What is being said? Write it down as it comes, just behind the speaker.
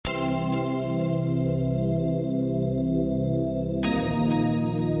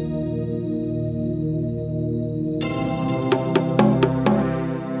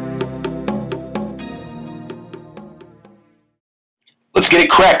get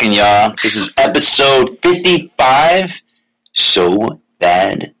it cracking, y'all. This is episode 55. So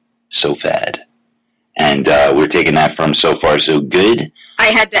bad, so fad. And we're taking that from So Far, So Good. I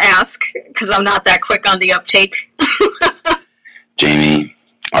had to ask, because I'm not that quick on the uptake. Jamie,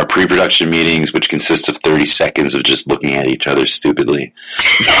 our pre-production meetings, which consist of 30 seconds of just looking at each other stupidly.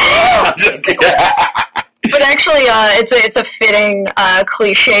 But actually, it's a fitting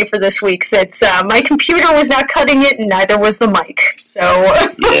cliche for this week. Since my computer was not cutting it, and neither was the mic. So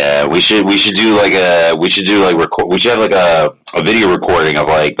yeah, we should have like a video recording of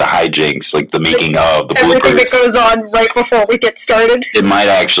like the hijinks, like the making of the bloopers. Everything that goes on right before we get started. It might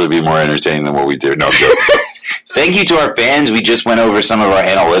actually be more entertaining than what we do. No joke. Thank you to our fans. We just went over some of our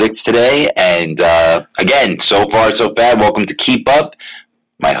analytics today, and again, So Far, So Bad. Welcome to Keep Up.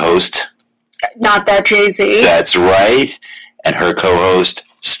 My host. Not that Jay-Z. That's right. And her co-host,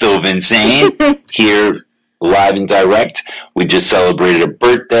 Still Vincent, here live and direct. We just celebrated a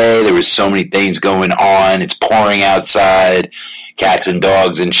birthday. There was so many things going on. It's pouring outside. Cats and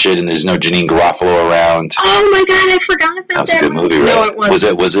dogs and shit, and there's no Janine Garofalo around. Oh my god, I forgot about that. That was a good movie, right? No, it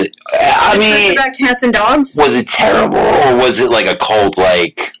wasn't. Was it? I mean, about cats and dogs? Was it terrible, or was it like a cult,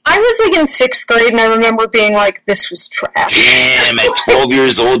 like... I was like in 6th grade, and I remember being like, this was trash. Damn, at 12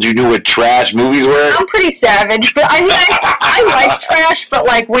 years old, you knew what trash movies were? I'm pretty savage, but I mean, I like trash, but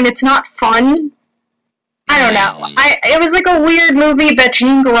like, when it's not fun... I don't know. It was like a weird movie about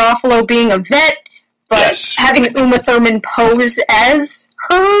Janine Garofalo being a vet, but yes. Having Uma Thurman pose as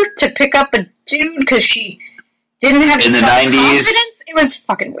her to pick up a dude because she didn't have in the 90s. It was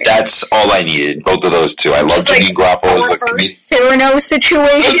fucking weird. That's all I needed. Both of those two. I love Janine Garofalo as a comedian. Cyrano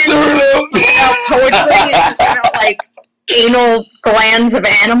situation without poetry and just about like anal glands of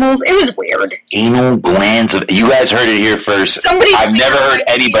animals. It was weird. Anal glands of... You guys heard it here first. I've never heard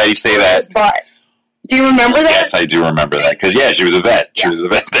anybody say that. But do you remember that? Yes, I do remember that. Because, yeah, she was a vet. She was a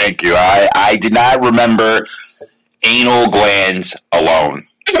vet. Thank you. I did not remember anal glands alone.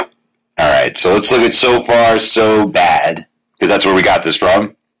 All right, so let's look at So Far, So Bad. Because that's where we got this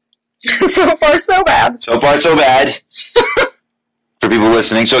from. So Far, So Bad. So Far, So Bad. For people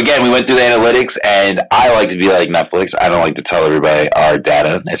listening. So, again, we went through the analytics, and I like to be like Netflix. I don't like to tell everybody our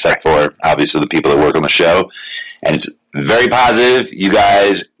data, except for, obviously, the people that work on the show. And it's very positive. You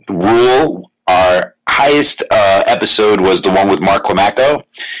guys rule. Our highest episode was the one with Mark Climaco,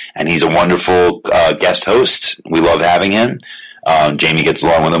 and he's a wonderful guest host. We love having him. Jamie gets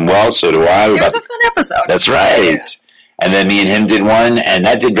along with him well, so do I. It was a fun episode. That's right. Yeah. And then me and him did one, and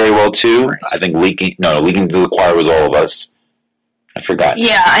that did very well, too. Right. I think Leaking to the Choir was all of us. I forgot.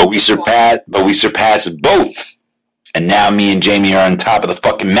 Yeah. But we surpassed both. And now me and Jamie are on top of the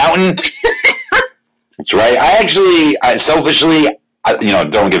fucking mountain. That's right. I selfishly...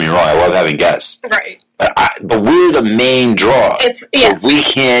 don't get me wrong, I love having guests. Right. But we're the main draw. So we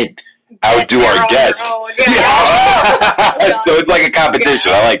can't outdo our guests. Yeah. So it's like a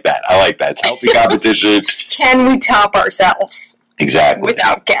competition. I like that. It's healthy competition. Can we top ourselves? Exactly.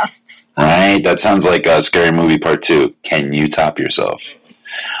 Without guests. Right? That sounds like a Scary Movie Part 2. Can you top yourself?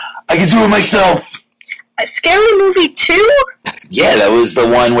 I can do it myself. A Scary Movie 2? Yeah, that was the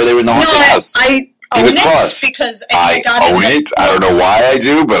one where they were in the haunted house. I own it because I own it. I don't know why I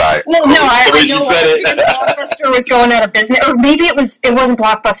do, but I. Well, no, I know because Blockbuster was going out of business, or maybe it wasn't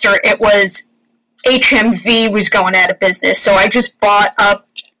Blockbuster. It was HMV was going out of business, so I just bought up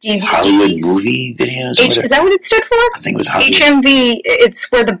DVDs. Hollywood Movie Videos. Is that what it stood for? I think it was Hollywood. HMV. It's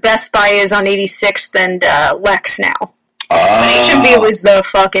where the Best Buy is on 86th and Lex now. But HMV was the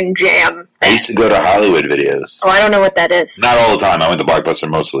fucking jam. I used to go to Hollywood Videos. Oh, I don't know what that is. Not all the time. I went to Blockbuster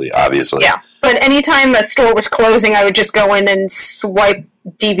mostly, obviously. Yeah, but anytime a store was closing, I would just go in and swipe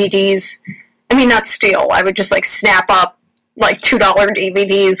DVDs. I mean, not steal. I would just, snap up, $2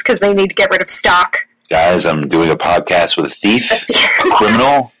 DVDs because they need to get rid of stock. Guys, I'm doing a podcast with a thief, a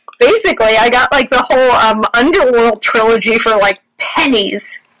criminal. Basically, I got, the whole Underworld trilogy for, pennies.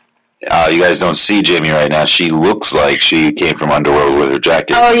 You guys don't see Jamie right now. She looks like she came from Underworld with her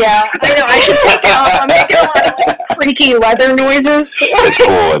jacket. Oh, yeah. I know. I should take it off. I'm making a lot of creaky leather noises. That's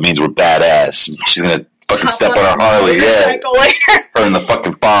cool. It means we're badass. She's going to fucking step on her Harley. Yeah. Or in the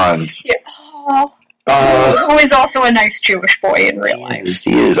fucking Fonz. Yeah. Who is also a nice Jewish boy in real life.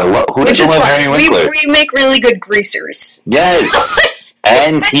 He is. Who doesn't love Harry Winkler? We make really good greasers. Yes.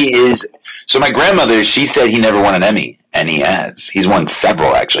 And he is... So my grandmother, she said he never won an Emmy, and he has. He's won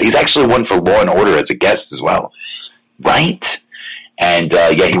several, actually. He's actually won for Law & Order as a guest as well. Right? And,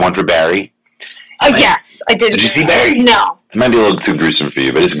 he won for Barry. Yes, I did. Did you see Barry? No. It might be a little too gruesome for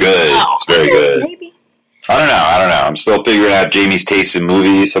you, but it's good. No, it's very good. Maybe. I don't know. I'm still figuring out Jamie's taste in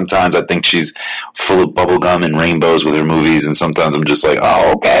movies. Sometimes I think she's full of bubblegum and rainbows with her movies, and sometimes I'm just like,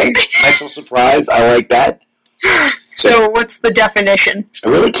 oh, okay. Nice little surprise. I like that. So what's the definition? I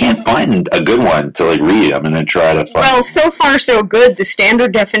really can't find a good one to read. I'm going to try to find. Well, so far so good. The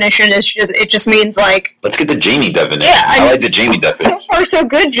standard definition is just means like. Let's get the Jamie definition. Yeah, I like the Jamie definition. So far so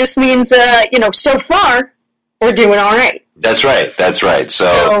good just means so far we're doing all right. That's right.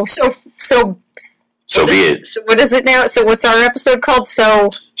 So be it. So what is it now? So what's our episode called?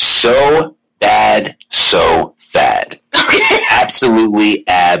 So bad, so fad. Okay. Absolutely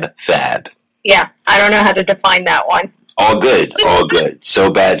fab. Yeah, I don't know how to define that one. All good. So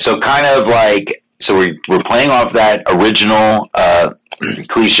bad. So kind of we're playing off that original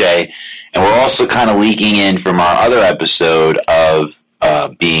cliche, and we're also kind of leaking in from our other episode of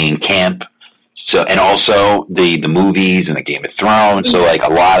being camp. So and also the movies and the Game of Thrones. So a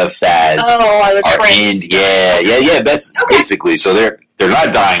lot of fads are in. Yeah. That's basically. So they're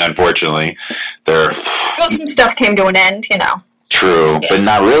not dying, unfortunately. Some stuff came to an end, True, but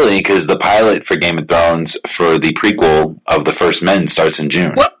not really, because the pilot for Game of Thrones for the prequel of The First Men starts in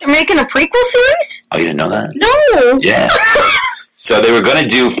June. What? They're making a prequel series? Oh, you didn't know that? No. Yeah. So they were going to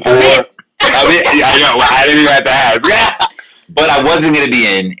do 4. I know. I didn't even have to ask. But I wasn't going to be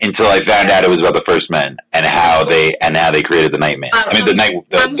in until I found out it was about The First Men and how they created the Nightman.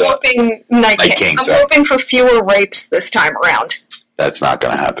 I'm hoping Night King. I'm hoping for fewer rapes this time around. That's not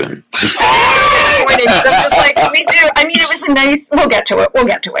going to happen. I'm just like, me too. I mean, it was a nice. We'll get to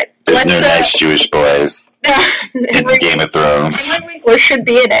it. There's no nice Jewish boys in Game of Thrones. And Winkler should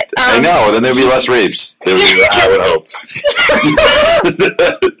be in it. I know. Then there'd be less rapes. I would hope. So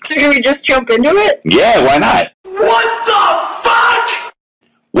should we just jump into it? Yeah, why not?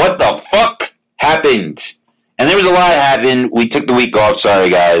 What the fuck happened? And there was a lot happened. We took the week off.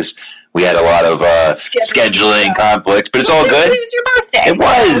 Sorry, guys. We had a lot of scheduling conflicts, but it's all good. It was your birthday. It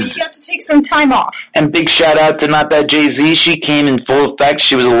was. So you got to take some time off. And big shout out to Not That Jay-Z. She came in full effect.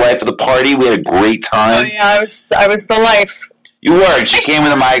 She was the life of the party. We had a great time. Oh, yeah, I was the life. You were. She came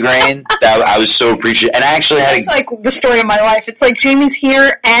with a migraine. I was so appreciative. And I actually had. It's like the story of my life. It's like Jamie's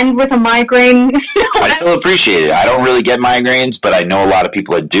here and with a migraine. I still appreciate it. I don't really get migraines, but I know a lot of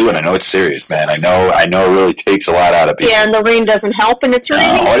people that do, and I know it's serious, man. I know it really takes a lot out of people. Yeah, and the rain doesn't help, and it's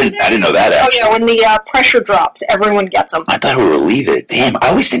raining. I didn't know that. Actually. Oh yeah, when the pressure drops, everyone gets them. I thought it would relieve it. Damn, I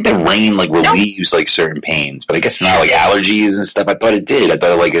always think that rain relieves certain pains, but I guess not allergies and stuff. I thought it did. I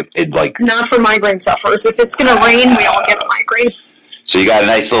thought it not for migraine sufferers. If it's gonna rain, we all get a migraine. So you got a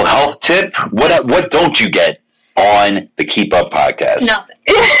nice little health tip. What don't you get on the Keep Up podcast? Nothing.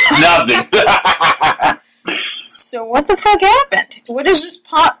 So what the fuck happened? What is this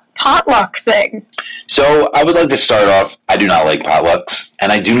potluck thing? So I would like to start off. I do not like potlucks,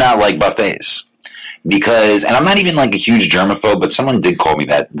 and I do not like buffets because, and I'm not even a huge germaphobe, but someone did call me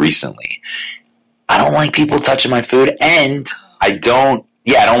that recently. I don't like people touching my food, and I don't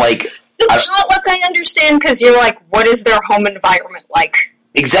like. The potluck I understand because you're like, what is their home environment like?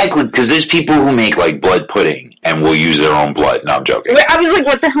 Exactly, because there's people who make blood pudding and will use their own blood. No, I'm joking. I was like,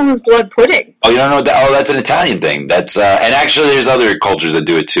 what the hell is blood pudding? Oh, you don't know what that? Oh, that's an Italian thing. That's and actually there's other cultures that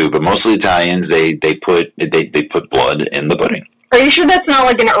do it too, but mostly Italians they put blood in the pudding. Are you sure that's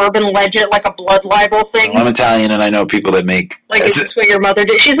not an urban legend, like a blood libel thing? Well, I'm Italian and I know people that make. Is this what your mother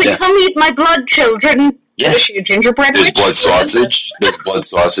did? She's like, yes. Come eat my blood, children. Yeah. Is she a gingerbread? There's blood sausage. There's blood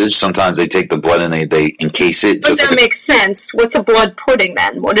sausage. Sometimes they take the blood and they encase it. But that makes sense. What's a blood pudding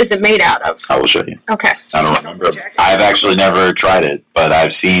then? What is it made out of? I will show you. Okay. I don't remember. I've actually never tried it, but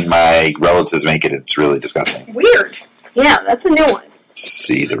I've seen my relatives make it. It's really disgusting. Weird. Yeah, that's a new one. Let's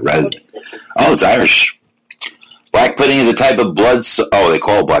see the resin. Oh, it's Irish. Black pudding is a type of they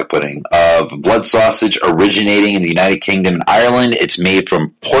call it black pudding, of blood sausage originating in the United Kingdom and Ireland. It's made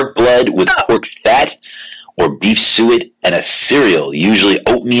from pork blood with pork fat or beef suet and a cereal, usually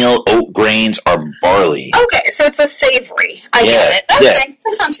oatmeal, oat grains, or barley. Okay, so it's a savory. I get it. Okay,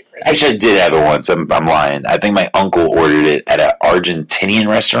 that's not too crazy. Actually, I did have it once. I'm lying. I think my uncle ordered it at an Argentinian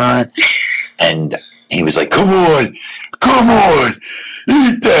restaurant, and he was like, come on,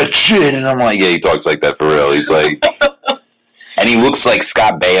 eat that shit. And I'm like, yeah, he talks like that for real. He's like, and he looks like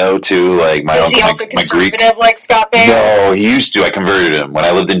Scott Baio too, like my uncle. Is he also conservative like Scott Baio? No, he used to. I converted him. When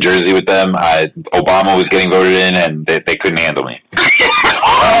I lived in Jersey with them, Obama was getting voted in, and they couldn't handle me.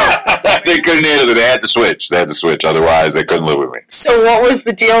 They couldn't handle it. They had to switch. Otherwise, they couldn't live with me. So what was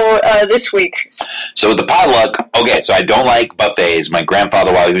the deal this week? So with the potluck, okay, so I don't like buffets. My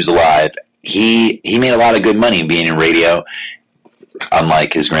grandfather, while he was alive, he made a lot of good money being in radio.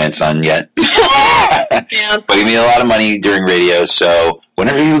 unlike his grandson yet. Yeah. But he made a lot of money during radio, so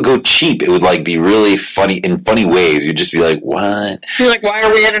whenever he would go cheap, it would like be really funny in funny ways. You'd just be like, "What?" You're like, why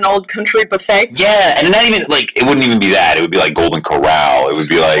are we at an old country buffet? Yeah, and not even like it wouldn't even be that. It would be like Golden Corral. It would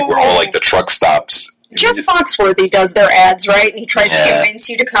be like where all like the truck stops. Jeff Foxworthy does their ads, right? And he tries to convince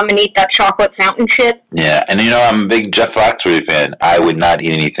you to come and eat that chocolate fountain shit. Yeah, and I'm a big Jeff Foxworthy fan. I would not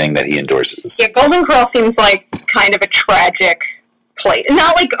eat anything that he endorses. Yeah, Golden Corral seems like kind of a tragic place.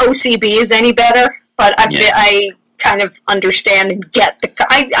 Not like OCB is any better, but I kind of understand and get the.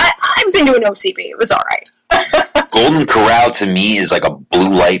 I've been to an OCB. It was all right. Golden Corral to me is like a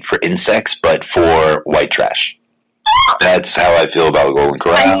blue light for insects, but for white trash. That's how I feel about Golden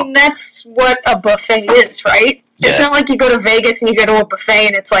Corral. I mean, that's what a buffet is, right? Yeah. It's not like you go to Vegas and you go to a buffet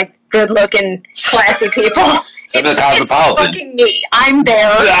and it's like good-looking, classy people. Except the It's Cosmopolitan. fucking me. I'm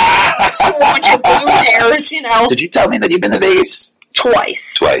there. A bunch of blue hairs, Did you tell me that you've been to Vegas?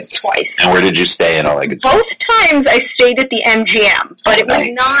 Twice. And where did you stay and all that good stuff? Both times I stayed at the MGM, but it was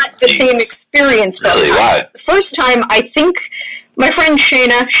Nice. not the same experience both Really? times. Why? The first time, I think my friend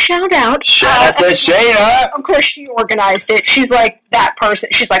Shayna, shout out to Shayna. Of course, she organized it. She's like that person.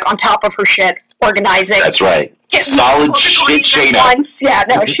 She's like on top of her shit, organizing. That's right. Getting Solid all the shit, greens at Shayna. once. Yeah,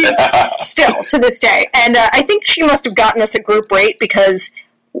 no, she's still to this day. And I think she must have gotten us a group rate because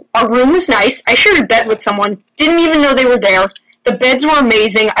our room was nice. I shared a bed with someone, didn't even know they were there. The beds were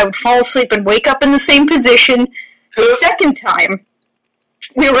amazing. I would fall asleep and wake up in the same position. The second time,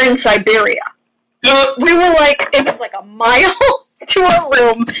 we were in Siberia. We were like, it was like a mile to our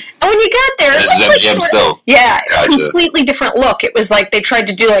room. And when you got there, This is MGM still. Yeah, Gotcha. completely different look. It was like they tried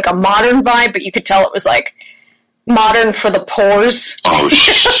to do like a modern vibe, but you could tell it was like modern for the pores. Oh,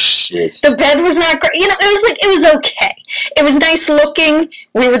 shit. The bed was not great. It was okay. It was nice looking.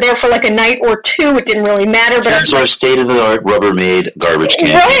 We were there for like a night or two. It didn't really matter. But Here's our state-of-the-art Rubbermaid garbage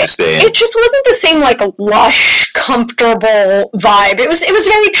can right? to stay in. It just wasn't the same like lush, comfortable vibe. It was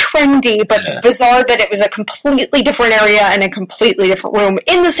very trendy, but bizarre that it was a completely different area and a completely different room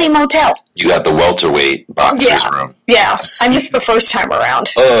in the same hotel. You got the welterweight boxer's room. Yeah, I missed the first time around.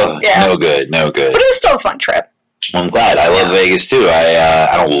 Oh, Yeah. no good. But it was still a fun trip. I'm glad. I love Vegas too.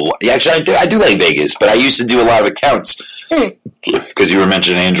 I don't. Actually, I do like Vegas, but I used to do a lot of accounts because you were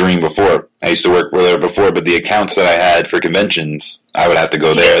mentioning Andreen before. I used to work there before, but the accounts that I had for conventions, I would have to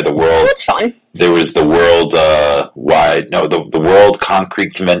go there. The World. That's fun. There was the World the World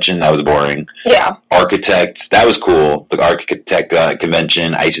Concrete Convention. That was boring. Yeah. Architects. That was cool. The Architect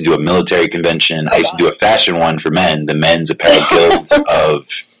Convention. I used to do a military convention. I used to do a fashion one for men. The Men's Apparel Guild of.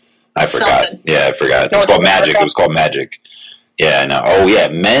 I forgot. Something. Yeah, I forgot. North It's called America. Magic. It was called Magic. Yeah, I know. Oh, yeah.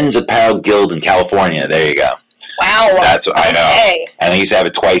 Men's Apparel Guild in California. There you go. Wow. That's what I know. Okay. And I used to have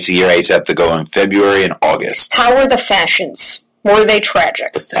it twice a year. I used to have to go in February and August. How were the fashions? Were they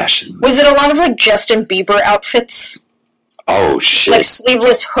tragic? Fashion. Was it a lot of like Justin Bieber outfits? Oh, shit. Like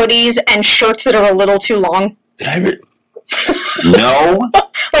sleeveless hoodies and shirts that are a little too long? Did I No?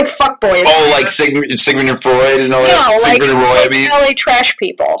 Like fuckboys. Oh, like Sigmund and Freud and all that? No, like Sigmund and Roy, I mean? LA trash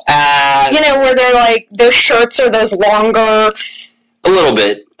people. Uh, Where they're like, those shirts are those longer. a little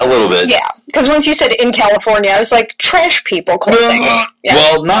bit. Yeah. Because once you said in California, I was like, trash people clothing. Yeah.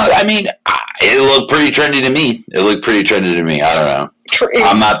 Well, no, I mean, it looked pretty trendy to me. I don't know.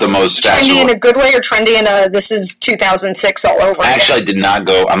 I'm not the most Trendy fashionable. in a good way or trendy in a this is 2006 all over Actually, I did not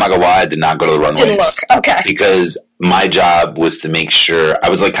go. I'm not gonna lie. I did not go to the runways. Didn't look. Okay. Because my job was to make sure I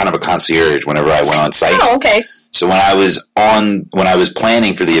was like kind of a concierge whenever I went on site. Oh, okay. So when I was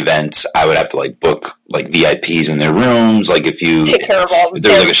planning for the events, I would have to like book like VIPs in their rooms. Like if Take care of all if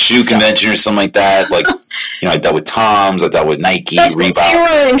there was their like a shoe stuff. convention or something like that. Like I dealt with Tom's, I dealt with Nike, That's cool. So you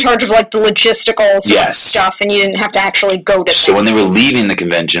Reebok. were in charge of like the logistical sort of Yes. stuff, and you didn't have to actually go to. So when they things. were leaving the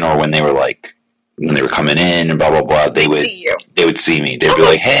convention, or when they were coming in and blah blah blah, they would see you. They would see me. They'd be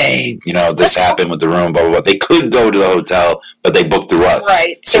like, "Hey, this happened with the room, blah blah blah." They could go to the hotel, but they booked through us,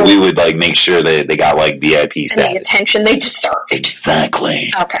 Right. So we would like make sure that they got like VIP And the status. attention they deserved.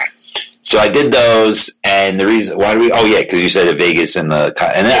 Exactly. Okay. So I did those, and the reason why do we? Oh yeah, because you said Vegas and then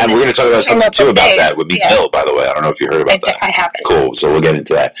we're going to talk about something too about that with Meek Mill. By the way, I don't know if you heard about that. I haven't. Cool. So we'll get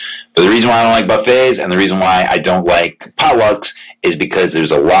into that. But the reason why I don't like buffets and the reason why I don't like potlucks is because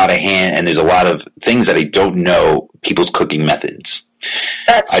there's a lot of there's a lot of things that I don't know people's cooking methods.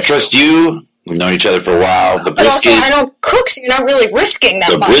 That's I trust you We've known each other for a while. The But also, brisket. I don't cook, so you're not really risking that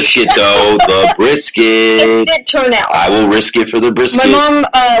The much. brisket, though. The brisket. It did turn out. I will risk it for the brisket. My mom,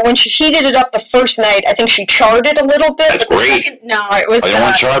 when she heated it up the first night, I think she charred it a little bit. That's but the great. second- no, it was. Oh, you don't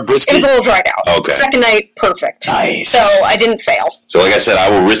want charred It brisket? was a little dried out. Okay. The second night, perfect. Nice. So I didn't fail. So, like I said,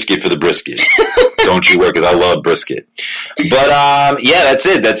 I will risk it for the brisket. Don't you worry, because I love brisket. But, yeah, that's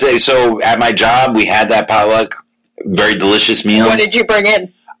it. That's it. So, at my job, we had that potluck. Very delicious meals. What did you bring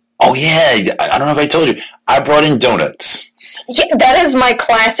in? Oh, yeah. I don't know if I told you. I brought in donuts. Yeah, that is my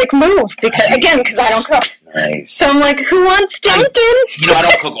classic move because I don't cook. Nice. So I'm like, who wants Dunkin'? You know, I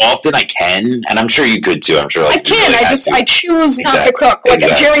don't cook often. I can, and I'm sure you could too. I'm sure. Like, I can. you really have to. I choose not to Exactly. cook. Like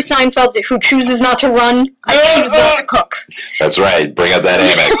Exactly. Jerry Seinfeld, who chooses not to run, I choose not to cook. That's right. Bring out that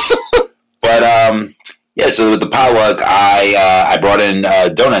Amex. But yeah. So with the potluck, I brought in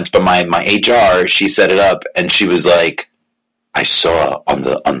donuts, but my HR, she set it up, and she was like, "I saw on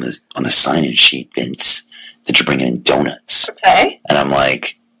the sign-in sheet, Vince, that you're bringing in donuts." Okay. And I'm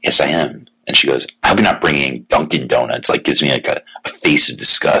like, "Yes, I am." And she goes, "I hope you're not bringing Dunkin' Donuts." Like, gives me like a face of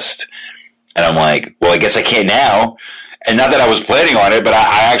disgust. And I'm like, "Well, I guess I can now." And not that I was planning on it, but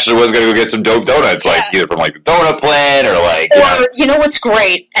I actually was going to go get some dope donuts, like either from like the donut plant or like. Or you know what's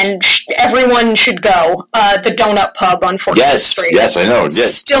great, and everyone should go. The Donut Pub on 14th Street. Yes, I know.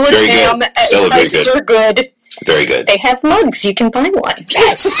 Yes, Still a very jam. good. Still very Prices good. are good. Very good. They have mugs. You can buy one.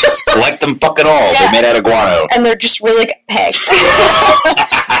 Yes, collect them fucking all. Yeah. They're made out of guano. And they're just really hey.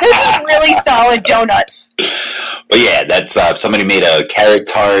 They're just really solid donuts. But yeah, that's somebody made a carrot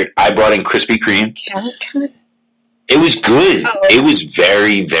tart. I brought in Krispy Kreme. Carrot tart? It was good. Oh. It was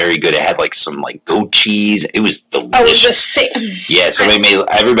very, very good. It had like some like goat cheese. It was delicious. Oh, it's the same. Yeah,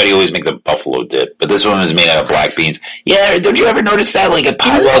 everybody always makes a buffalo dip, but this one was made out of black beans. Yeah, don't you ever notice that? Like at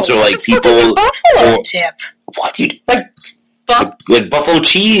potlucks or like people. Buffalo tip. What you Like buffalo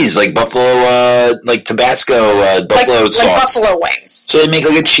cheese, like buffalo, like Tabasco, buffalo sauce. Like buffalo wings. So they make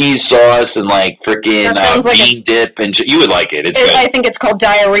like a cheese sauce and like freaking That sounds like bean dip, and you would like it. It's good. I think it's called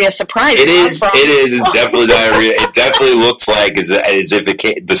diarrhea surprise. It is. It is. It's definitely diarrhea. It definitely looks like as if it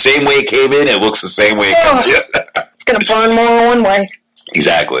came, the same way it came in. It looks the same way. It's gonna burn more one way.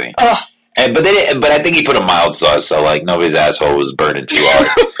 Exactly. Oh. But I think he put a mild sauce, so like nobody's asshole was burning too hard.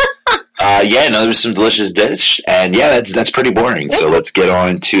 Yeah, no, there was some delicious dish, and yeah, that's pretty boring. So let's get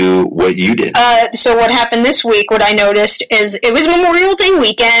on to what you did. So what happened this week? What I noticed is it was Memorial Day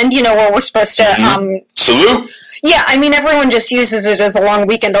weekend. You know, where we're supposed to Salute. Yeah, I mean, everyone just uses it as a long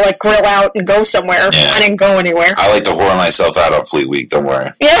weekend to like grill out and go somewhere. Yeah. I didn't go anywhere. I like to whore myself out on Fleet Week. Don't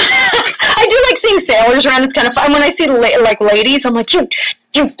worry. Yeah, I do like seeing sailors around. It's kind of fun. When I see like ladies, I'm like, you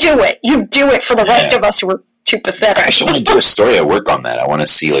do it. You do it for the rest of us who are too pathetic. I actually want to do a story at work on that. I want to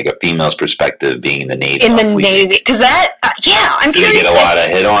see like a female's perspective being in the Navy. In the Navy, because that, I'm do curious. they get a lot of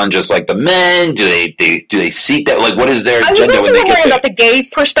hit on just like the men? Do they seek that? Like, what is their I was agenda also when they get wondering there? about the gay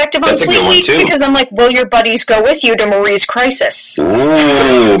perspective on That's a good Fleet one, Week too. because I'm like, will your buddies go with you to Marie's Crisis?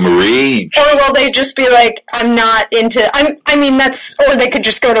 Ooh, Marie. Or will they just be like, I'm not into, I mean, that's, or they could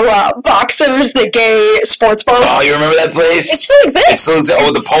just go to Boxers, the gay sports bar. Oh, you remember that place? It still exists. It still exists. Oh,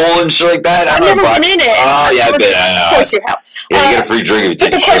 with the pole and shit like that? I've never Box- been in it. Oh, yeah, I bet. I know. Of course you have. Yeah, you get a free drink if you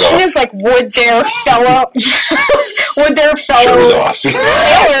But take the your shirt question off. is, like, would their Shirt was fellow off.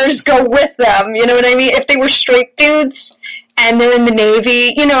 sailors go with them? You know what I mean? If they were straight dudes and they're in the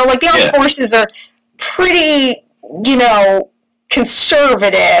Navy, you know, like the armed forces are pretty, you know,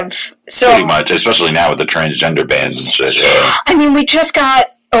 conservative. So Pretty much, especially now with the transgender bans and shit. Yeah. I mean, we just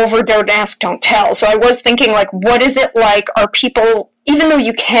got over Don't Ask, Don't Tell. So I was thinking, like, what is it like? Are people, even though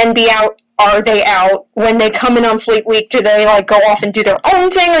you can be out, are they out? When they come in on Fleet Week, do they, like, go off and do their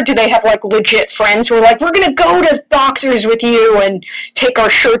own thing? Or do they have, like, legit friends who are like, we're going to go to Boxers with you and take our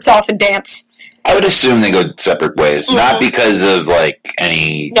shirts off and dance? I would assume they go separate ways. Yeah. Not because of, like,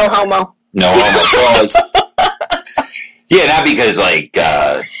 any... No homo. No homo clause. Yeah, not because, like...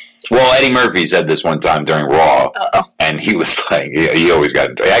 well, Eddie Murphy said this one time during Raw. Uh-oh. And he was like... He always got...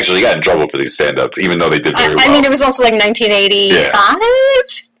 He got in trouble for these stand-ups, even though they did very well. I mean, it was also, like, 1985?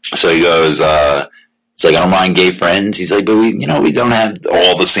 So he goes, it's like, I don't mind gay friends. He's like, but we don't have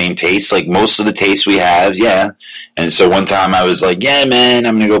all the same tastes. Like, most of the tastes we have, yeah. And so one time I was like, yeah, man,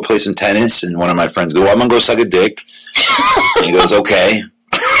 I'm going to go play some tennis. And one of my friends goes, well, I'm going to go suck a dick. And he goes, okay.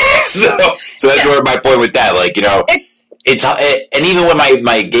 so that's where my point with that, like, you know, and even when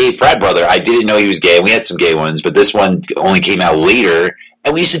my gay frat brother, I didn't know he was gay. We had some gay ones, but this one only came out later.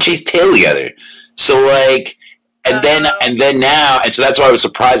 And we used to chase tail together. So, like... And then now, and so that's why it was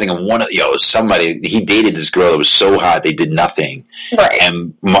surprising. And he dated this girl that was so hot they did nothing. Right.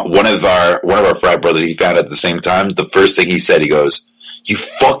 And one of our frat brothers, he found out at the same time. The first thing he said, he goes, You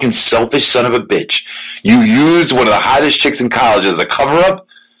fucking selfish son of a bitch. You used one of the hottest chicks in college as a cover-up?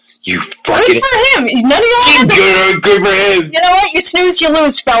 You fucking... Good for him. None of y'all had to... Good for him. You know what? You snooze, you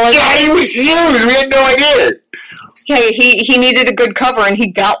lose, fellas. Yeah, he was huge. We had no idea. Hey, he needed a good cover, and he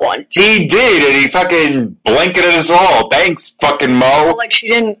got one. He did, and he fucking blanketed us all. Thanks, fucking Mo. Well, like, she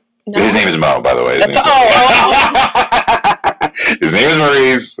didn't... No. His name is Mo, by the way. His name is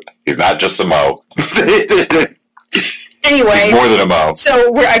Maurice. He's not just a Mo. Anyway, he's more than a Mo.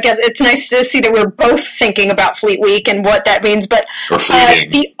 So I guess it's nice to see that we're both thinking about Fleet Week and what that means. But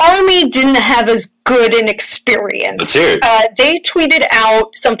the Army didn't have as good an experience. Let's hear it. They tweeted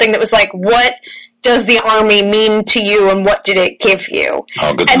out something that was like, "What does the Army mean to you, and what did it give you?"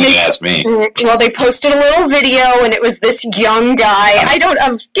 Oh, good thing you asked me. Well, they posted a little video, and it was this young guy.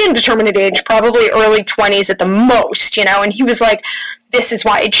 Of indeterminate age, probably early 20s at the most, and he was like, "This is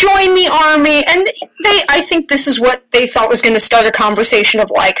why I joined the Army," and I think this is what they thought was going to start a conversation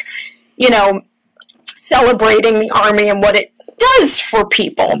of, like, celebrating the Army and what it does for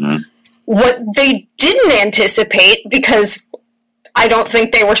people. Mm-hmm. What they didn't anticipate, because I don't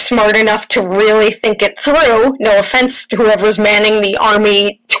think they were smart enough to really think it through, no offense to whoever's manning the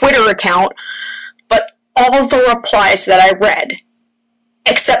Army Twitter account, but all the replies that I read,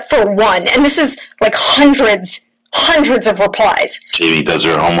 except for one, and this is like hundreds of replies. Jamie does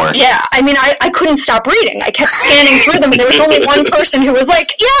her homework. Yeah, I mean, I couldn't stop reading. I kept scanning through them, and there was only one person who was like,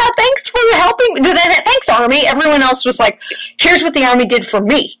 "Yeah, thanks for helping. Thanks, Army." Everyone else was like, "Here's what the Army did for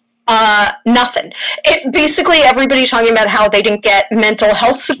me." Nothing. Basically, everybody talking about how they didn't get mental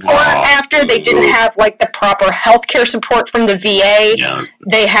health support after. They didn't have, like, the proper healthcare support from the VA. Yeah.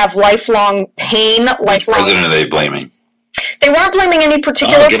 They have lifelong pain. Which president are they blaming? They weren't blaming any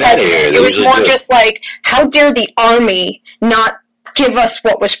particular president. It was more just like, how dare the Army not give us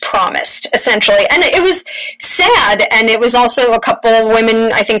what was promised, essentially. And it was sad, and it was also a couple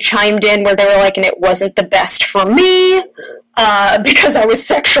women, I think, chimed in where they were like, and it wasn't the best for me, because I was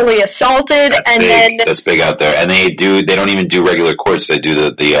sexually assaulted. That's big out there. And they don't even do regular courts, they do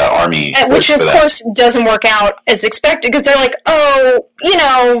the Army which, of course, doesn't work out as expected, because they're like,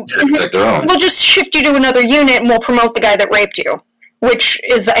 protect their own. We'll just shift you to another unit, and we'll promote the guy that raped you. Which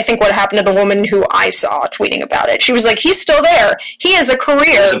is, I think, what happened to the woman who I saw tweeting about it. She was like, he's still there. He has a career.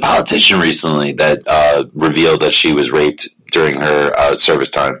 There was a politician recently that revealed that she was raped during her service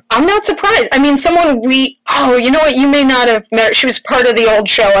time. I'm not surprised. I mean, you know what? You may not have met her. She was part of the old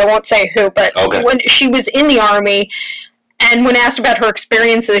show. I won't say who, but when she was in the Army, and when asked about her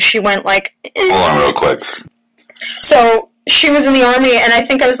experiences, she went like, Hold on real quick. So she was in the Army, and I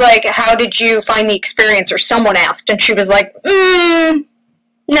think I was like, how did you find the experience? Or someone asked, and she was like,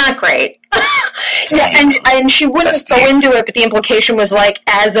 not great. Yeah, and she wouldn't go into it, but the implication was like,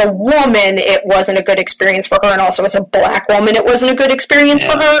 as a woman, it wasn't a good experience for her, and also as a black woman, it wasn't a good experience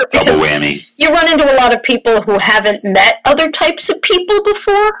for her. Double whammy. You run into a lot of people who haven't met other types of people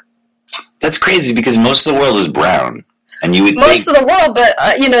before. That's crazy, because most of the world is brown. And you would most of the world, but,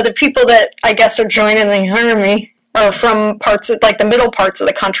 the people that I guess are joining the Army are from parts of, like, the middle parts of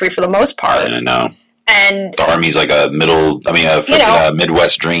the country for the most part. I know. And the Army's like a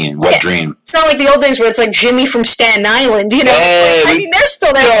Midwest dream. Dream. It's not like the old days where it's like Jimmy from Staten Island, Hey, I mean, they're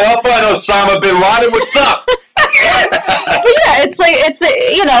still there. Yo, up on Osama bin Laden, what's up? But yeah,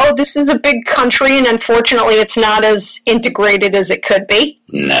 this is a big country, and unfortunately, it's not as integrated as it could be.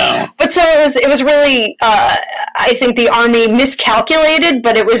 No. But so it was really, I think the Army miscalculated,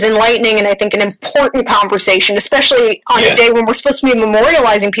 but it was enlightening, and I think an important conversation, especially on a day when we're supposed to be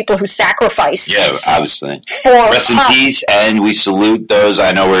memorializing people who sacrificed. Yeah, obviously. Rest in peace, and we salute those.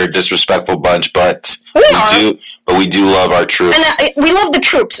 I know we're a disrespectful bunch, but we do love our troops. And we love the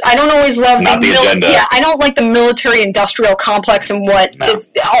troops. I don't always love the agenda. Yeah, I don't like the military-industrial complex and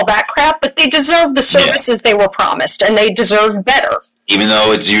is all that crap, but they deserve the services they were promised, and they deserve better. Even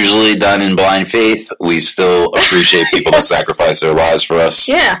though it's usually done in blind faith, we still appreciate people that sacrifice their lives for us.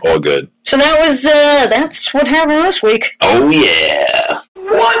 Yeah. All good. So that's what happened this week. Oh, yeah.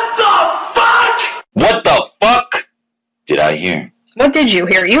 What the fuck? What the fuck did I hear? What did you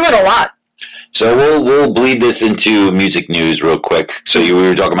hear? You heard a lot. So we'll bleed this into music news real quick. So we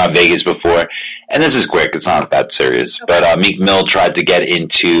were talking about Vegas before, and this is quick. It's not that serious. Okay. But Meek Mill tried to get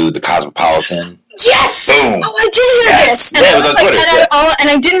into the Cosmopolitan. Yes! Boom! Oh, I did hear this! And it was on Twitter. And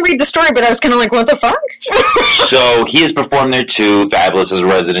I didn't read the story, but I was kind of like, what the fuck? So he has performed there too. Fabulous has a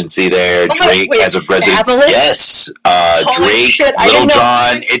residency there. Drake has a residency. Fabulous? Yes. Drake, shit, Little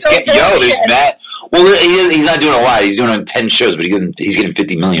John. There's Matt. Well, he's not doing a lot. He's doing 10 shows, but he's getting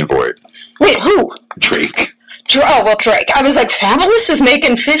 $50 million for it. Wait, who? Drake. Drake. I was like, Fabulous is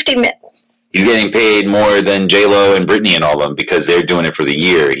making $50 million. He's getting paid more than J-Lo and Britney and all of them because they're doing it for the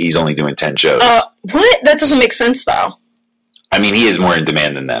year. He's only doing 10 shows. What? That doesn't make sense, though. I mean, he is more in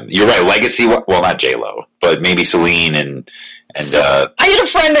demand than them. You're right. Legacy, well, not J-Lo, but maybe Celine and I had a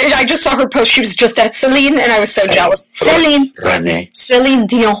friend, I just saw her post, she was just at Celine, and I was so jealous. Celine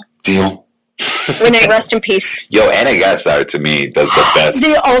Dion. Renee, rest in peace. Yo, Anna Gasteyer, to me, does the best.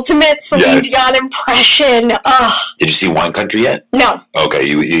 The ultimate Celine Dion impression. Did you see One Country yet? No. Okay,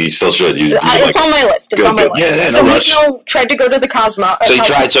 you still should. It's on my list. It's on my list. Yeah, so no rush. Meek tried to go to the Cosmo. So he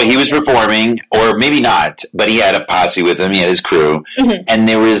tried. So he was performing, or maybe not, but he had a posse with him. He had his crew, and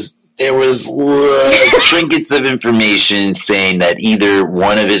there was trinkets of information saying that either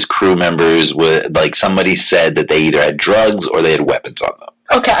one of his crew members would, like, somebody said that they either had drugs or they had weapons on them.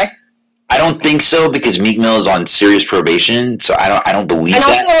 Okay. I don't think so because Meek Mill is on serious probation, so I don't believe that.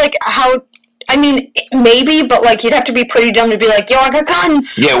 And also, like, how... I mean, maybe, but, like, you'd have to be pretty dumb to be like, yo, I got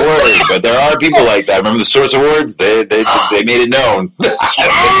guns. Yeah, word. But there are people like that. Remember the Source Awards? They made it known. Yes,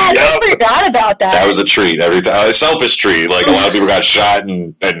 I forgot about that. That was a treat every time. A selfish treat. Like, a lot of people got shot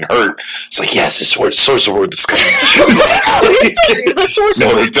and hurt. It's like, yes, the Source Award is coming. The Source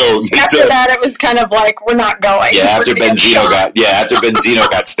No, they don't. After that, it was kind of like, we're not going. Yeah, after Benzino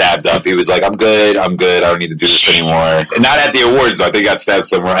got stabbed up, he was like, I'm good. I don't need to do this anymore. And not at the awards, though. I think he got stabbed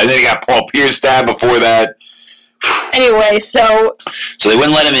somewhere. And then he got Paul Pierce stabbed before that. Anyway, so they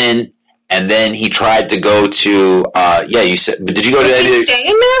wouldn't let him in, and then he tried to go to you said, did you go to that? Was he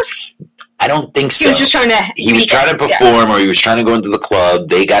staying there? I don't think so. He was just trying to... He was trying to perform, or he was trying to go into the club.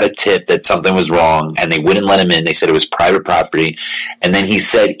 They got a tip that something was wrong, and they wouldn't let him in. They said it was private property. And then he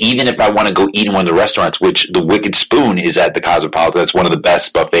said, even if I want to go eat in one of the restaurants, which the Wicked Spoon is at the Cosmopolitan, that's one of the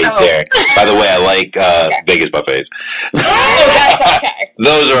best buffets there. By the way, I like Vegas buffets. That's okay.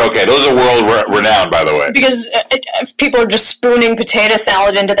 Those are okay. Those are world-renowned, by the way. Because people are just spooning potato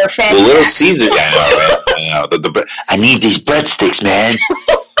salad into their family. Well, Little Caesar, I know. I need these breadsticks, man.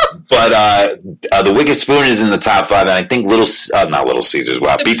 But the Wicked Spoon is in the top 5, and I think not Little Caesars.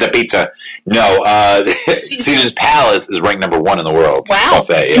 Wow, Pizza. No, Caesar's Palace is ranked number 1 in the world. Wow,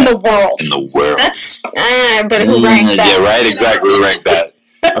 buffet, in the world. In the world. That's but who ranked that? Yeah, right. Exactly, who ranked that?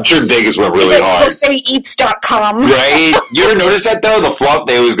 I'm sure Vegas went really hard. BuffetEats.com. Right? You ever notice that though? The flop,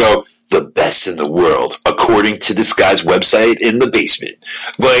 they always go, the best in the world, according to this guy's website in the basement.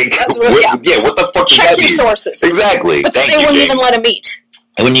 Like, what the fuck does that mean? Check your sources. Exactly. But Thank they you, wouldn't Jamie. even let him eat.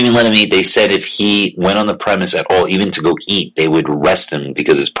 They wouldn't even let him eat. They said if he went on the premise at all, even to go eat, they would arrest him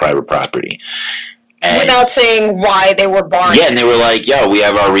because it's private property. And without saying why they were barred. Yeah, and they were like, yo, we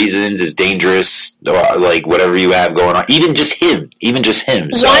have our reasons, it's dangerous, or like whatever you have going on. Even just him.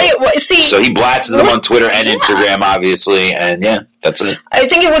 So, so he blasted them on Twitter and Instagram, obviously, and yeah, that's it. I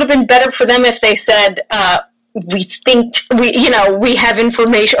think it would have been better for them if they said, we think, we have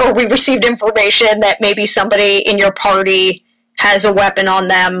information, or we received information that maybe somebody in your party has a weapon on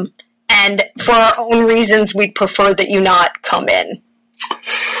them, and for our own reasons, we'd prefer that you not come in.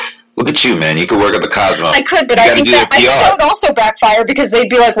 Look at you, man. You could work at the Cosmo. I could, but I think that would also backfire because they'd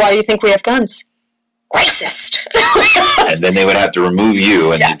be like, why do you think we have guns? Racist. And then they would have to remove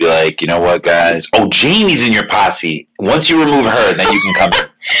you, and you'd be like, you know what, guys? Oh, Jamie's in your posse. Once you remove her, then you can come in.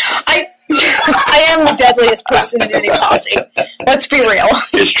 I am the deadliest person in any posse. Let's be real.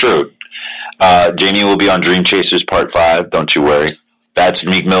 It's true. Jamie will be on Dream Chasers Part 5. Don't you worry. That's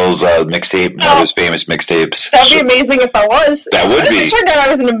Meek Mill's mixtape, one of his famous mixtapes. That would be amazing if I was. That would be. It turned out I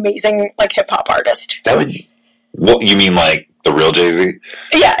was an amazing, hip-hop artist. That would... Well, you mean, the real Jay-Z?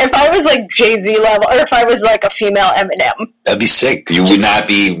 Yeah, if I was, Jay-Z level, or if I was, a female Eminem. That'd be sick. You would not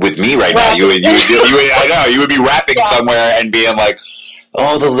be with me right now. You would I know, you would be rapping somewhere and being like,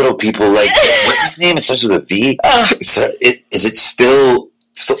 oh, the little people, what's his name? It starts with a V? Is it still...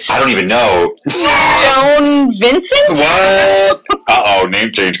 I don't even know. Joan Vincent? What? Uh-oh,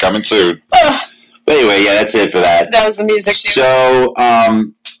 name change coming soon. But anyway, yeah, that's it for that. That was the music. So,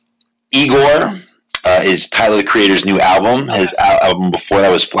 Igor is Tyler, the Creator's new album. His album before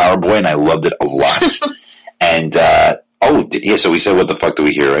that was Flower Boy, and I loved it a lot. And, so we said, what the fuck do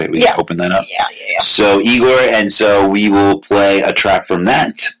we hear, right? We opened that up? Yeah. So, Igor, and so we will play a track from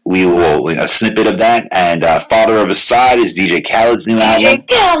that. We will, a snippet of that. And Father of Assad is DJ Khaled's new album. DJ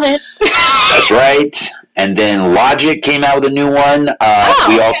Khaled. That's right. And then Logic came out with a new one.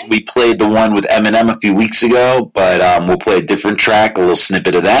 We played the one with Eminem a few weeks ago, but we'll play a different track, a little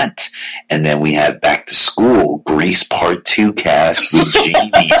snippet of that. And then we have Back to School, Grace Part 2 cast with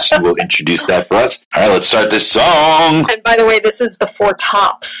Jamie. She will introduce that for us. All right, let's start this song. And by the way, this is the Four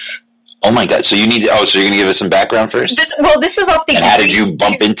Tops. Oh my God! So you need. So you're gonna give us some background first. This is off the. And how did you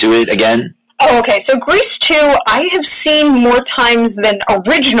bump into it again? Oh, okay. So Grease 2, I have seen more times than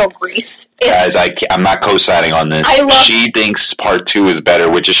original Grease. Guys, I'm not co-signing on this. She thinks part 2 is better,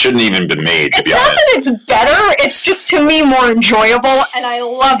 which it shouldn't even been made, to be honest. It's not that it's better, it's just, to me, more enjoyable, and I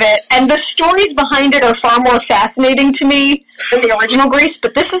love it. And the stories behind it are far more fascinating to me than the original Grease,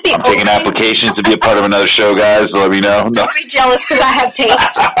 but this is the I'm taking applications to be a part of another show, guys, so let me know. No. Don't be jealous, because I have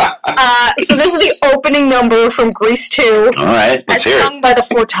taste. So this is the opening number from Grease 2. All right, let's hear it. Sung by the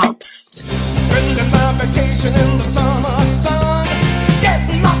Four Tops. Spending my vacation in the summer sun,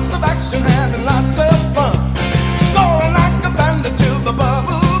 getting lots of action, having lots of fun, scoring like a bandit till the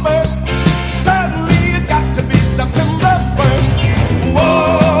bubble burst. Suddenly it got to be September 1st.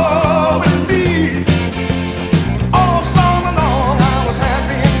 Whoa, and me, all summer long I was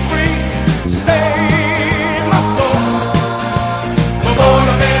happy and free. Saved my soul. The Board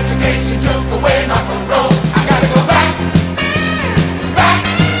of Education took away my parole. I gotta go back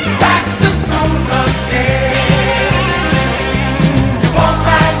to school again. You won't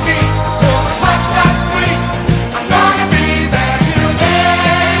find me till the clock starts free. I'm gonna be there till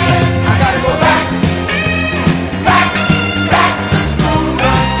then. I gotta go back to school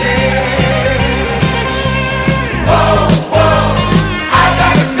again. Whoa, I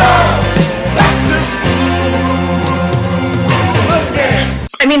gotta go back to school again.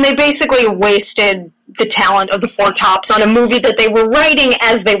 I mean, they basically wasted the talent of the Four Tops on a movie that they were writing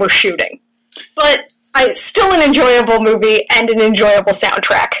as they were shooting. But still an enjoyable movie and an enjoyable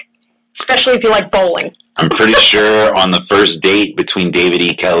soundtrack, especially if you like bowling. I'm pretty sure on the first date between David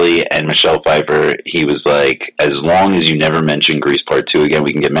E. Kelly and Michelle Pfeiffer, he was like, as long as you never mention Grease Part 2 again,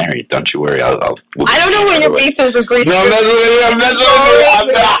 we can get married. Don't you worry. I don't know what your beef is with Grease. No, I'm not.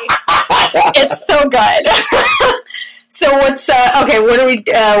 It's so good. So what's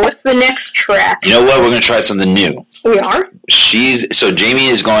what's the next track? You know what? We're going to try something new. We are? Jamie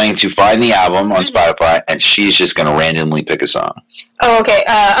is going to find the album on Spotify, and she's just going to randomly pick a song. Oh, okay.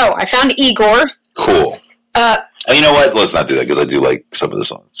 I found Igor. Cool. You know what? Let's not do that, because I do like some of the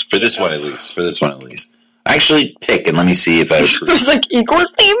songs. For this one at least. Actually, pick, and let me see if I approve. It was like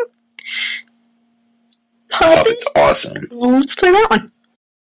Igor's theme? Oh, it's awesome. Well, let's play that one.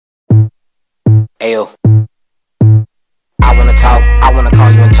 Ayo. I wanna talk, I wanna call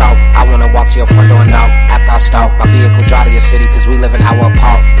you and talk. I wanna walk to your front door and knock. After I stalk, my vehicle drive to your city, cause we live an hour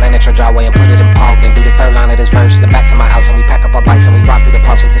apart. Land at your driveway and put it in park. Then do the third line of this verse. Then back to my house and we pack up our bikes and we rock through the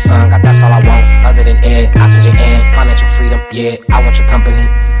park, chase the sun. God, that's all I want, other than air, oxygen and financial freedom. Yeah, I want your company,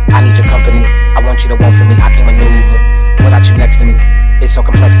 I need your company. I want you to want for me, I can't maneuver without you next to me. It's so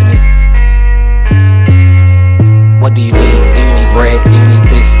complex to me. What do you need? Do you need bread? Do you need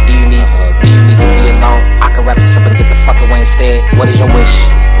this? Do you need to be alone? I can wrap this up and get the fuck away instead. What is your wish?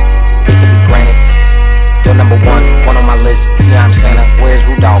 It can be granted. You're number one on my list. See, I'm Santa. Where's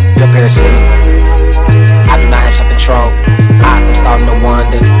Rudolph? You're parasitic. I do not have some control. I am starting to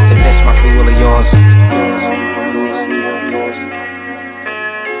wonder, is this my free will or yours? Yours.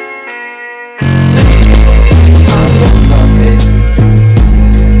 I'm your puppet.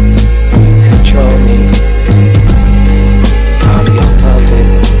 You control me. I'm your puppet.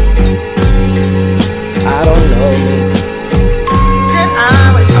 I don't know me. Did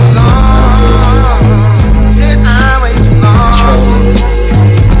I wait too long? Did I wait too long?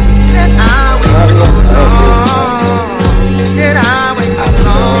 Did I wait too long? Did I wait too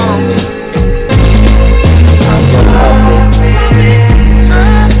long? I'm your puppet.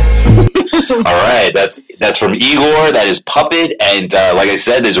 All right, that's from Igor. That is Puppet, and like I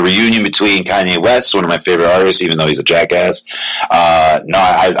said, there's a reunion between Kanye West, one of my favorite artists, even though he's a jackass.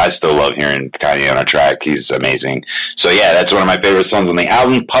 I still love hearing Kanye on a track. He's amazing. So yeah, that's one of my favorite songs on the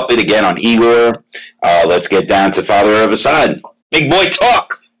album. Puppet again on Igor. Let's get down to Father of Assad. Big Boy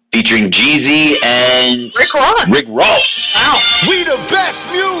Talk, featuring Jeezy and Rick Ross. Wow. We the best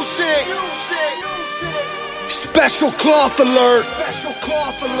music. Special cloth alert.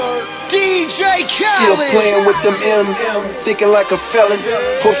 DJ Khaled. Still playing with them M's, thinking like a felon.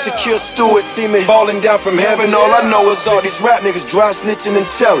 Hope secure Stewart see me balling down from heaven. All I know is all these rap niggas dry snitching and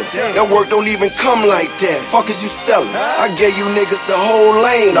telling. That work don't even come like that. Fuck is you selling? I gave you niggas a whole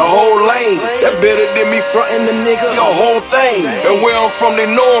lane. That better than me fronting the nigga your whole thing. And where I'm from,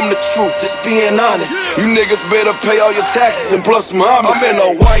 they know I'm the truth. Just being honest. You niggas better pay all your taxes and plus some homage. I'm in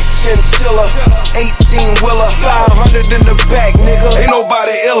a white chinchilla, 18-wheeler, 500 in the back, nigga. Ain't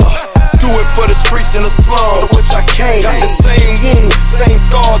nobody iller. Do it for the streets and the slums, to which I came. Got the same wounds, same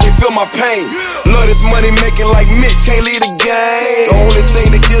scars, they feel my pain. Love this money making like Mitch, can't leave the game. The only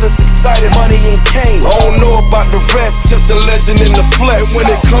thing that get us excited, money and cane. I don't know about the rest, just a legend in the flesh. And when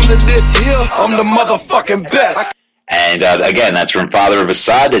it comes to this here, I'm the motherfucking best. And again, that's from Father of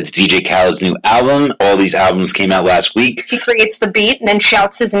Assad. It's DJ Khaled's new album. All these albums came out last week. He creates the beat and then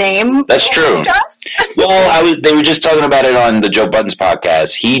shouts his name. That's true. Well, they were just talking about it on the Joe Buttons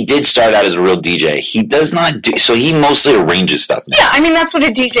podcast. He did start out as a real DJ. He does not do, so he mostly arranges stuff now. Yeah, I mean, that's what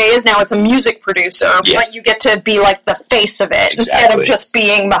a DJ is now. It's a music producer, but you get to be like the face of it instead of just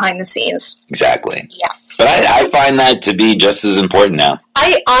being behind the scenes. Exactly. Yes. But I find that to be just as important now.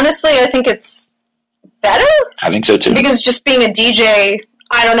 I think it's better. I think so too. Because just being a DJ,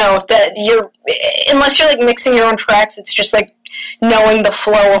 I don't know, unless you're like mixing your own tracks, it's just like knowing the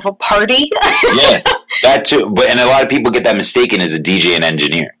flow of a party. Yeah, that too. And a lot of people get that mistaken as a DJ and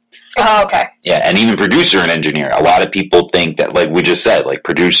engineer. Oh, okay. Yeah, and even producer and engineer. A lot of people think that, like we just said, like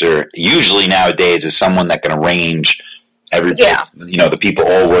producer usually nowadays is someone that can arrange everything. Yeah. You know, the people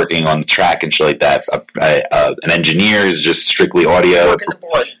all working on the track and shit like that. An engineer is just strictly audio. Working the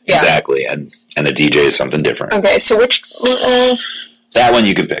board. Yeah. Exactly, and the DJ is something different. Okay, so which... that one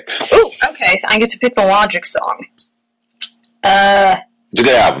you can pick. Oh, okay, so I get to pick the Logic song. It's a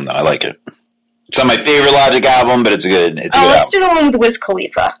good album, though. I like it. It's not my favorite Logic album, but it's a good let's album. do the one with Wiz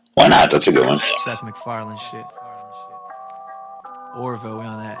Khalifa. Why not? That's a good one. Seth MacFarlane shit. Orville, we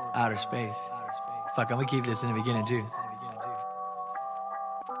on that outer space. Fuck, I'm gonna keep this in the beginning, too.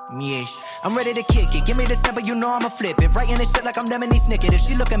 Yeesh. I'm ready to kick it. Give me the sample, you know I'ma flip it. Writing this shit like I'm Lemony Snicket. If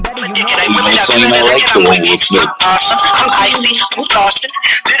she looking better, you know I'm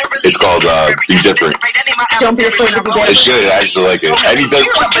It's called Be Different. Don't be afraid to be different. It's good. I actually like it. And he does.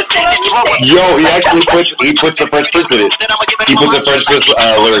 He actually puts the French Prince in it. He puts the French Prince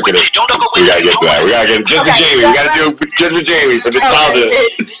lyric in it. We gotta get to that. We gotta get just for Jamie. We gotta do just for Jamie for the childhood.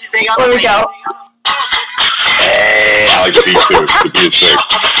 There we go. Hey, I like the beat too. The beat is sick.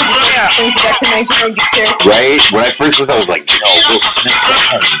 Brings back to 1992. Right? When I first listened, I was like, Will Smith.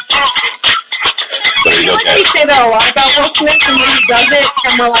 But he's okay. We say that a lot about Will Smith, and when he does it,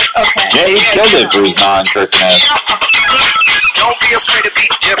 and we're like, okay. Yeah, he does it for his non-cursing ass. Don't be afraid to be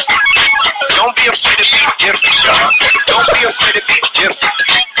different. Don't be afraid to be different, y'all. Don't be afraid to be different.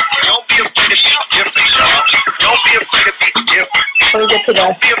 Don't be afraid to be different, y'all. Don't be afraid to be different. We'll get to that.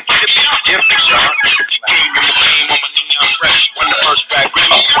 Don't be afraid to be different, y'all. Game in the game on my knee, I'm fresh. When the first rap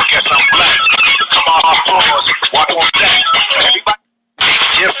Grammy, I guess I'm blessed. Come on, pause, walk on steps. Everybody be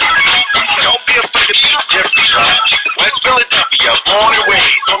different. Don't be afraid to be different, y'all. West Philadelphia, born and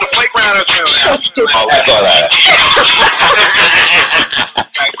raised on the playground of So stupid. Oh, I saw that.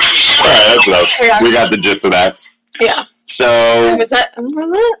 Alright, that's enough. Yeah. We got the gist of that. Yeah. So, Was that?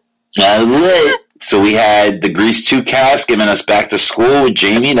 so we had the Grease 2 cast giving us Back to School with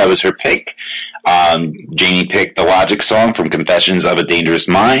Jamie. That was her pick. Jamie picked the Logic song from Confessions of a Dangerous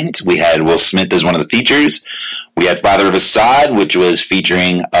Mind. We had Will Smith as one of the features. We had Father of Assad, which was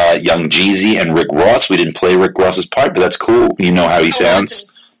featuring Young Jeezy and Rick Ross. We didn't play Rick Ross's part, but that's cool. You know how he sounds.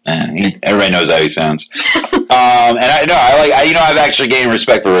 Everybody knows how he sounds. And I've actually gained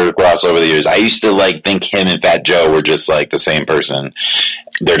respect for Rick Ross over the years. I used to think him and Fat Joe were just like the same person.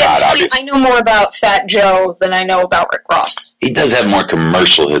 They're not, obviously. I know more about Fat Joe than I know about Rick Ross. He does have more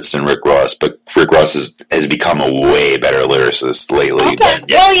commercial hits than Rick Ross, but Rick Ross has become a way better lyricist lately. Okay.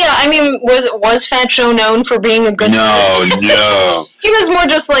 Well, yeah, I mean, was Fat Joe known for being a good No. He was more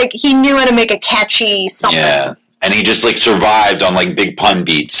just he knew how to make a catchy something. Yeah. And he just survived on Big Pun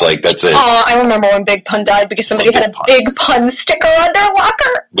beats. That's it. Oh, I remember when Big Pun died because somebody had a Big Pun sticker on their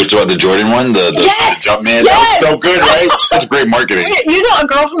locker. Which one? The Jordan one? The Jumpman? Yes! That was so good, right? Such great marketing. You know, a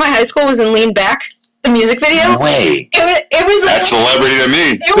girl from my high school was in Lean Back, the music video. No way. It was that's celebrity to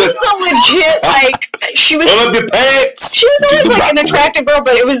me. It was so legit. She was. Pull up your pants. She was always an attractive girl,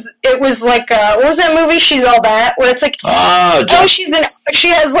 but it was what was that movie? She's All That, where it's she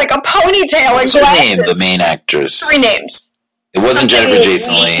has a ponytail and What's glasses. her name? The main actress. 3 names. It wasn't Jennifer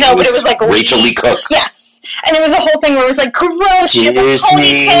Jason Leigh. No, but it was Rachel Lee Cook. Yes. And it was a whole thing where it was gross. She has a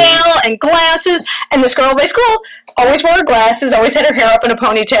ponytail and glasses. And this girl at my school always wore her glasses, always had her hair up in a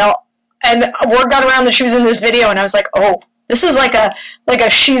ponytail. And word got around that she was in this video, and I was like, oh, this is like a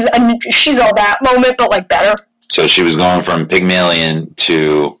she's All That moment, but better. So she was going from Pygmalion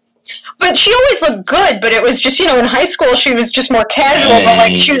to... But she always looked good, but it was just, in high school she was just more casual, but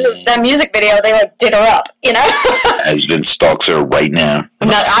she was that music video, they did her up, As Vince stalks her right now.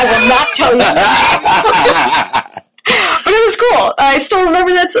 I will not tell you. But it was cool. I still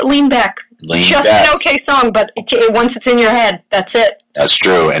remember that's Lean Back. Just an okay song, but once it's in your head, that's it. That's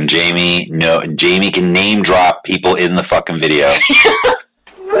true. And Jamie can name drop people in the fucking video.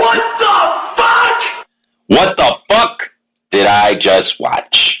 What the fuck? What the fuck did I just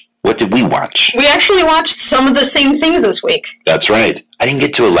watch? What did we watch? We actually watched some of the same things this week. That's right. I didn't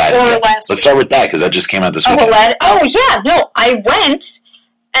get to Aladdin Or yet. last Let's start with that, because that just came out this Oh, weekend. Aladdin. Oh, yeah. No, I went,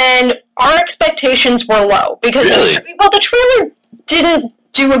 and our expectations were low because Really? the trailer didn't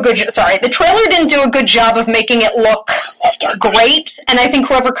do a good. The trailer didn't do a good job of making it look great, and I think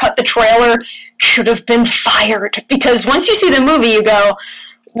whoever cut the trailer should have been fired because once you see the movie, you go,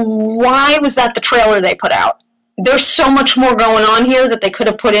 "Why was that the trailer they put out?" There's so much more going on here that they could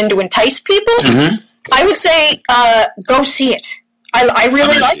have put in to entice people. Mm-hmm. I would say go see it. I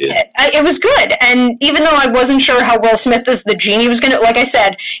really liked it. It was good. And even though I wasn't sure how Will Smith as the genie was going to, like I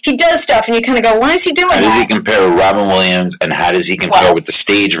said, he does stuff and you kind of go, why is he doing that? How does he compare with Robin Williams, and how does he compare with the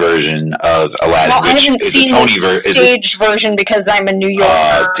stage version of Aladdin, Well, I which haven't is seen a Tony the version? stage version because I'm a New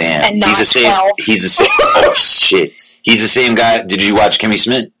Yorker Damn. and not He's the same. 12. He's the same. Oh, shit. He's the same guy. Did you watch Kimmy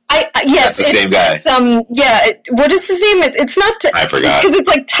Schmidt? Yes, That's the same guy. What is his name? It's not. I forgot. Because it's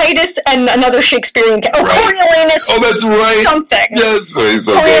like Titus and another Shakespearean. Coriolanus. Oh, that's right. Something. Yes, he's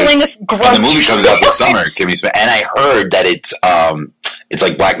so Coriolanus good. Grudge. And the movie comes out this summer, Kimmy Schmidt. And I heard that it's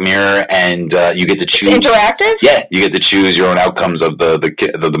like Black Mirror, and you get to choose. It's interactive? Yeah, you get to choose your own outcomes of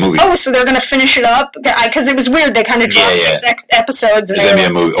the movie. Oh, so they're going to finish it up? Because it was weird. They kind of dropped 6 episodes. It's going to be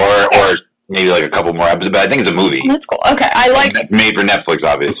a movie. Or maybe like a couple more episodes, but I think it's a movie. That's cool. Okay, I like it. Made for Netflix,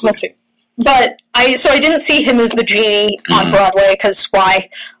 obviously. We'll see. But I didn't see him as the genie on Broadway, because why?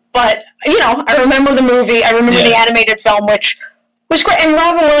 But, I remember the movie. I remember the animated film, which was great. And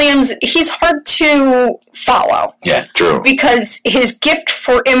Robin Williams, he's hard to follow. Yeah, true. Because his gift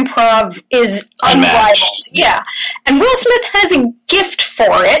for improv is Unmatched. unrivaled. Yeah. And Will Smith has a gift for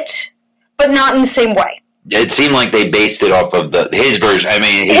it, but not in the same way. It seemed like they based it off of his version. I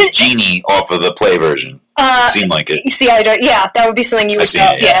mean, his genie off of the play version. It seemed like it. See, that would be something you would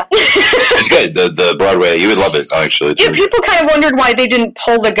know. Yeah. It's good. The Broadway, you would love it, actually. Yeah, people kind of wondered why they didn't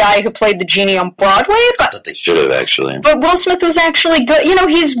pull the guy who played the genie on Broadway. I thought they should have, actually. But Will Smith was actually good.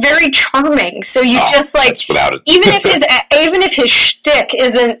 He's very charming. So you just like, that's without it. even if his shtick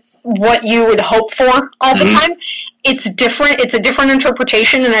isn't what you would hope for all the time, it's different. It's a different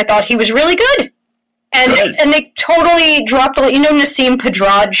interpretation, and I thought he was really good. And they totally dropped, Nasim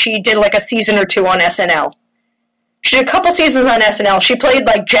Pedrad, she did like a season or 2 on SNL. She did a couple seasons on SNL. She played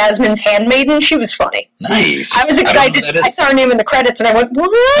like Jasmine's handmaiden. She was funny. Nice. I was excited. I saw her name in the credits and I went, what?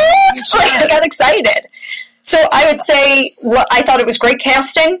 I got excited. So I would say I thought it was great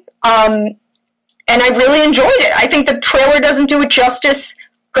casting. And I really enjoyed it. I think the trailer doesn't do it justice.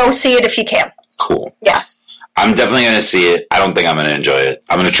 Go see it if you can. Cool. Yeah. I'm definitely going to see it. I don't think I'm going to enjoy it.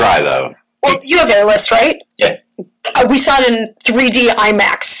 I'm going to try, though. Well, you have A-List, right? Yeah. We saw it in 3D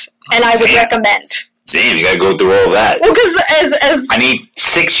IMAX, and I would recommend. Damn, you got to go through all that. Well, because I need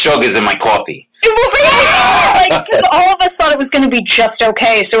 6 sugars in my coffee. Because all of us thought it was going to be just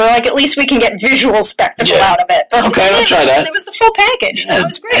okay, so we're like, at least we can get visual spectacle out of it. But okay, I'll try that. It was the full package. Yeah. It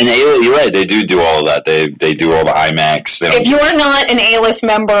was great. And you're right, they do all of that. They do all the IMAX. If you are not an A-List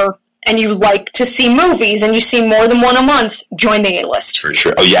member and you like to see movies and you see more than one a month, join the A-List. For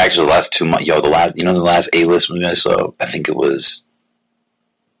sure. Oh, yeah, actually, the last 2 months. The last A-List movie I saw, I think it was.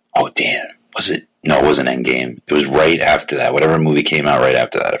 Oh, damn. Was it? No, it wasn't Endgame. It was right after that. Whatever movie came out right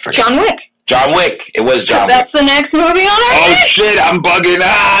after that. I forgot. John Wick. John Wick. It was John Wick. That's the next movie on our Oh, list. shit. I'm bugging.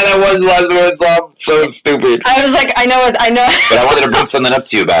 That was the last movie I saw. I'm so stupid. I was like, I know. But I wanted to bring something up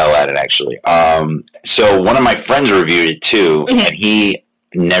to you about Aladdin, actually. So one of my friends reviewed it, too, and he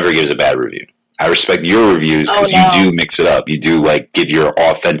never gives a bad review. I respect your reviews because you do mix it up. You do, give your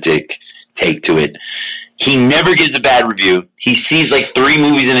authentic take to it. He never gives a bad review. He sees, 3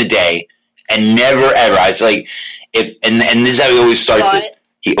 movies in a day and never, ever. It's like, and this is how he always starts it.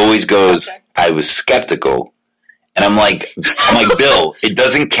 He always goes, I was skeptical. And I'm like, Bill, it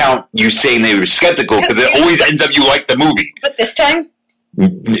doesn't count you saying they were skeptical because it always ends up you like the movie. But this time?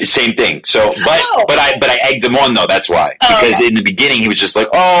 Same thing. So, but I egged him on though. That's why. Because in the beginning he was just like,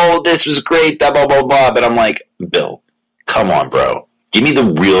 "Oh, this was great," blah blah blah blah. But I'm like, Bill, come on, bro, give me the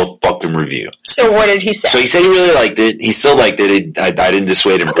real fucking review. So what did he say? So he said he really liked it. He still liked it. I didn't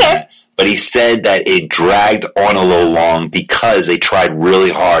dissuade him from it. But he said that it dragged on a little long because they tried really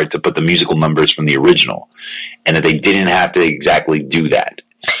hard to put the musical numbers from the original, and that they didn't have to exactly do that.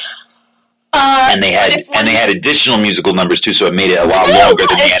 And they had additional musical numbers too, so it made it a lot longer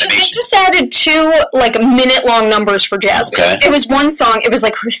than the animation. They just added 2 minute-long numbers for Jasmine. Okay. It was one song. It was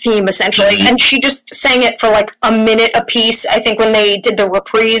like her theme essentially, and she just sang it for a minute a piece. I think when they did the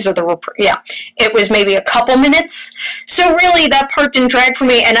reprise it was maybe a couple minutes. So really, that part didn't drag for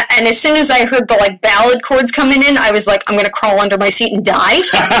me. And as soon as I heard the ballad chords coming in, I was like, I'm going to crawl under my seat and die.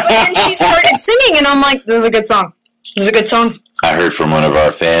 But then she started singing, and I'm like, this is a good song. This is a good song. I heard from one of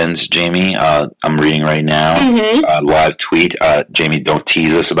our fans, Jamie. I'm reading right now. Live tweet. Jamie, don't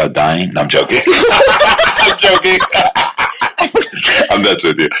tease us about dying. No, I'm joking. I'm joking. I'm nuts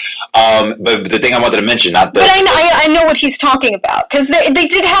with you. But the thing I wanted to mention, not the. But I know what he's talking about, because they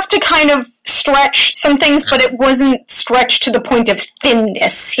did have to kind of stretch some things, but it wasn't stretched to the point of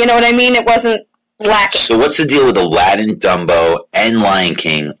thinness. You know what I mean? It wasn't lacking. So what's the deal with Aladdin, Dumbo, and Lion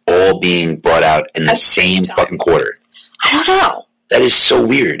King all being brought out in the same fucking quarter? I don't know. That is so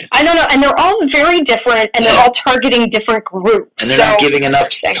weird. I don't know, and they're all very different, and they're all targeting different groups. And they're not giving enough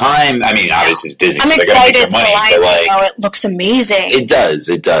time. I mean, obviously it's Disney. I'm so excited for Lion King. It looks amazing. It does.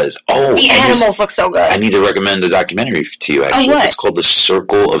 Oh, the animals look so good. I need to recommend the documentary to you. Actually, what? It's called The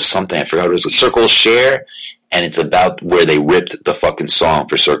Circle of something. I forgot what it was. The Circle of Share. And it's about where they ripped the fucking song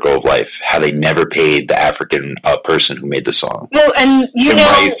for Circle of Life. How they never paid the African person who made the song. Well, and Tim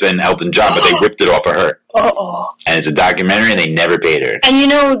Rice and Elton John, but they ripped it off of her. Uh-oh. And it's a documentary, and they never paid her. And you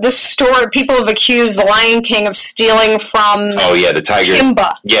know, the story, people have accused the Lion King of stealing from the tiger.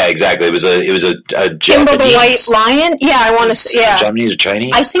 Kimba. Yeah, exactly. It was a Kimba Japanese. the White Lion? Yeah, I want to say, yeah. Japanese or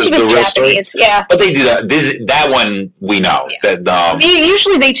Chinese? I think it was Japanese, yeah. But they do that. That one, we know. Yeah. That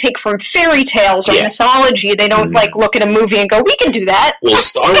usually they take from fairy tales or mythology. They don't, look at a movie and go, we can do that. Well,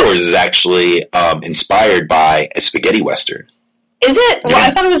 Star Wars is actually inspired by a spaghetti western. Is it? Yeah. Well,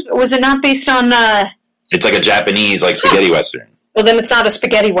 I thought it was it not based on... It's like a Japanese, spaghetti western. Well, then it's not a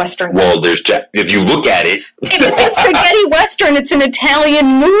spaghetti western. Well, if you look at it... If it's a spaghetti western, it's an Italian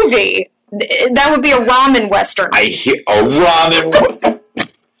movie. That would be a ramen western. I hear a ramen...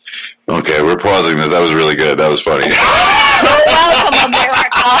 Okay, we're pausing this. That was really good. That was funny. Welcome,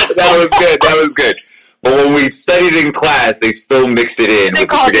 America. That was good. But when we studied in class, they still mixed it in with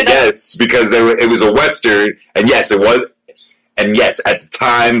the spaghetti. Yes, because it was a western, and yes, it was... And yes, at the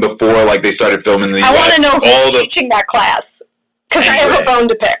time before, they started filming in the US, I want to know who's teaching that class, because I have a bone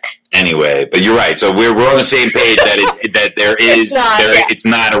to pick. Anyway, but you're right. So we're on the same page that there is it's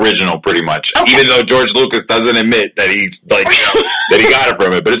not original, pretty much. Okay. Even though George Lucas doesn't admit that that he got it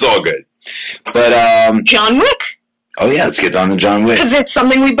from it, but it's all good. But John Wick. Oh yeah, let's get on to John Wick because it's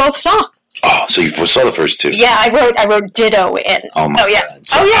something we both saw. Oh, so you saw the first two? Yeah, I wrote ditto in. Oh my god!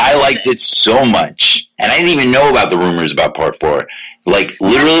 So I liked it so much, and I didn't even know about the rumors about Part 4.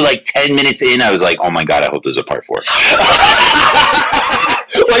 Literally, 10 minutes in, I was like, "Oh my god, I hope there's a Part 4."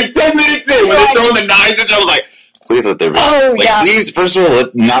 10 minutes in, when they're throwing the knives, and I was like, "Please let there be." Oh yeah. Please, first of all,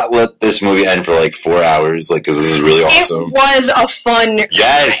 not let this movie end for 4 hours, because this is really awesome. It was a fun.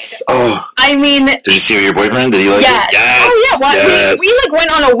 Yes. Oh. I mean, did you see your boyfriend? Did he like it? Yes. Oh yeah. Well, yes. We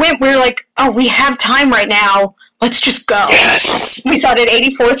went on a whim. We were like, oh, we have time right now. Let's just go. Yes. We saw it at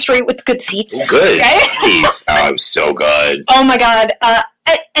 84th Street with good seats. Good. Okay? Seats. Oh, it was so good. Oh my god.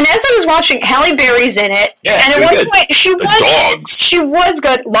 And as I was watching, Halle Berry's in it. Yeah, and at one point, she was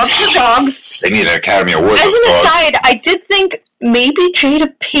good. Loved the dogs. They need an Academy Award. As an aside, I did think maybe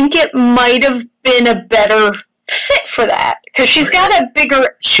Jada Pinkett might have been a better fit for that, because she's got a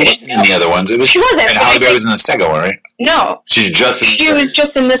bigger... She wasn't in the other ones. She wasn't. And Halle Berry was in the second one, right? No. She was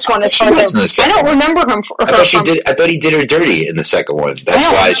just in this one. I don't remember her. I thought he did her dirty in the second one. That's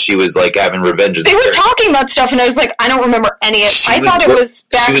why she was having revenge. They were talking about stuff, and I was like, I don't remember any of it. I thought it was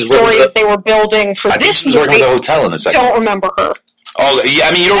backstory that they were building for this movie. She was working at the hotel in the second one. Don't remember her. Oh, yeah,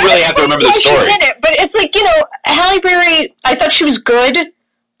 I mean, you don't really have to remember the story. She did it, but it's Halle Berry, I thought she was good,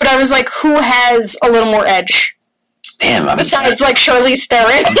 but I was like, who has a little more edge? Damn, besides Charlize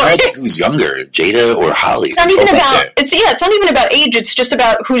Theron. I'm trying to think who's younger, Jada or Holly. It's not even about it's not even about age. It's just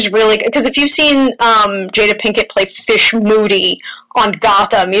about who's really good. Because if you've seen Jada Pinkett play Fish Moody on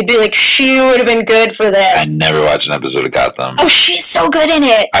Gotham, you'd be like, she would have been good for this. I never watched an episode of Gotham. Oh, she's so good in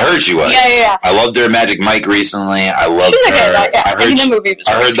it. I heard she was. Yeah. I loved her in Magic Mike recently. I loved her.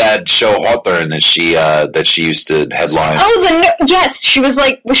 I heard that show Hawthorne that she used to headline. Oh, yes, she was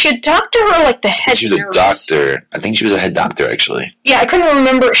was she a doctor or the head nurse? She was a doctor. I think she was a head doctor, actually. Yeah, I couldn't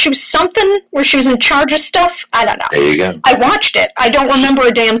remember. She was something where she was in charge of stuff. I don't know. There you go. I watched it. I don't remember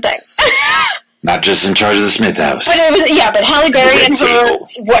a damn thing. Not just in charge of the Smith house. But it was, but Halle Berry and her,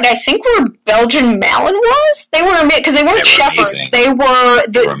 what I think were Belgian Malinois? They were, because they weren't shepherds. Amazing.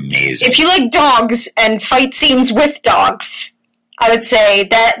 They were amazing. If you like dogs and fight scenes with dogs, I would say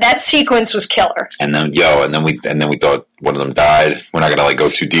that sequence was killer. And then we thought one of them died. We're not gonna go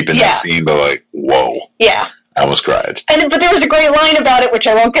too deep in that scene, but whoa. Yeah. I almost cried. But there was a great line about it, which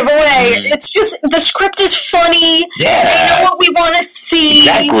I won't give away. It's just, the script is funny. Yeah. They know what we want to see.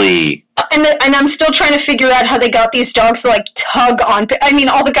 Exactly. And I'm still trying to figure out how they got these dogs to, like, tug on. I mean,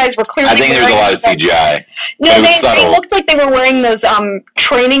 all the guys were clearly. I think there was a lot of CGI. No, they looked like they were wearing those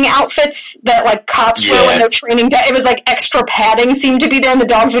training outfits that, like, cops wear when they're training. It was like extra padding seemed to be there, and the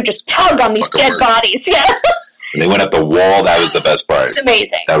dogs would just tug on these dead bodies. Yeah. And they went up the wall. That was the best part. It's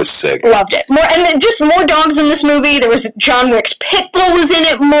amazing. That was sick. Loved it. Just more dogs in this movie. There was John Wick's Pitbull was in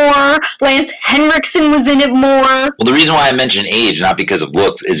it more. Lance Henriksen was in it more. Well, the reason why I mentioned age, not because of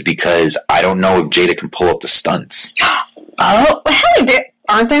looks, is because I don't know if Jada can pull up the stunts. Oh, Halle Berry,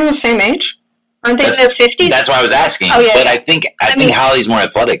 aren't they the same age? Aren't they in their 50s? That's why I was asking. Oh, yeah, but I think Halle's more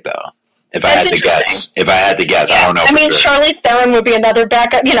athletic, though. If I had to guess, I don't know. I mean, Charlize Theron would be another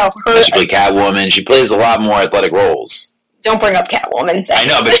backup. You know, she played Catwoman. She plays a lot more athletic roles. Don't bring up Catwoman. I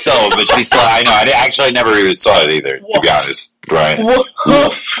know, but she's still. I know. I never even saw it either. To be honest, right? Woof.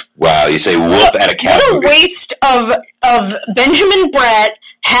 Wow, you say woof at a cat movie. What a waste of Benjamin Bratt,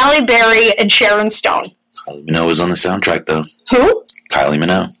 Halle Berry, and Sharon Stone. Kylie Minogue was on the soundtrack, though. Who? Kylie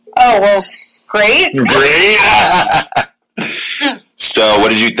Minogue. Oh well, great. So, what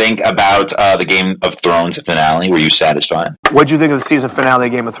did you think about the Game of Thrones finale? Were you satisfied? What did you think of the season finale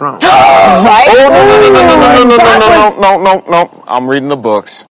of Game of Thrones? No. I'm reading the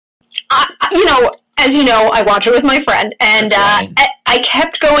books. As you know, I watch it with my friend, and I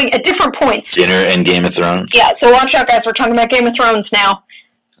kept going at different points. Dinner and Game of Thrones? Yeah, so watch out, guys. We're talking about Game of Thrones now.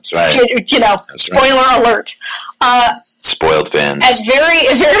 That's right. Spoiler alert. Spoiled fans. At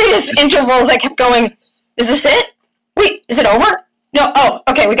various intervals, I kept going, is this it? Wait, is it over? No,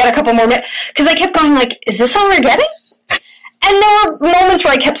 okay, we got a couple more minutes. Because I kept going like, is this all we're getting? And there were moments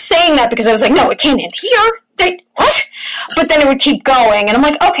where I kept saying that because I was like, no, it can't end here. What? But then it would keep going, and I'm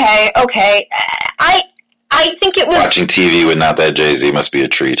like, okay. I think it was... Watching TV with Not That Jay-Z must be a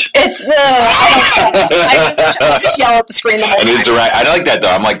treat. It's, I just yell at the screen the whole time. I like that,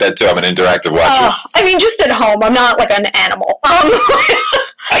 though. I'm like that, too. I'm an interactive watcher. I mean, just at home. I'm not like an animal.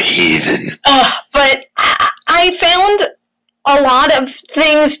 A heathen. But I found a lot of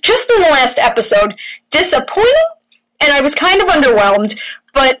things, just in the last episode, disappointing, and I was kind of underwhelmed,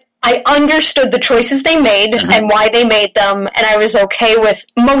 but I understood the choices they made and why they made them, and I was okay with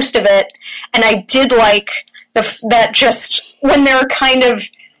most of it, and I did like that just when they're kind of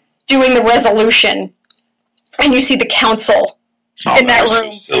doing the resolution, and you see the council in that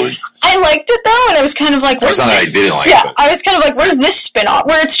room. So silly. I liked it, though, and I was kind of like... That's not that I didn't like it. Yeah, I was kind of like, where's this spin-off?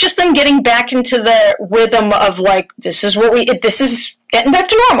 Where it's just them getting back into the rhythm of, like, this is getting back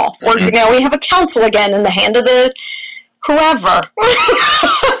to normal. Or, we have a council again in the hand of the... whoever.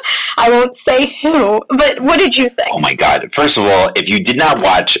 I won't say who, but what did you think? Oh my god. First of all, if you did not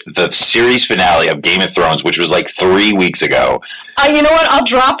watch the series finale of Game of Thrones, which was like 3 weeks ago... you know what? I'll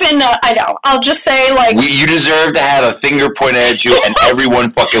drop in... I'll just say, like... You deserve to have a finger pointed at you and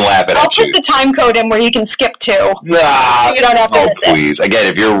everyone fucking laughing at you. I'll put the time code in where you can skip to. Nah. So you don't have to miss it. Please.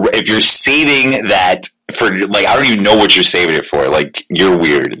 Again, if you're saving that... for like, I don't even know what you're saving it for. Like, you're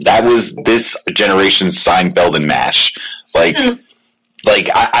weird. That was this generation's Seinfeld and MASH. Like,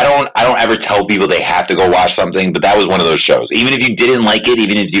 I don't ever tell people they have to go watch something, but that was one of those shows. Even if you didn't like it,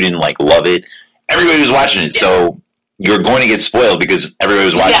 even if you didn't like love it, everybody was watching it. Yeah. So you're going to get spoiled because everybody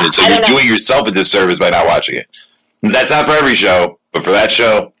was watching it. So you're doing yourself a disservice by not watching it. That's not for every show, but for that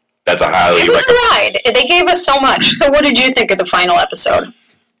show, that's a highly recommended. It was a ride. They gave us so much. So what did you think of the final episode?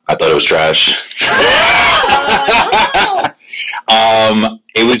 I thought it was trash.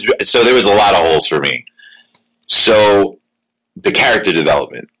 There was a lot of holes for me. So the character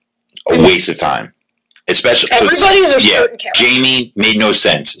development, a waste of time. Especially everybody's a certain character. Jamie made no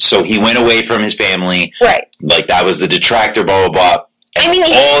sense. So he went away from his family. Right. Like that was the detractor, blah blah blah. And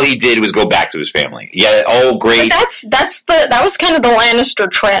all he did was go back to his family. Yeah, great. But that was kind of the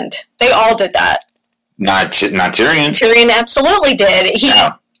Lannister trend. They all did that. Not Tyrion. Tyrion absolutely did.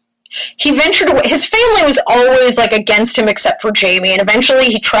 He ventured away. His family was always like against him except for Jamie, and eventually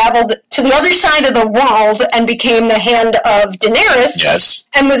he traveled to the other side of the world and became the hand of Daenerys. Yes.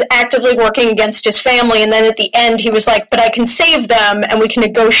 And was actively working against his family, and then at the end he was like, but I can save them and we can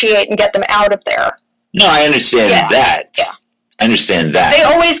negotiate and get them out of there. No, I understand that. Yeah. I understand that. They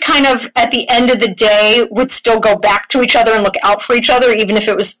always kind of, at the end of the day, would still go back to each other and look out for each other, even if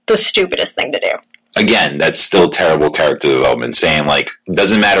it was the stupidest thing to do. Again, that's still terrible character development, saying, like, it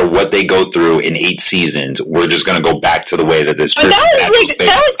doesn't matter what they go through in 8 seasons, we're just going to go back to the way that this person... That was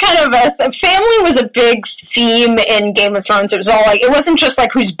kind of family was a big theme in Game of Thrones. It was all like, it wasn't just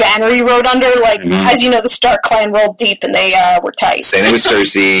like whose banner you rode under, like, as you know, the Stark clan rolled deep and they were tight. Same thing with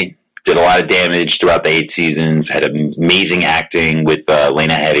Cersei. did a lot of damage throughout the 8 seasons, had amazing acting with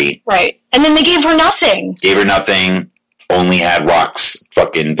Lena Headey. Right. And then they gave her nothing. Gave her nothing, only had rocks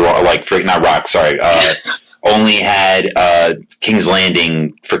only had King's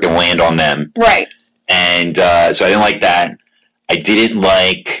Landing freaking land on them. Right. And so I didn't like that. I didn't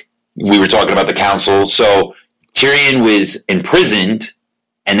like, we were talking about the council, so Tyrion was imprisoned,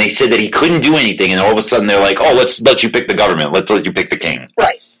 and they said that he couldn't do anything, and all of a sudden they're like, oh, let's let you pick the government. Let's let you pick the king.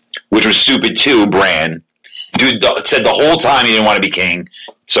 Right. Which was stupid too, Bran. Dude said the whole time he didn't want to be king.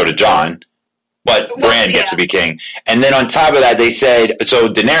 So did Jon. But Bran gets to be king. And then on top of that, they said, so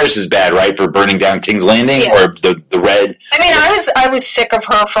Daenerys is bad, right, for burning down King's Landing? Yeah. Or the Red? I mean, I was sick of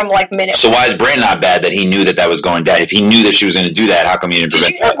her from, like, minute So why is Bran not bad that he knew that was going down? If he knew that she was going to do that, how come he didn't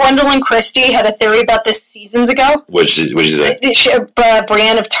prevent that? Gwendolyn Christie had a theory about this seasons ago. Which is that?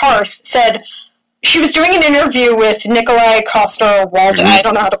 Brienne of Tarth said she was doing an interview with Nikolai Coster-Waldau. I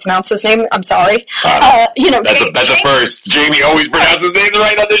don't know how to pronounce his name. I'm sorry. That's a first. Jamie always pronounces names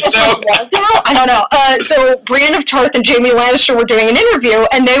right on this show. Waldau? I don't know. So Brienne of Tarth and Jamie Lannister were doing an interview,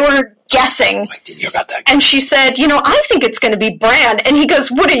 and they were guessing. I didn't hear about that. And she said, I think it's going to be Bran. And he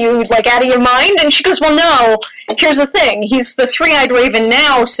goes, what are you, like, out of your mind? And she goes, well, no. Here's the thing. He's the Three-Eyed Raven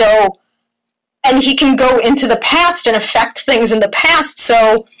now, so... And he can go into the past and affect things in the past,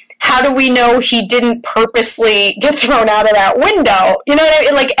 so... How do we know he didn't purposely get thrown out of that window? You know what I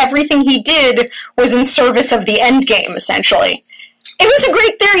mean? Like, everything he did was in service of the end game, essentially. It was a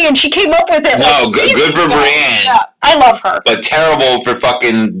great theory, and she came up with it. No, good for Brienne. Yeah, I love her. But terrible for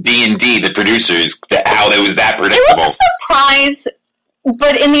fucking D&D, the producers, how it was that predictable. It was a surprise,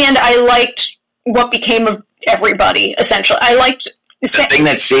 but in the end, I liked what became of everybody, essentially. I liked... The thing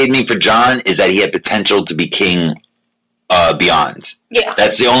that saved me for Jon is that he had potential to be king beyond. Yeah.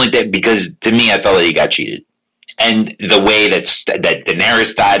 That's the only thing, because to me, I felt like he got cheated. And the way that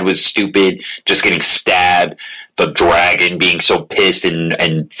Daenerys died was stupid, just getting stabbed, the dragon being so pissed and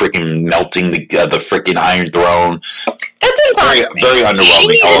freaking melting the freaking Iron Throne. That didn't bother me. Very underwhelming. She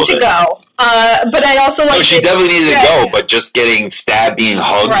needed to go. But I also like... No, she definitely needed to go, but just getting stabbed, being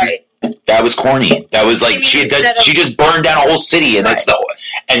hugged... Right. That was corny. That was like she just burned down a whole city, and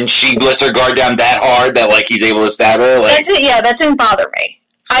and she lets her guard down that hard that like he's able to stab her. Like, that didn't bother me.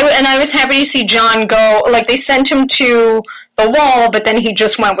 I was happy to see Jon go. Like, they sent him to the wall, but then he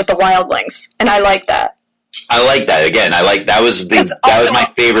just went with the wildlings, and I like that. I like that again. That was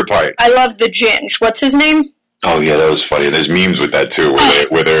my favorite part. I love the Ginge. What's his name? Oh yeah, that was funny. There's memes with that too,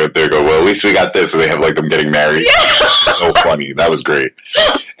 where they go, well, at least we got this, and they have like them getting married. Yeah. So funny. That was great.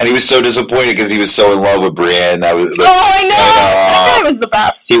 And he was so disappointed because he was so in love with Brienne. I know. That guy was the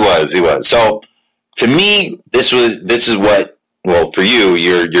best. He was. So to me, this is what. Well, for you,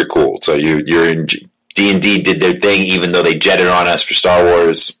 you're cool. So you're in D&D did their thing, even though they jetted on us for Star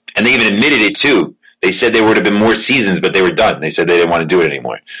Wars, and they even admitted it too. They said there would have been more seasons, but they were done. They said they didn't want to do it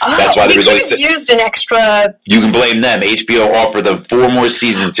anymore. That's why they was used an extra. You can blame them. HBO offered them 4 more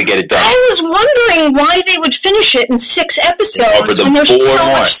seasons to get it done. I was wondering why they would finish it in 6 episodes. They offered them when there's 4 so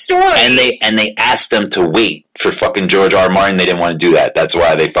more. Much story. And they asked them to wait for fucking George R. R. Martin. They didn't want to do that. That's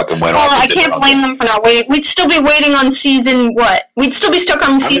why they fucking went off. I can't blame them for not waiting. We'd still be waiting on season what? We'd still be stuck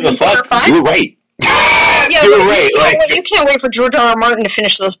on season 4 or 5. You were right. Yeah, you can't wait for George R. R. Martin to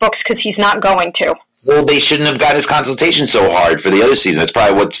finish those books because he's not going to. Well, they shouldn't have got his consultation so hard for the other season. That's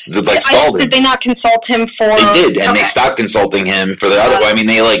probably what's stalled him. Did they not consult him for? They did, and they stopped consulting him for the other. I mean,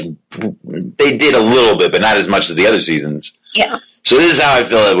 they did a little bit, but not as much as the other seasons. Yeah. So this is how I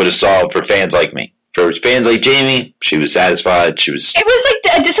feel it would have solved for fans like me. For fans like Jamie, she was satisfied. It was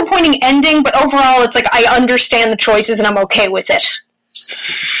like a disappointing ending, but overall, it's like I understand the choices and I'm okay with it.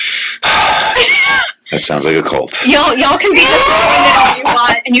 That sounds like a cult. Y'all can be disappointed all you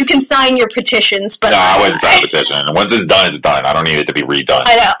want, and you can sign your petitions, but... No, I wouldn't sign a petition. Once it's done, it's done. I don't need it to be redone.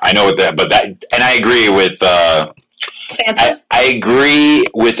 I know what that... But that... And I agree with... Sansa? I agree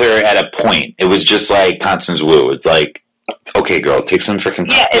with her at a point. It was just like Constance Wu. It's like, okay, girl, take some freaking...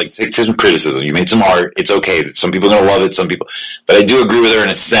 take some criticism. You made some art. It's okay. Some people are going to love it, some people... But I do agree with her in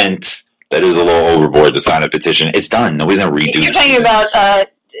a sense that is a little overboard to sign a petition. It's done. Nobody's going to redo it. You're talking about...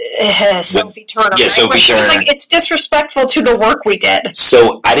 Sophie Turner. Yeah, Sophie Turner. Like, it's disrespectful to the work we did.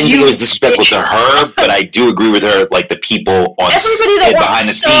 So I didn't think it was disrespectful to her, but I do agree with her. Like the people on behind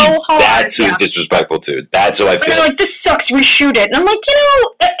the scenes, that's who it's disrespectful to. That's who I feel. They're like, this sucks. Reshoot it, and I'm like,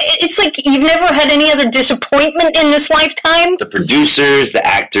 it's like you've never had any other disappointment in this lifetime. The producers, the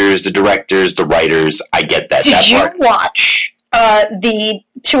actors, the directors, the writers. I get that. Did you watch the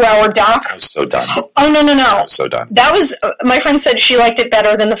 2-hour doc? I was so done. Oh, no. I was so done. That was, my friend said she liked it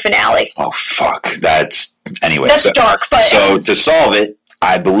better than the finale. Oh, fuck. Anyway. That's dark, but... So, to solve it,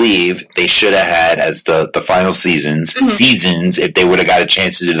 I believe they should have had as the final seasons, if they would have got a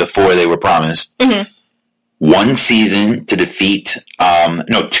chance to do the 4 they were promised. One season to defeat,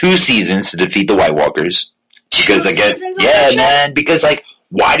 2 seasons to defeat the White Walkers. Because because like,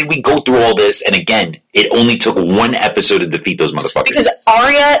 why did we go through all this? And again, it only took one episode to defeat those motherfuckers. Because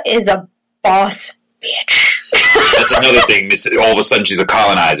Arya is a boss bitch. That's another thing. All of a sudden, she's a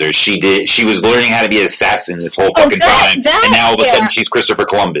colonizer. She was learning how to be an assassin this whole fucking time, and now all of a sudden, she's Christopher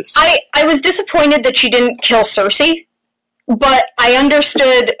Columbus. I was disappointed that she didn't kill Cersei, but I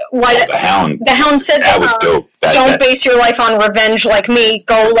understood why the Hound. The Hound said that was dope. Don't base your life on revenge like me.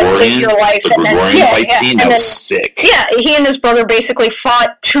 Go live your life. The Gregorian fight scene, that was sick. Yeah, he and his brother basically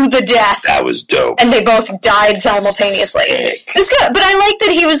fought to the death. That was dope. And they both died simultaneously. Sick. It was good, but I like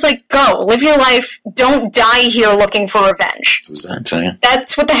that he was like, go, live your life. Don't die here looking for revenge. Who's that saying?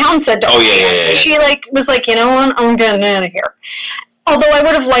 That's what the Hound said to her. Yeah. She was like, you know what? I'm getting out of here. Although I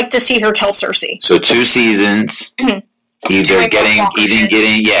would have liked to see her kill Cersei. So 2 seasons. Either getting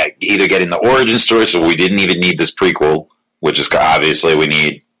the origin story, so we didn't even need this prequel, which is obviously we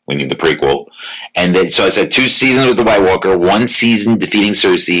need the prequel, and then so I said 2 seasons with the White Walker, 1 season defeating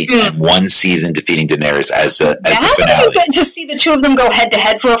Cersei, and 1 season defeating Daenerys as the finale. To see the 2 of them go head to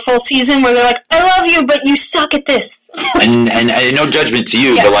head for a full season, where they're like, "I love you, but you suck at this." and no judgment to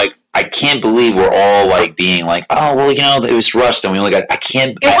you, but like, I can't believe we're all like being like, oh well, it was rushed, and we only got. I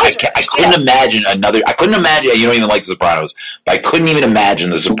couldn't imagine another. I couldn't imagine. You don't even like The Sopranos, but I couldn't even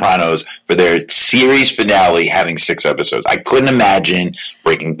imagine The Sopranos for their series finale having 6 episodes. I couldn't imagine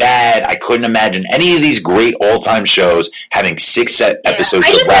Breaking Bad. I couldn't imagine any of these great all-time shows having 6 episodes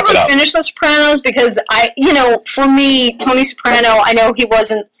to wrap it up. I just never finished The Sopranos because for me, Tony Soprano, I know he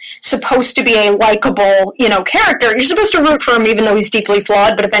wasn't supposed to be a likable, character. You're supposed to root for him even though he's deeply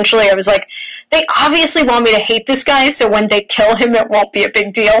flawed, but eventually I was like, they obviously want me to hate this guy, so when they kill him, it won't be a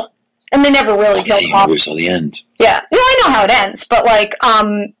big deal. And they never really killed him off. You saw the end. Yeah. No, I know how it ends, but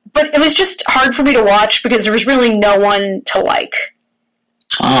but it was just hard for me to watch because there was really no one to like.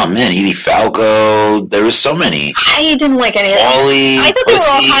 Oh man, Edie Falco. There was so many. I didn't like any of them. Wally, I thought they were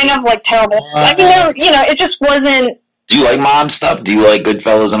all kind of like terrible. I mean, it just wasn't. Do you like mom stuff? Do you like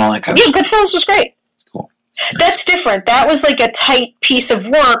Goodfellas and all that kind of stuff? Yeah, Goodfellas was great. Cool. That's different. That was like a tight piece of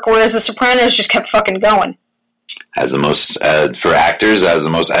work, whereas The Sopranos just kept fucking going. Has the most, for actors, has the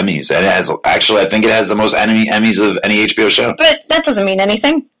most Emmys. And it has, actually, I think it has the most Emmys of any HBO show. But that doesn't mean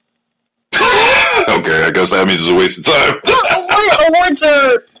anything. Okay, I guess Emmys is a waste of time. Awards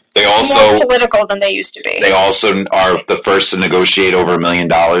are more political than they used to be. They also are the first to negotiate over $1 million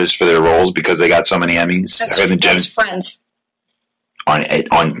for their roles because they got so many Emmys. That's Friends.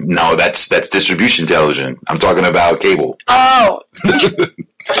 No, that's distribution television. I'm talking about cable. Oh.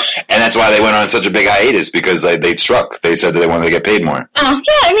 And that's why they went on such a big hiatus because they struck. They said that they wanted to get paid more. Oh,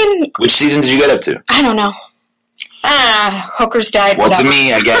 yeah, I mean... Which season did you get up to? I don't know. Hookers died. Well, to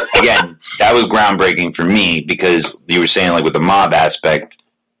me, again, that was groundbreaking for me because you were saying, like, with the mob aspect,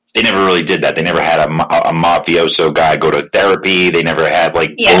 they never really did that. They never had a mafioso guy go to therapy. They never had,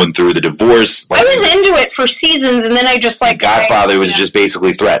 going through the divorce. I was into it for seasons, and then I just, Godfather was just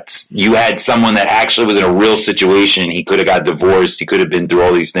basically threats. You had someone that actually was in a real situation. He could have got divorced. He could have been through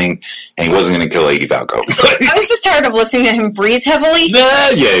all these things, and he wasn't going to kill Edie Falco. I was just tired of listening to him breathe heavily.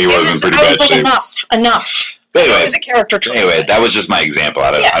 Yeah, he was in pretty bad shape. Enough. But anyway, it was a character choice. Anyway, that was just my example.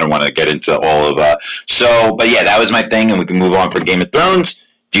 I don't want to get into all of that. But yeah, that was my thing, and we can move on for Game of Thrones.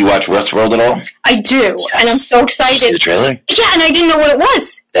 Do you watch Westworld at all? I do, and I'm so excited. Did you see the trailer? Yeah, and I didn't know what it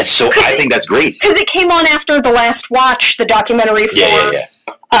was. I think that's great. Because it came on after The Last Watch, the documentary for,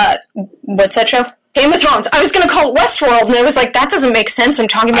 what's that show? Game of Thrones. I was going to call it Westworld, and I was like, that doesn't make sense. I'm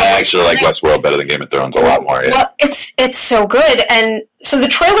talking about I actually like Westworld better than Game of Thrones a lot more, yeah. Well, it's so good, and so the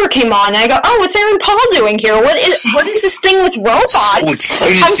trailer came on, and I go, oh, what's Aaron Paul doing here? What is this thing with robots? I'm so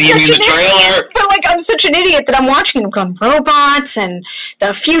excited to see him in the trailer. But, I'm such an idiot that I'm watching him come, robots, and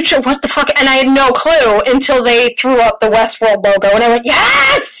the future, what the fuck? And I had no clue until they threw up the Westworld logo, and I went,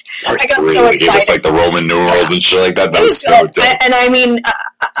 yes! I got so excited. They gave us, the Roman numerals and shit like that. That was so dope. And I mean...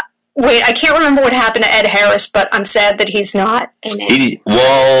 wait, I can't remember what happened to Ed Harris, but I'm sad that he's not in it.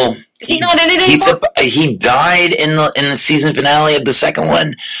 Is he not in it anymore? He died in the season finale of the second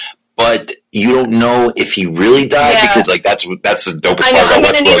one, but you don't know if he really died because like that's the dopest part about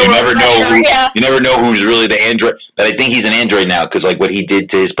Westworld. You never know who's really the android. But I think he's an android now because like what he did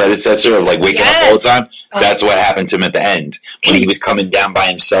to his predecessor of like waking up all the time. That's what happened to him at the end when he was coming down by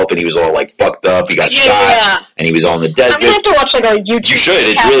himself and he was all like fucked up. He got shot and he was all in the desert. I'm gonna have to watch like a YouTube. You should.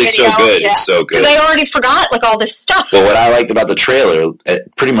 It's really so good. It's so good. Because I already forgot like all this stuff. But what I liked about the trailer,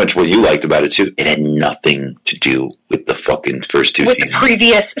 pretty much what you liked about it too, it had nothing to do with the fucking first two seasons. The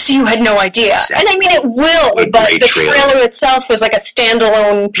previous, so you had no idea. Exactly. And I mean, it will, but the trailer itself was like a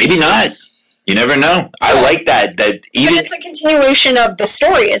standalone piece. Maybe not. You never know. I like that. Even but it's a continuation of the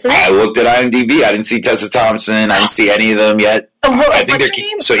story, isn't it? I looked at IMDb. I didn't see Tessa Thompson. I didn't see any of them yet. I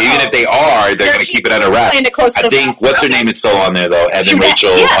think so. Even if they are, they're going to keep it under wraps. I think what's her name is still on there though. Evan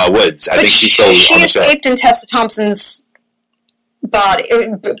Rachel Woods. I think she's still on the show. She escaped in Tessa Thompson's body.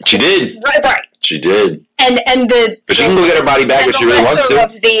 She did. Right. She did. But she can go get her body back if she really wants to.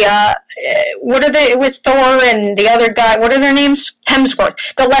 Of the, what are they with Thor and the other guy? What are their names? Hemsworth.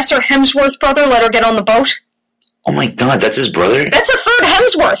 The lesser Hemsworth brother let her get on the boat. Oh my God, that's his brother. That's a third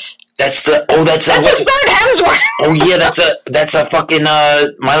Hemsworth. That's his third Hemsworth. Oh yeah, that's a fucking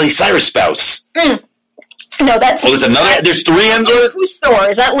Miley Cyrus spouse. No, that's. There's another. There's three Hemsworth. Who's Thor?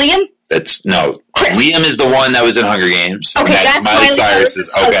 Is that Liam? That's no. Chris. Liam is the one that was in Hunger Games. Okay, that's Miley Cyrus's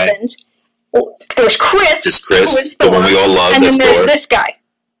husband. There's Chris. There's Chris, the one we all love. And then there's this guy.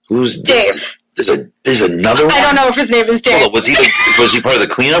 Who's Dave? There's another one? I don't know if his name is Dave. Hold on, was he part of the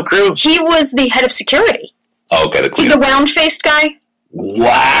cleanup crew? He was the head of security. Oh, okay, the cleanup. The round-faced guy.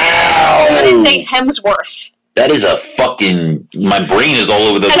 Wow. What is a Hemsworth? That is a fucking... My brain is all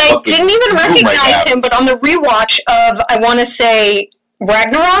over the and I didn't even recognize him, but on the rewatch of, I want to say,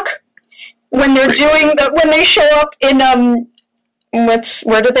 Ragnarok, when they're when they show up in,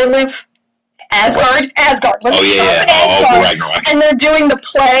 where do they live? Asgard. When Asgard, Ragnarok. And they're doing the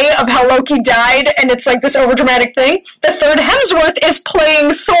play of how Loki died, and it's like this overdramatic thing. The third Hemsworth is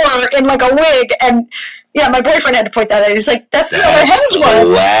playing Thor in like a wig, and yeah, my boyfriend had to point that out. He's like, that's the other Hemsworth.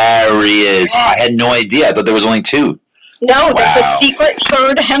 Hilarious. Yes. I had no idea. I thought there was only two. No, there's a secret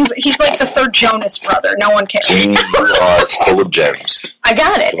third Hemsworth. He's like the third Jonas brother. No one cares. You are full of gems. I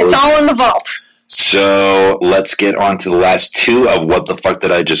got it. It's all in the vault. So let's get on to the last two of what the fuck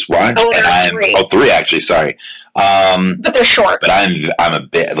did I just watch? Three actually. Sorry, but they're short. But I'm a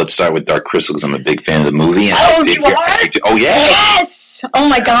bit. Let's start with Dark Crystal because I'm a big fan of the movie. And you are? Oh yeah. Yes. Oh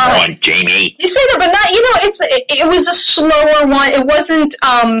my God. Come on, Jamie. You say that, but not. You know, it was a slower one. It wasn't.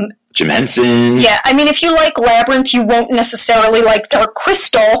 Jim Henson. Yeah, I mean, if you like Labyrinth, you won't necessarily like Dark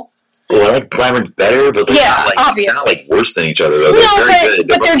Crystal. Well, I like Labyrinth better, but they're not like worse than each other. Though. They're very good.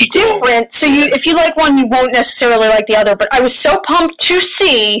 But they're different. So if you like one, you won't necessarily like the other. But I was so pumped to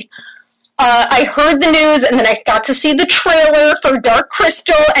see. I heard the news, and then I got to see the trailer for Dark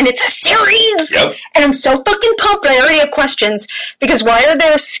Crystal, and it's a series. Yep. And I'm so fucking pumped. I already have questions because why are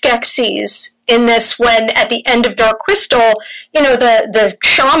there Skeksis in this when at the end of Dark Crystal, you know, the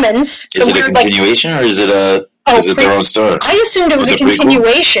shamans? Is it a continuation or is it their own story? I assumed it was a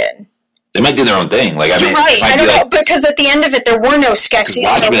continuation. They might do their own thing. Like, You're right. I don't know, because at the end of it, there were no Skeksis.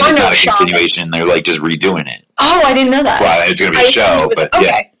 Watchmen is not a continuation. They're like just redoing it. Oh, I didn't know that. Well, it's going to be a show, but okay.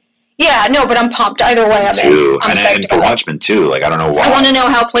 Yeah. Yeah, no, but I'm pumped. Either way, I'm in. And for Watchmen, too. Like, I don't know why. I want to know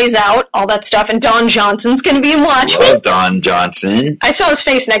how it plays out, all that stuff. And Don Johnson's going to be in Watchmen. Love Don Johnson. I saw his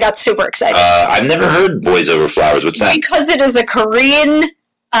face, and I got super excited. I've never heard Boys Over Flowers. What's that? Because it is a Korean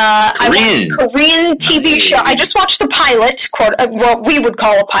TV show. I just watched the pilot, what we would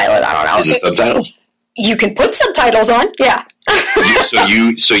call a pilot. I don't know. Is it subtitles? You can put subtitles on, yeah.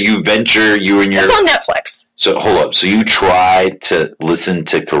 So you venture, you and your... It's on Netflix. So, hold up. So you try to listen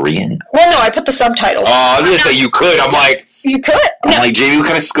to Korean? Well, no, I put the subtitles. Oh, I was going to say you could. I'm like... You could. I'm like, Jamie, what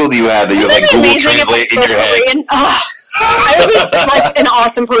kind of skill do you have that you like Google Translate in your head? I would be like an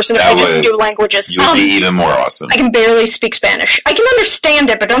awesome person if I just do languages. You would be even more awesome. I can barely speak Spanish. I can understand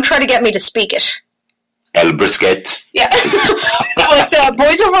it, but don't try to get me to speak it. El Brisket. Yeah. But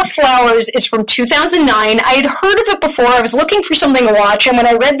Boys Over Flowers is from 2009. I had heard of it before. I was looking for something to watch, and when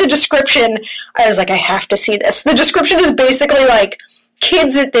I read the description, I was like, I have to see this. The description is basically like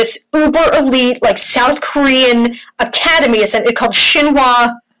kids at this uber elite, like South Korean academy. It's called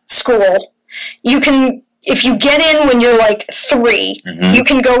Shinhwa School. You can... If you get in when you're like 3, you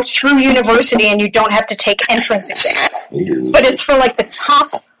can go through university and you don't have to take entrance exams. But it's for like the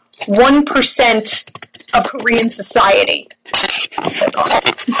top 1% of Korean society. I'll click on it.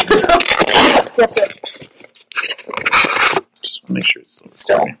 Just make sure it's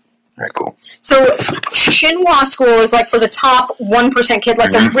still. Very cool. So Shinhwa School is like for the top 1% kid,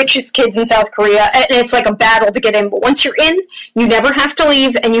 like the richest kids in South Korea, and it's like a battle to get in. But once you're in, you never have to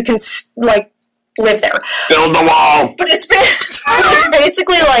leave, and you can like live there. Build the wall. But it's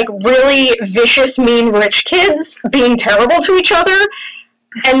basically like really vicious, mean, rich kids being terrible to each other.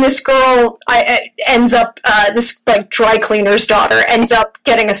 And this girl ends up, this like dry cleaner's daughter ends up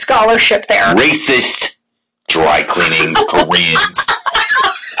getting a scholarship there. Racist dry cleaning Koreans.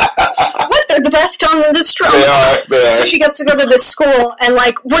 What? They're the best on the stroke. They are. So she gets to go to this school, and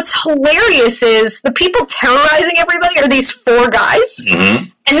like, what's hilarious is the people terrorizing everybody are these 4 guys,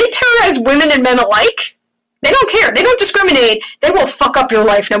 and they terrorize women and men alike. They don't care. They don't discriminate. They will fuck up your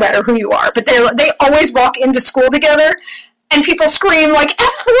life no matter who you are. But they always walk into school together, and people scream like,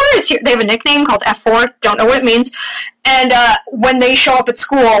 F4 is here. They have a nickname called F4. Don't know what it means. And when they show up at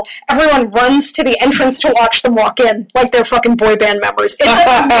school, everyone runs to the entrance to watch them walk in, like they're fucking boy band members. It's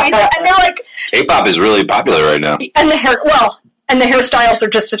like amazing. And they're like... K-pop is really popular right now. And the hairstyles are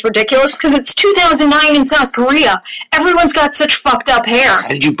just as ridiculous, because it's 2009 in South Korea. Everyone's got such fucked up hair. How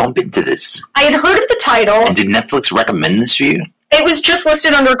did you bump into this? I had heard of the title. And did Netflix recommend this for you? It was just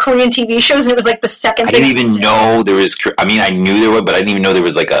listed under Korean TV shows, and it was like the second I didn't even know there was... I mean, I knew there was, but I didn't even know there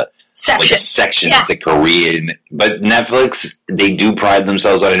was like a section. Yeah. It's like Korean. But Netflix, they do pride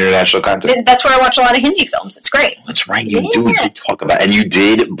themselves on international content. That's where I watch a lot of Hindi films. It's great. That's right. You did talk about... And you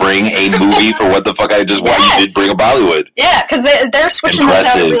did bring a movie for What the Fuck I Just Watched. You did bring a Bollywood. Yeah, because they're switching this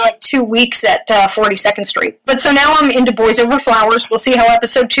out every like 2 weeks at 42nd Street. But so now I'm into Boys Over Flowers. We'll see how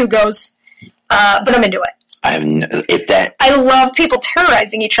episode 2 goes. But I'm into it. I love people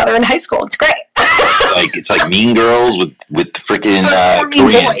terrorizing each other in high school. It's great. it's like Mean Girls with freaking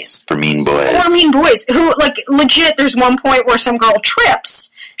Koreans for mean boys. Or mean boys who like legit. There's one point where some girl trips.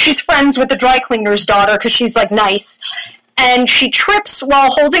 She's friends with the dry cleaner's daughter because she's like nice, and she trips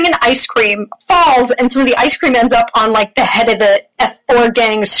while holding an ice cream, falls, and some of the ice cream ends up on like the head of the F4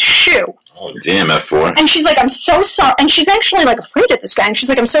 gang's shoe. Oh, damn, F4. And she's like, I'm so sorry. And she's actually, like, afraid of this guy. And she's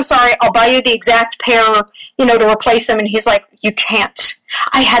like, I'm so sorry. I'll buy you the exact pair, to replace them. And he's like, you can't.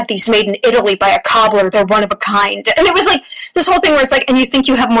 I had these made in Italy by a cobbler. They're one of a kind. And it was like this whole thing where it's like, and you think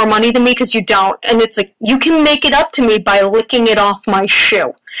you have more money than me because you don't. And it's like, you can make it up to me by licking it off my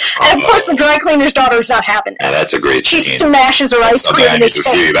shoe. And of course, the dry cleaner's daughter is not having this. Yeah, that's a great scene. She smashes her ice cream in his face.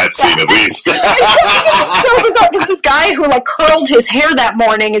 I need to see that scene at least. So bizarre, because this guy who like curled his hair that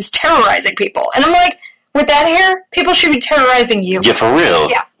morning is terrorizing people. And I'm like, with that hair, people should be terrorizing you. Yeah, for real.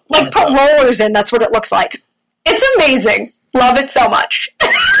 Yeah. Like, put rollers in, that's what it looks like. It's amazing. Love it so much.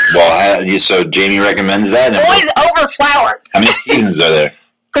 Well, so Jamie recommends that? Boys Over Flowers. How many seasons are there?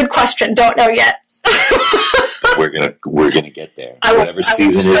 Good question. Don't know yet. We're gonna get there. Whatever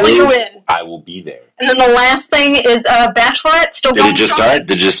season it is, I will be there. And then the last thing is Bachelorette. Still Did it just start?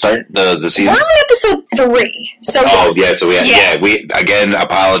 Did it just start the season? We're on episode 3. So we again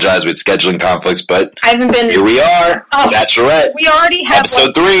apologize with scheduling conflicts, but I haven't been. Here we are. Bachelorette. We already have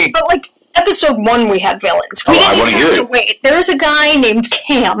episode 3. But like episode 1, we had villains. I want to hear it. Wait, there's a guy named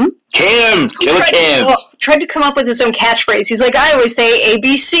Cam. Killer Cam. Tried to come up with his own catchphrase. He's like, I always say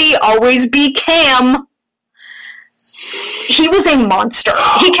ABC, always be Cam. He was a monster.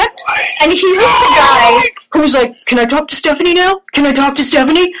 He kept, and he was the guy who's like, can I talk to Stephanie now? Can I talk to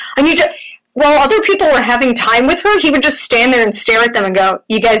Stephanie? I need to. While other people were having time with her, he would just stand there and stare at them and go,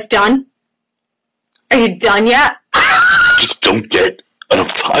 you guys done? Are you done yet? Just don't get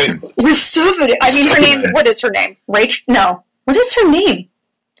enough time. With Stephanie. I mean, her name, what is her name? Rachel? No. What is her name?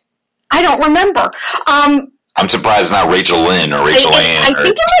 I don't remember. I'm surprised not Rachel Lynn or Rachel Ann. I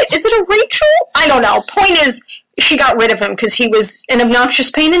think is it a Rachel? I don't know. Point is, she got rid of him because he was an obnoxious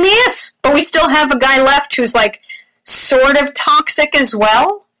pain in the ass. But we still have a guy left who's like sort of toxic as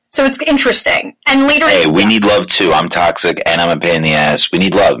well. So it's interesting. And later, hey, we need love too. I'm toxic and I'm a pain in the ass. We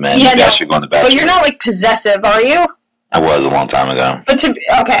need love, man. Yeah, you guys should go on the Bachelor. But you're not like possessive, are you? I was a long time ago. But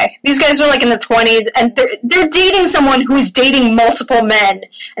these guys are like in their 20s, and they're dating someone who's dating multiple men,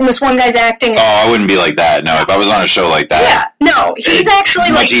 and this one guy's acting. Oh, I wouldn't be like that. No, if I was on a show like that. Yeah, no, he's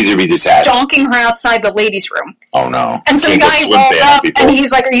actually much like easier to be detached. Stalking her outside the ladies' room. Oh no! And some guy rolls up, and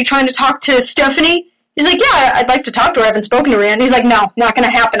he's like, "Are you trying to talk to Stephanie?" He's like, "Yeah, I'd like to talk to her. I haven't spoken to her yet." And he's like, "No, not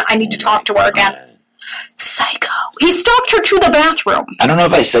going to happen. I need to talk to her again." Psycho. He stalked her to the bathroom. I don't know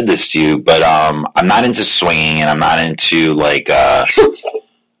if I said this to you, but I'm not into swinging, and I'm not into like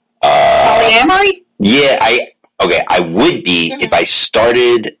polyamory. Yeah, I would be if I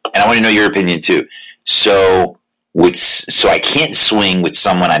started, and I want to know your opinion too. So I can't swing with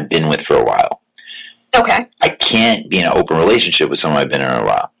someone I've been with for a while. Okay. I can't be in an open relationship with someone I've been in a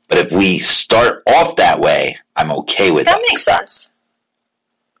while. But if we start off that way, I'm okay with that. That makes sense.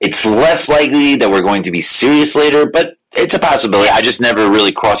 it's less likely that we're going to be serious later, but it's a possibility. I just never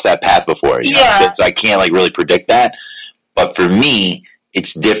really crossed that path before. You know? So I can't like really predict that. But for me,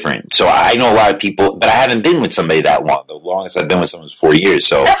 it's different. So I know a lot of people, but I haven't been with somebody that long. The longest I've been with someone is 4 years.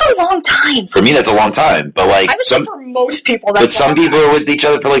 So that's a long time. For me, that's a long time. But like, I would say for most people, that's some people are with each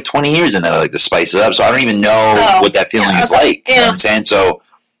other for like 20 years, and they like to spice it up. So I don't even know what that feeling is like. You know what I'm saying? So,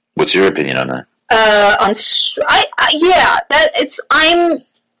 what's your opinion on that? I'm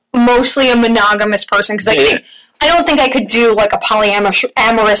mostly a monogamous person because I don't think I could do like a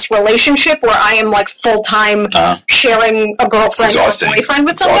polyamorous relationship where I am like full time sharing a girlfriend or boyfriend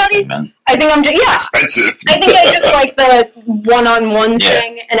with somebody. Man. I think I'm expensive. I think I just like the one-on-one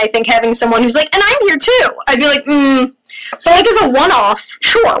thing, and I think having someone who's like, and I'm here too. I'd be like, So like as a one-off,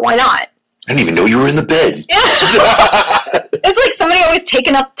 sure, why not? I didn't even know you were in the bed. Yeah. It's like somebody always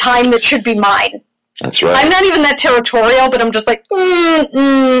taking up time that should be mine. That's right. I'm not even that territorial, but I'm just like,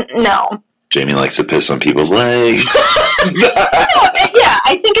 no. Jamie likes to piss on people's legs.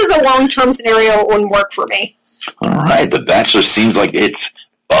 I think as a long-term scenario, it wouldn't work for me. All right, The Bachelor seems like it's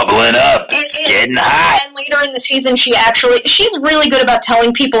bubbling up. It's getting hot. And later in the season, she's really good about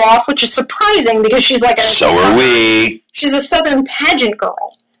telling people off, which is surprising because she's like so are we. She's a Southern pageant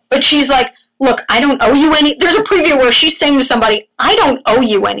girl. But she's like, look, I don't owe you any. There's a preview where she's saying to somebody, I don't owe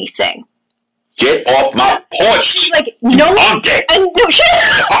you anything. Get off my porch. She's like, no one. And no, what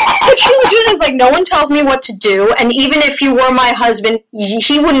she would do is like, no one tells me what to do, and even if you were my husband,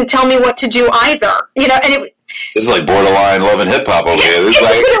 he wouldn't tell me what to do either. You know, and this is like borderline Love and Hip Hop over here.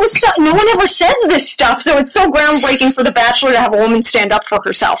 No one ever says this stuff, so it's so groundbreaking for The Bachelor to have a woman stand up for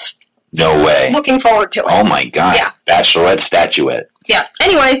herself. No way. Looking forward to it. Oh my god. Yeah. Bachelorette statuette. Yeah.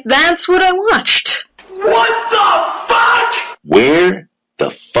 Anyway, that's what I watched. What the fuck? Where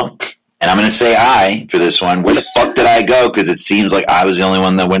the fuck? And I'm going to say for this one. Where the fuck did I go? Because it seems like I was the only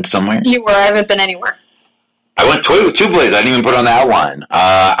one that went somewhere. You were. I haven't been anywhere. I went two places. I didn't even put on the outline.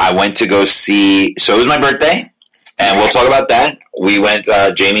 I went to go see... So it was my birthday, and we'll talk about that. We went...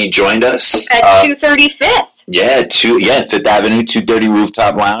 Jamie joined us. At 235th. Yeah, 5th Avenue, 230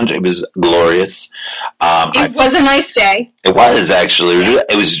 Rooftop Lounge. It was glorious. It was a nice day. It was, actually.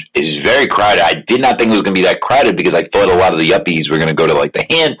 It was very crowded. I did not think it was going to be that crowded because I thought a lot of the yuppies were going to go to, like, the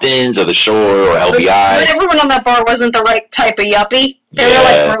Hamptons or the Shore or LBI. But everyone on that bar wasn't the right type of yuppie. They were,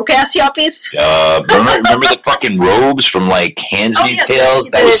 like, broke-ass yuppies. Remember the fucking robes from, like, Handmaid's Tales?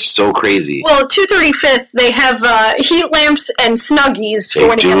 That was so crazy. Well, 235th, they have heat lamps and Snuggies for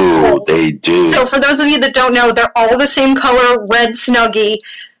when it gets cold. They do. So for those of you that don't know, they're all the same color, red Snuggie.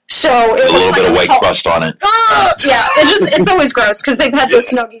 So it a little bit of white crust on it. Yeah, it's always gross because they've had those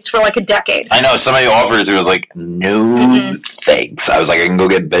Snuggies for like a decade. I know. Somebody offered it. It was like, no thanks. I was like, I can go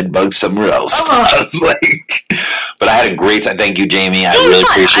get bed bugs somewhere else. I was like, but I had a great time. Thank you, Jamie. I really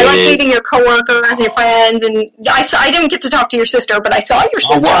appreciate it. I like meeting your coworkers and your friends, and I didn't get to talk to your sister, but I saw your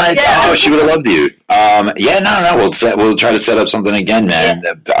sister. Oh, what? Yeah. Oh, she would have loved you. No. We'll try to set up something again, man.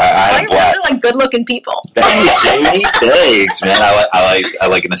 Yeah. I had a blast. Are like good-looking people. Thanks, Jamie. Thanks, man. I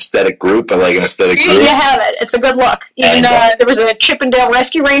like an aesthetic group. I like an aesthetic group. You have it. It's a good look. Even there was a Chippendale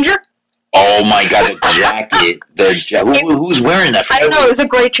Rescue Ranger. Oh my god, a jacket! Who's wearing that? I don't know. It was a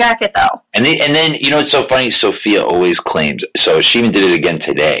great jacket, though. And then you know what's so funny? Sophia always claims. So she even did it again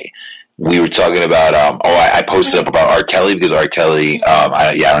today. We were talking about. I posted up about R. Kelly because R. Kelly.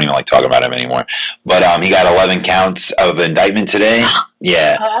 I don't even like talking about him anymore. But he got 11 counts of indictment today.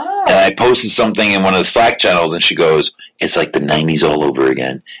 Yeah, and I posted something in one of the Slack channels, and she goes, "It's like the '90s all over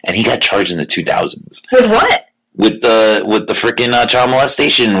again." And he got charged in the 2000s. With what? With the freaking child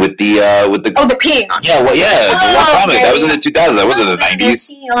molestation, with the the peeing on you. Yeah, well, yeah, the one comic that was in the 2000s. That wasn't in the 90s.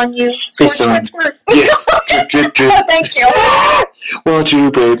 Pee on you, squirt. Yeah. Thank you. Won't you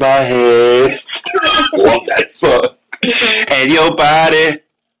braid my hair? Love that song. And your body,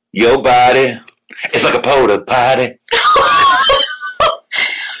 it's like a porta potty.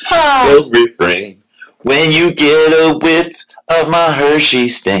 Don't refrain when you get a whiff of my Hershey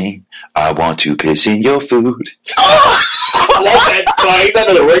stain. I want to piss in your food. I love that song. That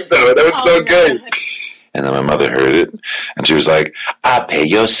would have worked on it. That was so good. And then my mother heard it, and she was like, "I pay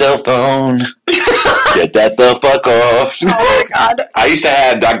your cell phone. Get that the fuck off." Oh my god! I used to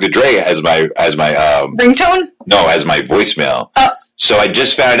have Dr. Dre as my ringtone. No, as my voicemail. So I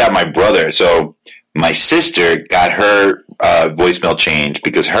just found out my brother. So my sister got her voicemail changed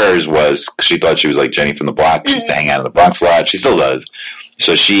because hers was, she thought she was like Jenny from the block. She used to hang out in the Bronx a lot. She still does.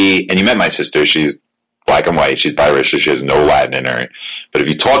 So and you met my sister. She's black and white. She's biracial. She has no Latin in her. But if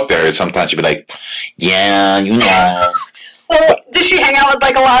you talk to her, sometimes she'll be like, yeah, you know. Well, does she hang out with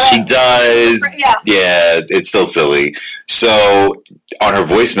like a lot of... She does. Yeah. Yeah, it's still silly. So on her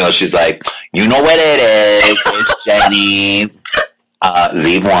voicemail, she's like, "You know what it is, Miss Jenny.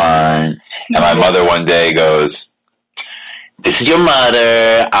 Leave one." And my mother one day goes, "This is your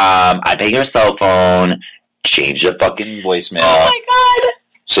mother. I take your cell phone. Change the fucking voicemail." Oh my god.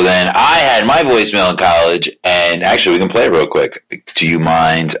 So then I had my voicemail in college, and actually we can play it real quick. Do you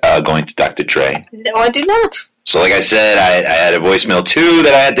mind going to Dr. Dre? No, I do not. So like I said, I had a voicemail too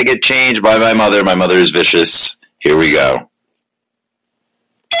that I had to get changed by my mother. My mother is vicious. Here we go.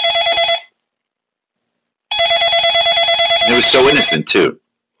 It was so innocent too.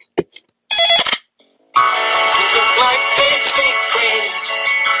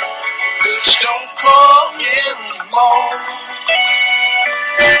 Don't call anymore.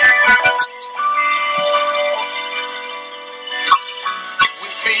 We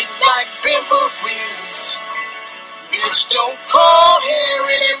feel like pimperins. Bitch, don't call here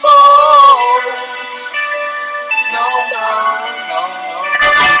anymore. No.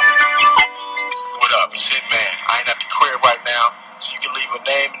 What up? It's Hitman. I ain't at the crib right now, so you can leave a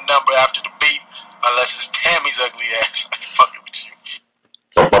name and number after the beep, unless it's Tammy's ugly ass. I'm fucking with you.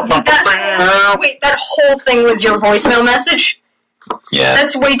 Wait, that whole thing was your voicemail message? Yeah.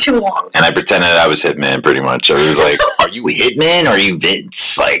 That's way too long. And I pretended I was Hitman pretty much. I was like, "Are you Hitman or are you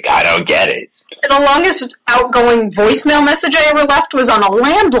Vince?" Like, I don't get it. The longest outgoing voicemail message I ever left was on a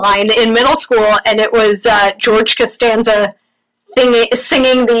landline in middle school, and it was George Costanza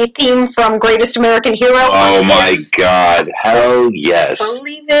singing the theme from Greatest American Hero. Oh my god. Hell yes.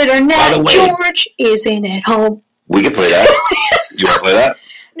 Believe it or By not, the way- George isn't at home. We can play that. You want to play that?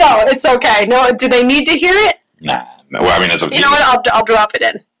 No, it's okay. No, do they need to hear it? Nah. Well, I mean, it's okay. You know what? I'll drop it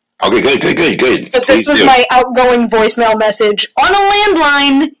in. Okay, good. But Please this was do. my outgoing voicemail message on a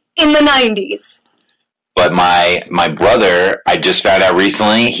landline in the 90s. But my brother, I just found out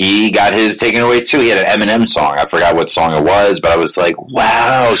recently, he got his taken away too. He had an Eminem song. I forgot what song it was, but I was like,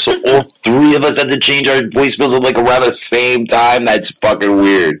 wow, so all three of us had to change our voicemails at like around the same time? That's fucking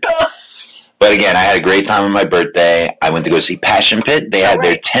weird. But again, I had a great time on my birthday. I went to go see Passion Pit. They had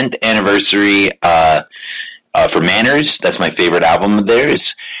their 10th anniversary for Manners. That's my favorite album of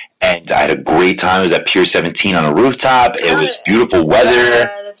theirs. And I had a great time. It was at Pier 17 on a rooftop. It was beautiful weather.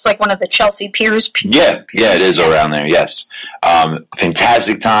 That's like one of the Chelsea Piers. Yeah, it is around there, yes.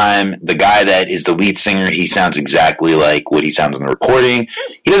 Fantastic time. The guy that is the lead singer, he sounds exactly like what he sounds in the recording.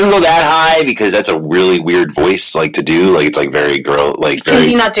 He doesn't go that high because that's a really weird voice like to do. Like, it's like very girl, like very... Can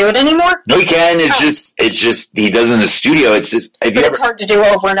he not do it anymore? No, he can. It's just, he does it in the studio. It's just... It's hard to do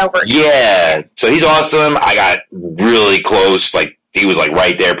over and over. Yeah. So he's awesome. I got really close, like, he was like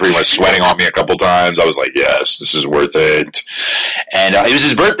right there, pretty much sweating on me a couple times. I was like, yes, this is worth it. And it was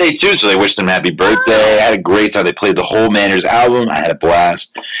his birthday too, so they wished him happy birthday. I had a great time. They played the whole Manners album. I had a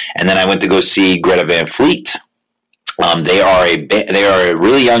blast. And then I went to go see Greta Van Fleet. They are a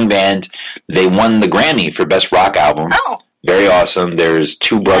really young band. They won the Grammy for Best Rock Album. Oh. Very awesome. There's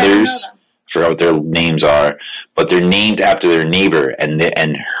two brothers. I forgot what their names are, but they're named after their neighbor, and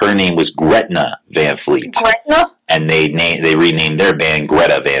her name was Gretna Van Fleet. Gretna? And they renamed their band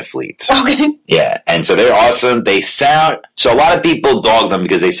Greta Van Fleet. Okay. Yeah, and so they're awesome. They sound... So a lot of people dog them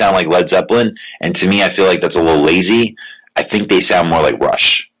because they sound like Led Zeppelin, and to me I feel like that's a little lazy. I think they sound more like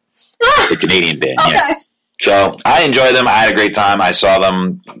Rush, the Canadian band. Okay. Yeah. So I enjoy them. I had a great time. I saw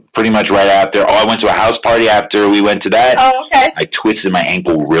them pretty much right after. I went to a house party after we went to that. Oh, okay. I twisted my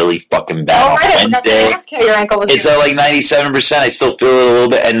ankle really fucking bad on Wednesday. I ask how your ankle was It's at like 97%. I still feel it a little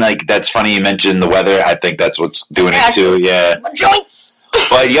bit. And like, that's funny you mentioned the weather. I think that's what's doing it too. Yeah. Joints.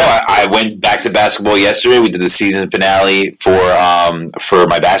 But yeah, I went back to basketball yesterday. We did the season finale for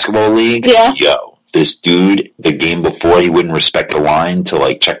my basketball league. Yeah. Yo. This dude, the game before, he wouldn't respect the line to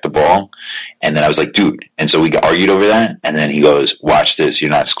like check the ball. And then I was like, dude. And so we argued over that. And then he goes, watch this. You're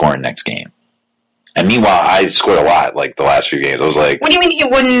not scoring next game. And meanwhile, I scored a lot like the last few games. I was like... What do you mean he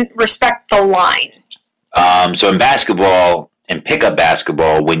wouldn't respect the line? So in basketball, in pickup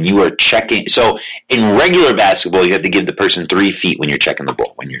basketball, when you are checking... So in regular basketball, you have to give the person 3 feet when you're checking the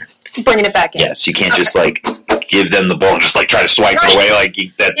ball. When you're bringing it back in. Yes, you can't just like give them the ball and just like try to swipe it away. Like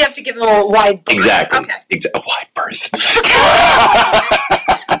you have to give them a wide berth. Exactly. Okay. A wide berth.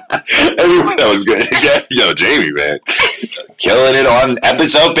 Everyone, that was good. Yo, Jamie, man. Killing it on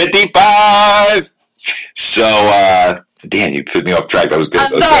episode 55. So, Dan, you put me off track. That was good.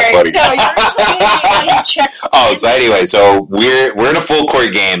 I'm that sorry. No, so anyway, so we're in a full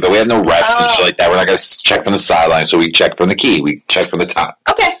court game, but we have no refs and shit like that. We're not going to check from the sideline, so we check from the key. We check from the top.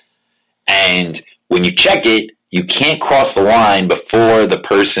 Okay. And when you check it, you can't cross the line before the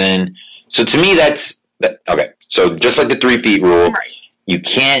person. So to me, that's Okay, so just like the 3 feet rule, you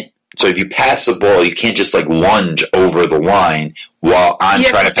can't. So if you pass the ball, you can't just like lunge over the line while I'm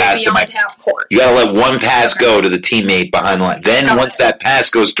trying to pass to my half court. You gotta let one pass go to the teammate behind the line. Then once that pass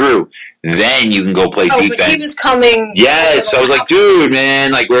goes through, then you can go play defense. But he was coming. Yes, I was like, dude,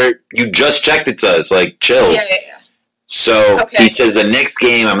 man, like you just checked it to us, like chill. Yeah. So he says the next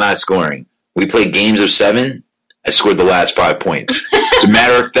game I'm not scoring. We played games of 7. I scored the last 5 points. As a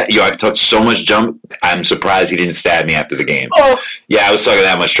matter of fact, I touched so much jump. I'm surprised he didn't stab me after the game. Oh. Yeah, I was talking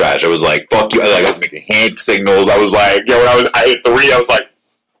that much trash. I was like, "Fuck you!" I was making hand signals. I was like, when I hit 3, I was like,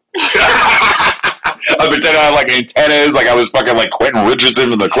 I was pretending I had like antennas, like I was fucking like Quentin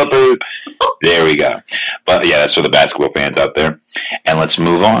Richardson from the Clippers. There we go. But yeah, that's for the basketball fans out there. And let's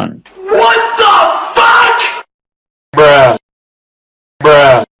move on. What the fuck? Bruh.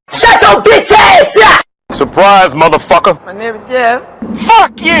 Shut your bitch ass! Surprise, motherfucker. My name is Jeff.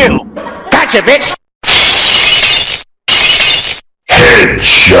 Fuck you! Gotcha, bitch!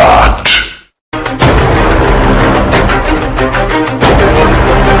 Headshot.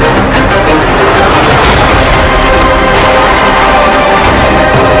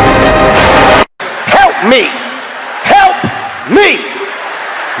 Help me! Help me!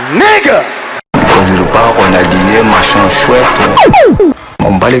 Nigga! Cause le bar, on a dîné, machin chouette.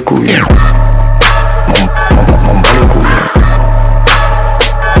 On bat les couilles. On bat les couilles.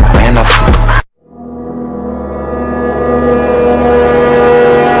 Rien à foutre.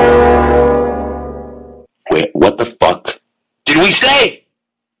 Wait, what the fuck did we say?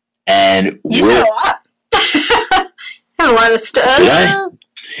 And you said a lot. A lot of stuff. Did I?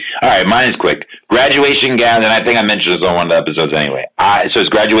 All right, mine is quick. Graduation gown, and I think I mentioned this on one of the episodes anyway. So it's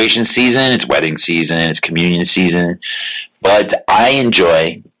graduation season, it's wedding season, it's communion season. But I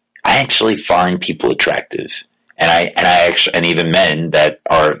actually find people attractive, and even men that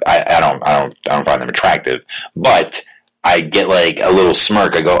are I don't find them attractive, but I get like a little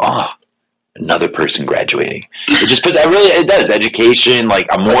smirk. I go, oh, another person graduating. It just puts it does education. Like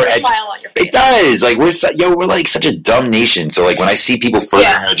I'm more smile on your face. It does. Like we're like such a dumb nation. So like when I see people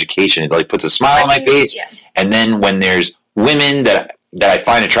furthering their education, it like puts a smile on my face. Yeah. And then when there's women that I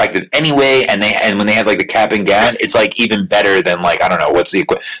find attractive anyway, and when they have like the cap and gown, it's like even better than like I don't know what's the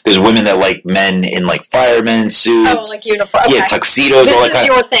there's women that like men in like firemen suits, like uniform, okay. Yeah, tuxedos, this all that is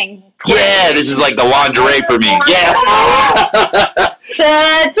your thing. Great. Yeah, this is like the lingerie for me. Yeah,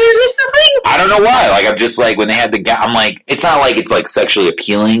 I don't know why. Like I'm just like when they had the gown, I'm like it's not like it's like sexually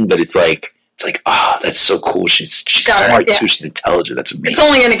appealing, but it's like. Oh, that's so cool. She's smart too. She's intelligent. That's amazing. It's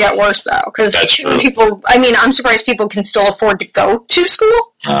only going to get worse though, because people. I mean, I'm surprised people can still afford to go to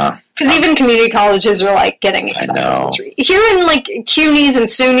school. Because even community colleges are like getting expensive. Here in like CUNYs and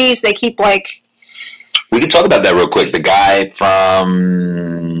SUNYs, they keep like. We can talk about that real quick. The guy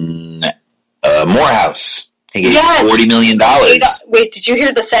from Morehouse. He gave $40 million. Wait, did you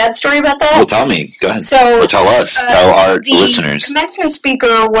hear the sad story about that? Well, tell me. Go ahead. So, or tell us. Tell our listeners. The commencement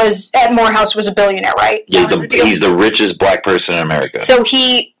speaker was at Morehouse was a billionaire, right? Yeah, he's the richest black person in America. So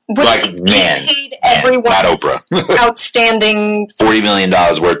he paid everyone not Oprah. outstanding $40 million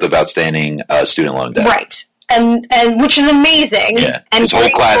worth of outstanding student loan debt. Right. And which is amazing. Yeah. And his whole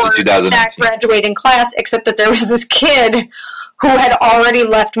class in 2019. That graduating class, except that there was this kid who had already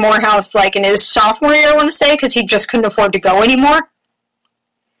left Morehouse, like, in his sophomore year, I want to say, because he just couldn't afford to go anymore.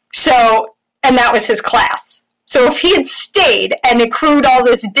 So, and that was his class. So if he had stayed and accrued all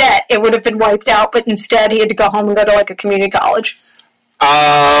this debt, it would have been wiped out, but instead he had to go home and go to, like, a community college.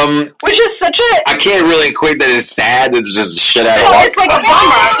 Which is such a... I can't really equate that as sad. It's just shit out of luck. It's like a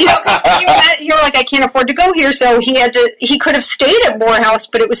bummer. You know, 'cause you're like, I can't afford to go here, so he could have stayed at Morehouse,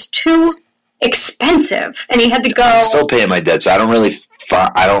 but it was too expensive, and he had to go. I'm still paying my debt, so I don't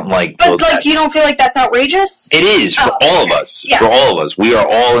like. But like, you don't feel like that's outrageous? It is for all of us. Yeah. For all of us, we are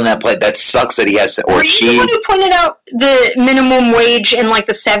all in that place. That sucks that he has to, or she. Were you the one who pointed out the minimum wage in like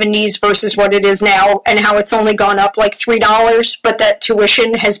the 70s versus what it is now, and how it's only gone up like $3, but that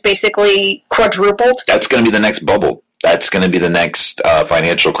tuition has basically quadrupled? That's going to be the next bubble. That's going to be the next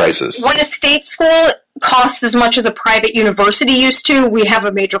financial crisis. When a state school costs as much as a private university used to, we have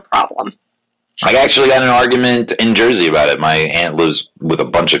a major problem. I actually got in an argument in Jersey about it. My aunt lives with a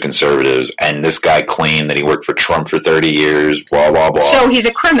bunch of conservatives, and this guy claimed that he worked for Trump for 30 years, blah, blah, blah. So he's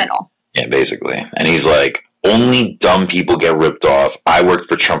a criminal. Yeah, basically. And he's like, only dumb people get ripped off. I worked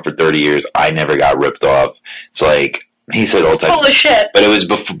for Trump for 30 years. I never got ripped off. It's like, he said all types full of shit. But it was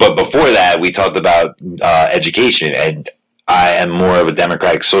but before that, we talked about education, and I am more of a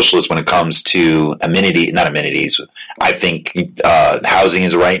democratic socialist when it comes to not amenities. I think housing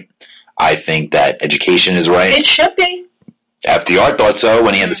is right. I think that education is right. It should be. FDR thought so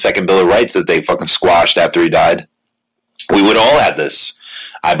when he had the second Bill of Rights that they fucking squashed after he died. We would all have this.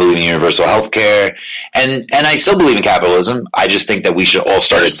 I believe in universal health care, and I still believe in capitalism. I just think that we should all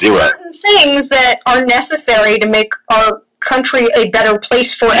start at zero. Certain things that are necessary to make our country a better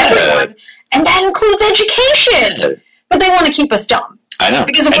place for everyone, and that includes education. But they want to keep us dumb. I know.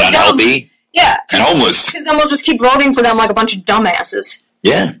 Because if and we're unhealthy. Dumb, yeah. And homeless. Because then we'll just keep voting for them like a bunch of dumbasses.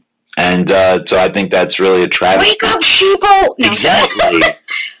 Yeah. And so I think that's really a travesty. Wake up, sheeple! No. Exactly.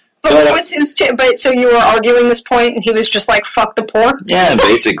 But what was his? So you were arguing this point, and he was just like, "Fuck the poor." Yeah,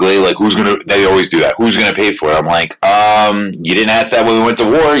 basically, like, who's gonna? They always do that. Who's gonna pay for it? I'm like, you didn't ask that when we went to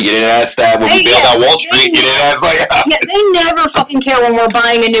war. You didn't ask that when we bailed out Wall Street. You didn't ask yeah, they never fucking care when we're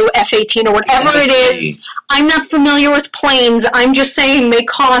buying a new F-18 or whatever it is. I'm not familiar with planes. I'm just saying they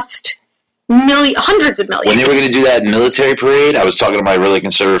cost hundreds of millions. When they were going to do that military parade, I was talking to my really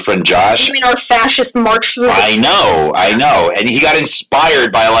conservative friend Josh. You mean our fascist march through the I know. And he got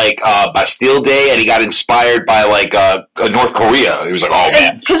inspired by, like, Bastille Day, and he got inspired by, like, North Korea. He was like, oh,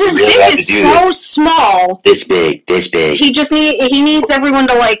 man. Because his dick is so small. This big. He just he needs everyone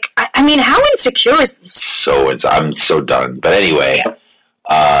to, like, I mean, how insecure is this? I'm so done. But anyway,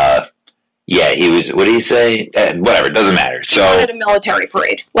 yeah, he was, what did he say? Whatever, it doesn't matter. So, he wanted a military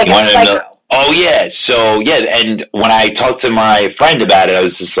parade. Like a psycho. Oh, yeah. So, yeah, and when I talked to my friend about it, I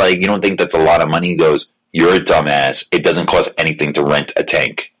was just like, you don't think that's a lot of money? He goes, you're a dumbass. It doesn't cost anything to rent a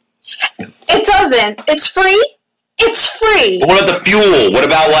tank. It doesn't. It's free. It's free. But what about the fuel? What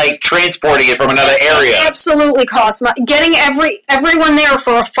about, like, transporting it from another area? It absolutely costs money. Getting everyone there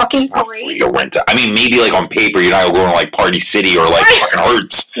for a fucking parade. I mean, maybe, like, on paper, you're not going to, like, Party City or, like, fucking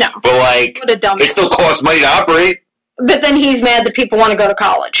Hertz. No. But, like, it still costs money to operate. But then he's mad that people want to go to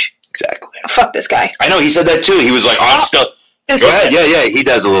college. Exactly. Fuck this guy. I know, he said that too. He was like, oh, I'm still... Go ahead. Yeah, he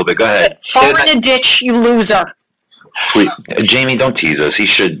does a little bit. Go ahead. Fall in a ditch, you loser. Please, Jamie, don't tease us. He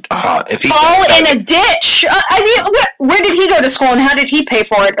should... if he fall in a ditch? I mean, where did he go to school and how did he pay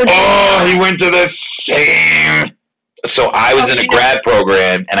for it? He went to the same... So I was in a grad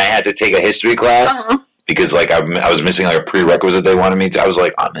program and I had to take a history class. Because, like, I was missing, like, a prerequisite they wanted me to. I was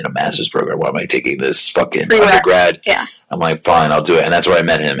like, I'm in a master's program. Why am I taking this fucking undergrad? Yeah. I'm like, fine, I'll do it. And that's where I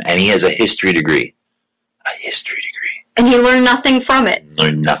met him. And he has a history degree. And he learned nothing from it.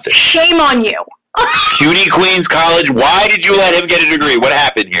 Learned nothing. Shame on you. CUNY Queens College. Why did you let him get a degree? What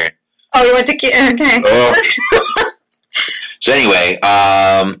happened here? Oh, he went to... Okay. So anyway,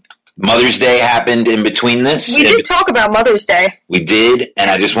 Mother's Day happened in between this. We did talk about Mother's Day. We did. And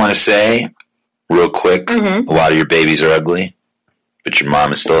I just want to say... real quick, a lot of your babies are ugly, but your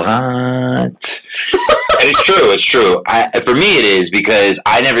mom is still hot. And it's true. For me it is, because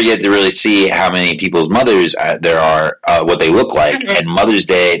I never get to really see how many people's mothers there are, what they look like. And Mother's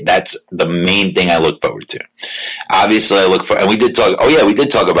Day, that's the main thing I look forward to. Obviously, and we did talk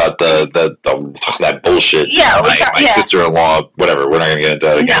about that bullshit. Yeah, my sister-in-law, whatever, we're not going to get into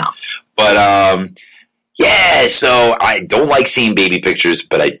that again. No. But, yeah, so I don't like seeing baby pictures,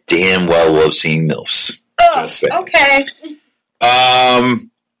 but I damn well love seeing MILFs. Oh, okay.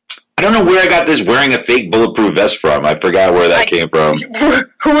 I don't know where I got this wearing a fake bulletproof vest from. I forgot where that came from.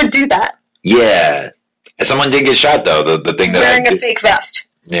 Who would do that? Yeah. Someone did get shot, though, the thing that wearing a fake vest.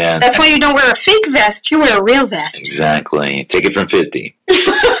 Yeah. That's why you don't wear a fake vest, you wear a real vest. Exactly. Take it from 50.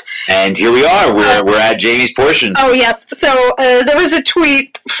 And here we are. We're at Jamie's portion. Oh, yes. So there was a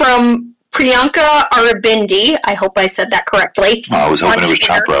tweet from Priyanka Arabindi. I hope I said that correctly. Oh, I was hoping it was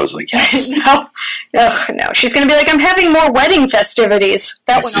Chopra. I was like, yes. No. She's going to be like, I'm having more wedding festivities.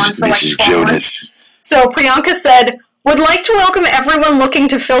 That went on for like 4 months. So Priyanka said, would like to welcome everyone looking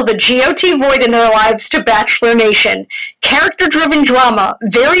to fill the GOT void in their lives to Bachelor Nation. Character-driven drama,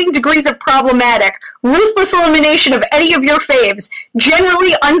 varying degrees of problematic, ruthless elimination of any of your faves,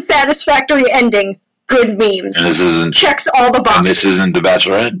 generally unsatisfactory ending, good memes. And this isn't... checks all the boxes. And this isn't The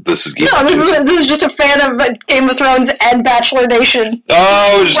Bachelorette? This is Game of Thrones. This is just a fan of Game of Thrones and Bachelor Nation.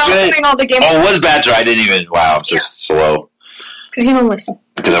 Oh, shit. Welcoming all the Game it was Bachelor. I didn't even... Wow, I'm so slow. Because you don't listen.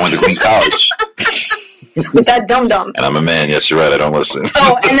 Because I went to Queens College. With that dum-dum. And I'm a man. Yes, you're right. I don't listen.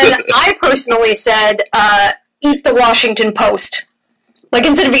 Oh, and then I personally said, eat the Washington Post. Like,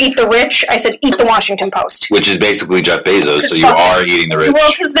 instead of eat the rich, I said eat the Washington Post. Which is basically Jeff Bezos, so you are eating the rich.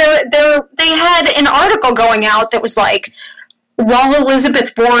 Well, because they had an article going out that was like, while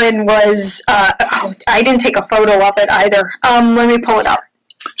Elizabeth Warren was... I didn't take a photo of it either. Let me pull it up.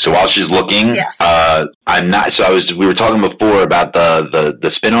 So while she's looking, yes. I'm not. So we were talking before about the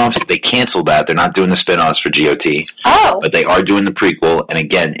spinoffs. They canceled that. They're not doing the spinoffs for GOT. Oh, but they are doing the prequel. And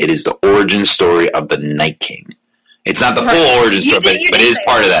again, it is the origin story of the Night King. It's not the full origin story, but it is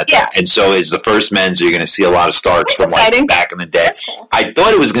part of that. Yeah. And so it's the first men, so you're going to see a lot of Starks from like back in the day. That's cool. I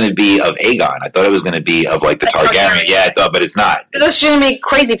thought it was going to be of Aegon. I thought it was going to be of like the Targaryen. Yeah, I thought, but it's not. That's going to make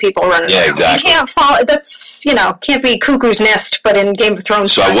crazy people run around. Yeah, exactly. You can't follow, that's, can't be Cuckoo's Nest, but in Game of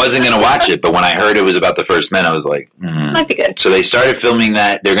Thrones. So I wasn't going to watch it, but when I heard it was about the first men, I was like, might be good. So they started filming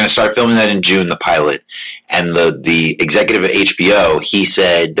that. They're going to start filming that in June, the pilot. And the executive at HBO, he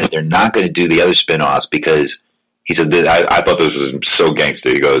said that they're not going to do the other spinoffs because he said that I thought this was so gangster.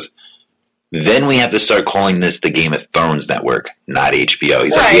 He goes, then we have to start calling this the Game of Thrones network, not HBO.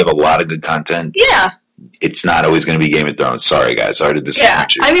 He's like, we have a lot of good content. Yeah. It's not always going to be Game of Thrones. Sorry, guys. Sorry to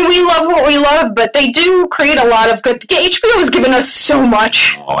disappoint you. I mean, we love what we love, but they do create a lot of good. HBO has given us so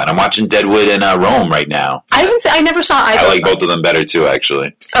much. Oh, and I'm watching Deadwood and Rome right now. I never saw either. I like both of them better, too,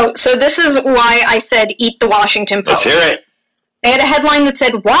 actually. Oh, so this is why I said eat the Washington Post. Let's hear it. They had a headline that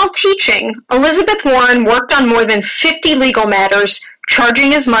said, while teaching, Elizabeth Warren worked on more than 50 legal matters,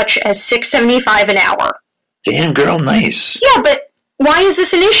 charging as much as $6.75 an hour. Damn, girl, nice. Yeah, but why is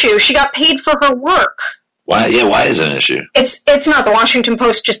this an issue? She got paid for her work. Why? Yeah, why is it an issue? It's not. The Washington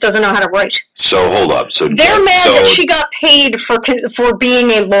Post just doesn't know how to wite. So, hold up. So they're mad that she 47 being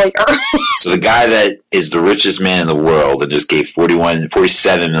a lawyer. So the guy that is the richest man in the world and just gave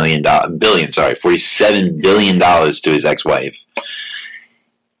 $47 billion to his ex-wife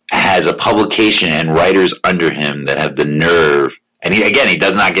has a publication and writers under him that have the nerve, and he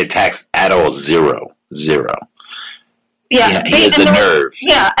does not get taxed at all. Zero. Yeah, he has the nerve.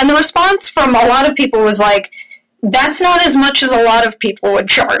 Yeah, and the response from a lot of people was like, that's not as much as a lot of people would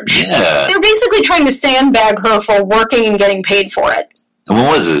charge. Yeah. They're basically trying to sandbag her for working and getting paid for it. And when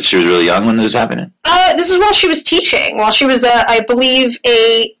was it? She was really young when this was happening? This is while she was teaching. While she was, I believe,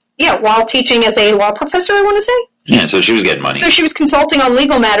 while teaching as a law professor, I want to say. Yeah, so she was getting money. So she was consulting on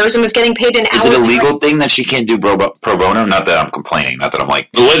legal matters and was getting paid an hour. Is it a legal thing that she can't do pro bono? Not that I'm complaining. Not that I'm like,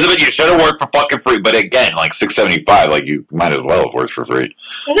 Elizabeth, you should have worked for fucking free. But again, like $6.75, like you might as well have worked for free.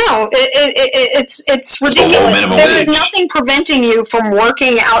 No, it's ridiculous. Below minimum There is wage. nothing preventing you from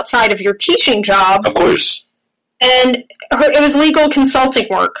working outside of your teaching job. Of course. And it was legal consulting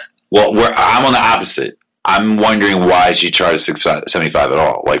work. Well, I'm on the opposite. I'm wondering why she charged $6.75 at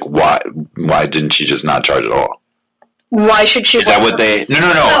all. Like, why didn't she just not charge at all? Why should she? Is that what they? No.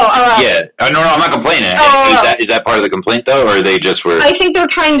 Yeah. No, I'm not complaining. Is that part of the complaint though, or they just were? I think they're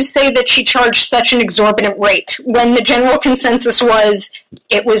trying to say that she charged such an exorbitant rate when the general consensus was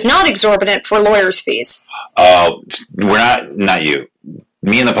it was not exorbitant for lawyers' fees. We're not you.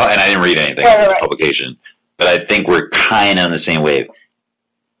 Me and and I didn't read anything in the publication, but I think we're kind of on the same wave.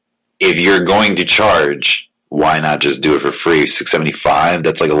 If you're going to charge, why not just do it for free? $6.75?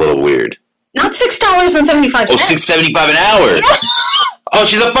 That's like a little weird. Not $6.75. Oh, $6.75 an hour. Yeah. Oh,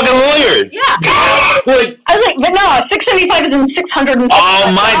 she's a fucking lawyer. Yeah. What? I was like, but no, $6.75 is in $600.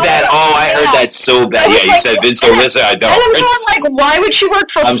 Oh, my bad. Oh, I heard that so bad. Yeah, you said Vince O'Lissa. I don't. And I'm going like, why would she work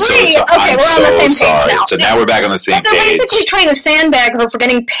for free? So okay, we're on the same page now. So now we're back on the same they're page. basically trying to sandbag her for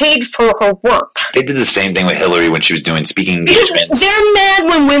getting paid for her work. They did the same thing with Hillary when she was doing speaking Because engagements. they're mad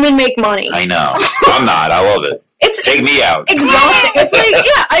when women make money. I know. I'm not. I love it. Take me out. Exhausting. It's like,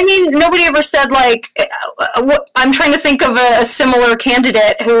 yeah, I mean, nobody ever said, like, I'm trying to think of a similar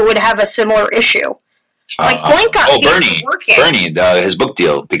candidate who would have a similar issue. Like, Blank got Bernie, his book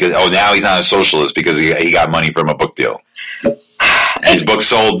deal, because, now he's not a socialist because he got money from a book deal. And his book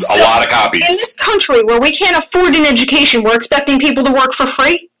sold a lot of copies. In this country where we can't afford an education, we're expecting people to work for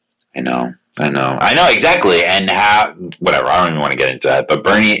free? I know, exactly. And whatever, I don't even want to get into that. But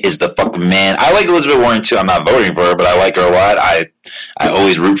Bernie is the fucking man. I like Elizabeth Warren too. I'm not voting for her, but I like her a lot. I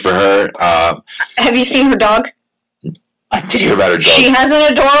always root for her. Have you seen her dog? I did hear about her dog. She has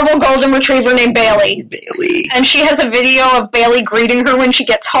an adorable golden retriever named Bailey. And she has a video of Bailey greeting her when she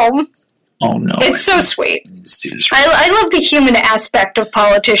gets home. Oh, no. It's so sweet. I love the human aspect of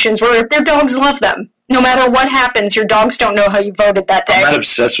politicians where their dogs love them. No matter what happens, your dogs don't know how you voted that day. I'm not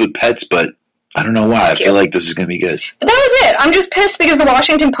obsessed with pets, but I don't know why. I feel like this is going to be good. But that was it. I'm just pissed because the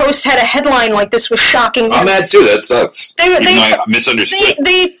Washington Post had a headline like this was shocking. I'm mad too. That sucks. I misunderstood.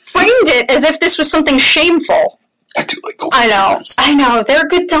 They framed it as if this was something shameful. I do like golden retrievers. I know. They're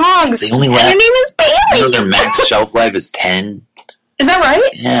good dogs. They only and their name is Bailey. You know their max shelf life is 10. Is that right?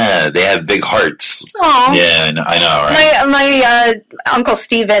 Yeah, they have big hearts. Aww. Yeah, I know, right? My Uncle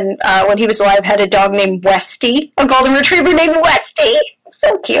Steven, when he was alive, had a dog named Westy, a golden retriever named Westy.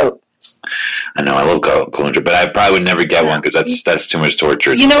 So cute. I know, I love golden retriever, but I probably would never get one because that's too much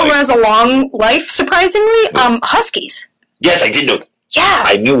torture. You know who has a long life, surprisingly? Huskies. Yes, I did know. Yeah.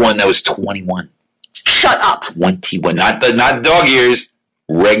 I knew one that was 21. Shut up. 21. Not dog years.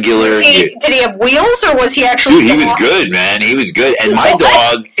 regular. Did he have wheels, or was he actually? Dude, he was good, man. He was good. And my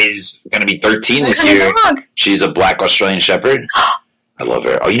dog is going to be 13 this year. She's a black Australian Shepherd. I love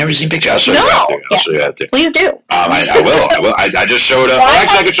her. Oh, you never seen pictures? I'll show you after. I'll show you after. Please do. I will. I just showed up.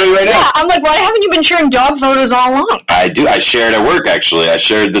 Actually, I can show you right now. Yeah, I'm like, why haven't you been sharing dog photos all along? I do. I shared at work, actually. I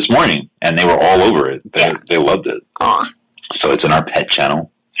shared this morning, and they were all over it. They loved it. Aw. So it's in our pet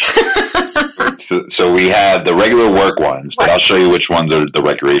channel. so we have the regular work ones, but I'll show you which ones are the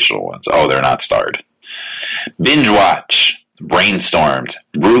recreational ones. Oh, they're not starred. Binge watch. Brainstormed.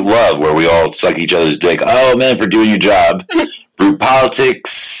 Brute love, where we all suck each other's dick. Oh, man, for doing your job. Brute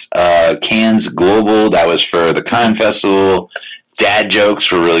politics. Cannes Global. That was for the Cannes Festival. Dad jokes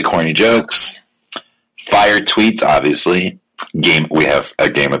for really corny jokes. Fire tweets, obviously. We have a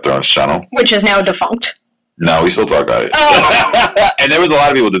Game of Thrones channel. Which is now defunct. No, we still talk about it. Oh. And there was a lot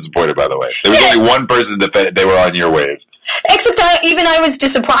of people disappointed, by the way. There was only one person that they were on your wave. Except I was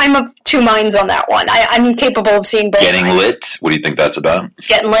disappointed. I'm of two minds on that one. I'm capable of seeing both Getting lit. What do you think that's about?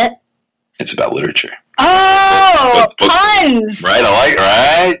 Getting lit? It's about literature. Oh, puns. Right,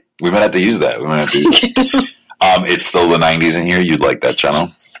 right? We might have to use that. It's still the 90s in here. You'd like that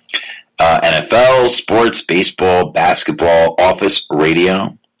channel. NFL, sports, baseball, basketball, office,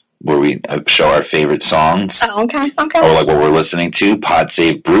 radio, where we show our favorite songs. Oh, okay. Or like what we're listening to. Pod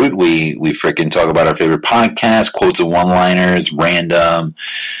Save Brute. We freaking talk about our favorite podcasts, quotes and one-liners, random.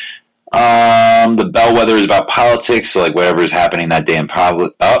 The bellwether is about politics, so like whatever is happening that day in Pablo.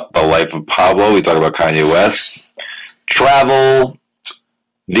 The life of Pablo. We talk about Kanye West. Travel.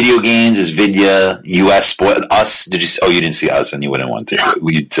 Video games is Vidya. U.S. sport. Us. Did you? You didn't see Us, and you wouldn't want to. No.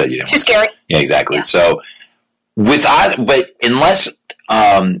 You said you didn't. Too scary. Yeah, exactly. Yeah. So but unless.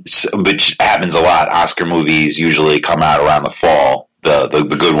 Which happens a lot. Oscar movies usually come out around the fall. The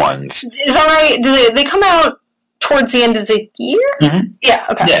good ones. Is that right? Do they come out towards the end of the year? Mm-hmm. Yeah.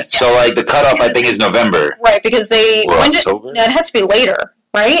 Okay. Yeah. So like the cutoff, I think, is November. Right, because October. It has to be later,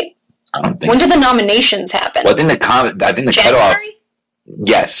 right? I don't think. When do the nominations happen? Well, I think the cutoff.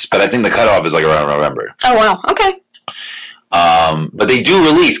 Yes, but I think the cutoff is like around November. Oh wow. Okay. But they do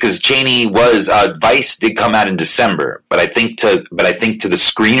release because Cheney was Vice did come out in December, but I think to the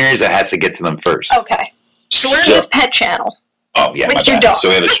screeners it has to get to them first. Okay, so we're in this pet channel. Oh yeah, with your dog. So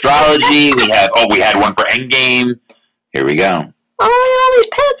we have astrology. we had one for Endgame. Here we go. Oh, all these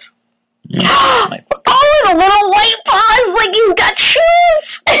pets. The little white paws like he's got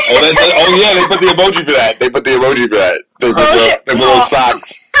shoes. They put the emoji for that. They put the little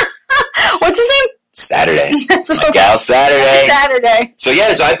socks. What's his name? Saturday. My gal Saturday. So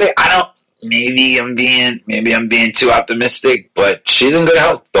yeah, so I think maybe I'm being too optimistic, but she's in good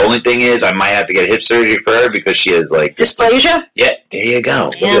health. The only thing is I might have to get hip surgery for her because she has like dysplasia? Yeah, there you go.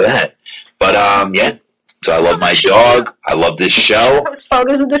 Look at that. But yeah. So I love my dog. I love this show. Post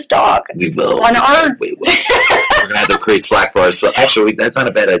photos of this dog. We will. On our we're gonna have to create Slack for ourselves. Actually, that's not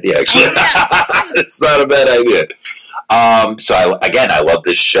a bad idea. Actually, it's not a bad idea. So I love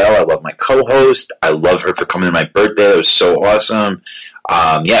this show. I love my co-host. I love her for coming to my birthday. It was so awesome.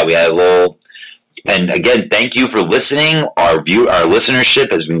 Yeah, we had a little. And again, thank you for listening. Our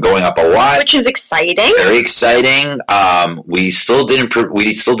listenership has been going up a lot, which is exciting. Very exciting. We still didn't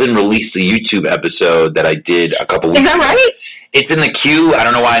release the YouTube episode that I did a couple weeks ago. Is that right? It's in the queue. I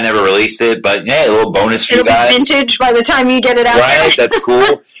don't know why I never released it, but yeah, a little bonus for you guys. It'll be vintage by the time you get it out. Right, that's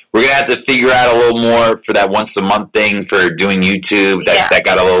cool. We're gonna have to figure out a little more for that once a month thing for doing YouTube. That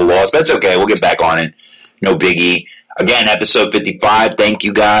got a little lost, but that's okay. We'll get back on it. No biggie. Again, episode 55. Thank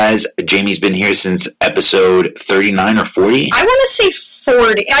you guys. Jamie's been here since episode 39 or 40. I want to say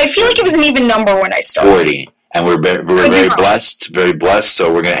 40. I feel like it was an even number when I started. 40. And we're very blessed.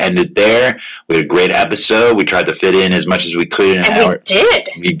 So we're going to end it there. We had a great episode. We tried to fit in as much as we could in an hour. We did.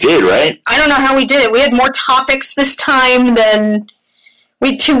 We did, right? I don't know how we did it. We had more topics this time than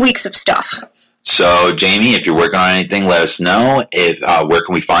we had 2 weeks of stuff. So, Jamie, if you're working on anything, let us know. Where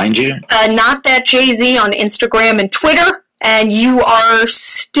can we find you? Not That Jay-Z on Instagram and Twitter. And you are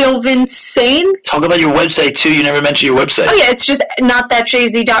still Vinsane. Talk about your website, too. You never mentioned your website. Oh, yeah. It's just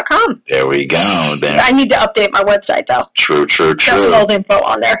notthatjz.com. There we go. There. I need to update my website, though. True. Got some old info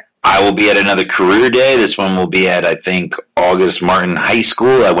on there. I will be at another career day. This one will be at, I think, August Martin High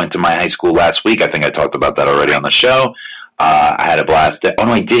School. I went to my high school last week. I think I talked about that already on the show. I had a blast. Oh,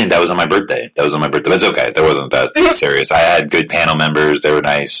 no, I didn't. That was on my birthday. That's okay. That wasn't that serious. I had good panel members. They were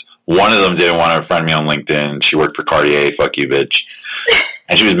nice. One of them didn't want to friend me on LinkedIn. She worked for Cartier. Fuck you, bitch.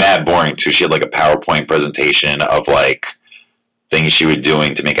 And she was mad boring, too. She had, like, a PowerPoint presentation of, like, things she was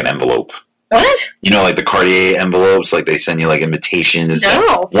doing to make an envelope. What? You know, like the Cartier envelopes, like they send you, like, invitations and stuff.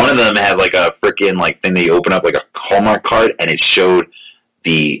 No. One of them had, like, a freaking, like, thing that you open up, like a Hallmark card, and it showed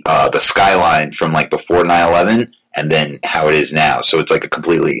the skyline from like before 9/11 and then how it is now. So it's like a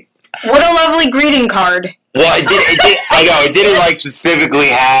completely. What a lovely greeting card. Well, it did. I know it didn't like specifically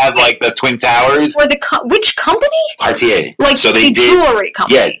have like the Twin Towers. For the which company? RTA. Like so they the did, jewelry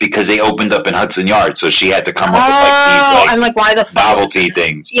company. Yeah, because they opened up in Hudson Yards, so she had to come up with like these I'm like, why the fuck novelty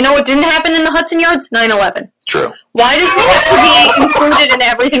things. You know what didn't happen in the Hudson Yards? 9/11. True. Why does this have to be included in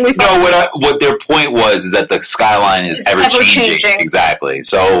everything we No, what their point was is that the skyline is ever changing. Exactly.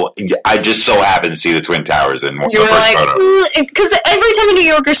 So I just so happened to see the Twin Towers in the You're first like, photo. because every time a New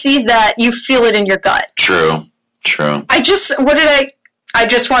Yorker sees that, you feel it in your gut. True. I just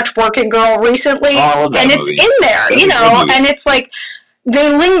watched Working Girl recently, and it's movie. in there, That's you a know, good movie. and it's like they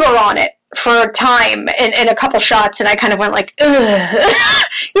linger on it for a time in a couple shots, and I kind of went like, ugh.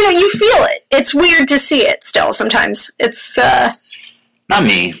 You know, you feel it. It's weird to see it still sometimes. It's not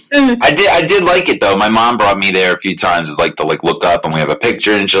me. I did like it though. My mom brought me there a few times. It's like to like look up and we have a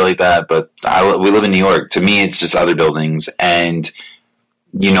picture and shit like that. But we live in New York. To me, it's just other buildings, and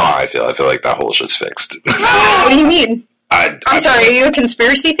you know how I feel. I feel like that whole shit's fixed. What do you mean? I'm sorry, are you a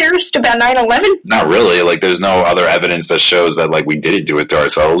conspiracy theorist about 9/11? Not really. Like, there's no other evidence that shows that like we didn't do it to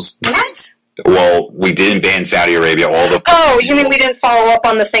ourselves. What? Well, we didn't ban Saudi Arabia. Oh, you mean we didn't follow up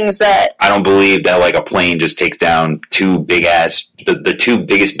on the things that... I don't believe that like a plane just takes down two big ass, the two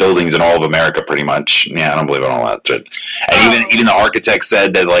biggest buildings in all of America, pretty much. Yeah, I don't believe in all that shit. And even the architect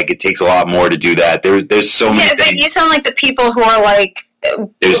said that like it takes a lot more to do that. There's so many but things. you sound like the people who are like...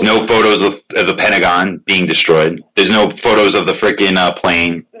 There's no photos of the Pentagon being destroyed. There's no photos of the freaking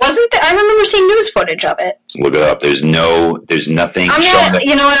plane. Wasn't there? I remember seeing news footage of it. Look it up. There's nothing I'm showing not,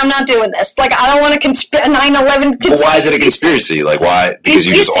 you know what, I'm not doing this. Like, I don't want to 9/11 conspiracy. Well, why is it a conspiracy? Like, why? Because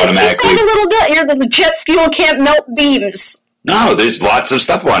you just automatically... You sound a little bit, you're the jet fuel can't melt beams. No, there's lots of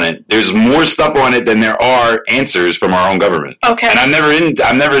stuff on it. There's more stuff on it than there are answers from our own government. Okay. And I'm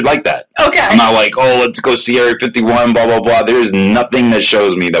never like that. Okay. I'm not like, oh, let's go see Area 51, blah, blah, blah. There is nothing that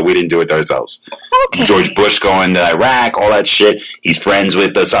shows me that we didn't do it ourselves. Okay. George Bush going to Iraq, all that shit. He's friends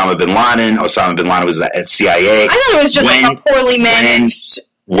with Osama bin Laden. Osama bin Laden was at CIA. I thought it was just like a poorly managed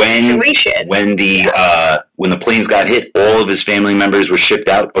situation. When the planes got hit, all of his family members were shipped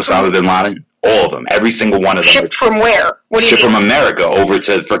out. Osama bin Laden. All of them. Every single one of them. Shipped from where? What do you shipped mean? from America over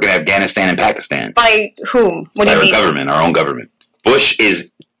to freaking Afghanistan and Pakistan. By whom? What do you mean? By our government, our own government. Bush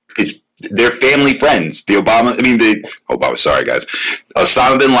is they're family friends. Obama, sorry guys.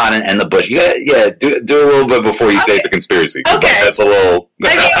 Osama bin Laden and the Bush. Do a little bit before you say it's a conspiracy. Okay. That's a little...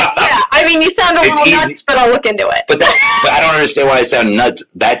 I mean, you sound a little nuts, but I'll look into it. But I don't understand why it sounds nuts.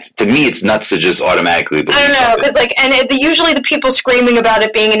 To me, it's nuts to just automatically believe I don't know, because usually the people screaming about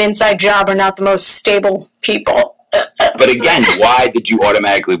it being an inside job are not the most stable people. But again, why did you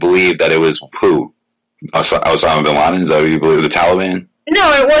automatically believe that it was who? Osama bin Laden? Is that what you believe? The Taliban?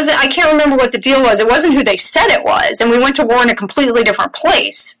 No, it wasn't. I can't remember what the deal was. It wasn't who they said it was, and we went to war in a completely different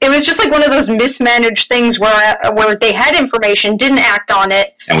place. It was just like one of those mismanaged things where they had information, didn't act on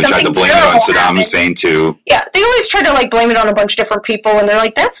it. And we tried to blame it on Saddam Hussein too. Yeah, they always try to like blame it on a bunch of different people, and they're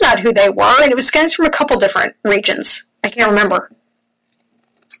like, "That's not who they were." And it was guys from a couple different regions. I can't remember.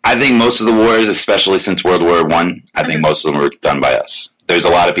 I think most of the wars, especially since World War I, I think most of them were done by us. There's a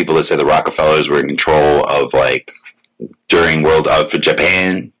lot of people that say the Rockefellers were in control of like. For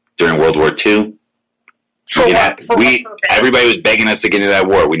Japan during World War II. Everybody was begging us to get into that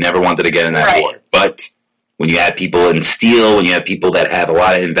war. We never wanted to get in that war. But when you have people in steel, when you have people that have a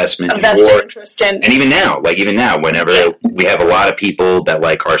lot of investment in war, and even now, whenever we have a lot of people that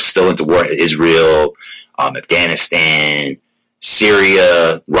like are still into war, Israel, Afghanistan,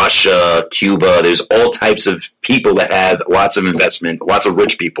 Syria, Russia, Cuba, there's all types of people that have lots of investment, lots of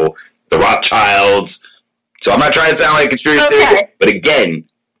rich people, the Rothschilds. So I'm not trying to sound like a conspiracy theorist, but again,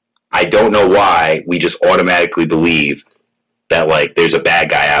 I don't know why we just automatically believe that like there's a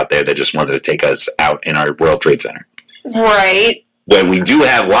bad guy out there that just wanted to take us out in our World Trade Center. Right. When we do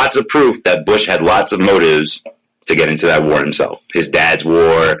have lots of proof that Bush had lots of motives to get into that war himself. His dad's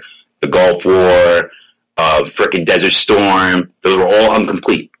war, the Gulf War, frickin' Desert Storm, those were all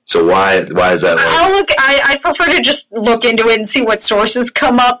incomplete. So why is that? I prefer to just look into it and see what sources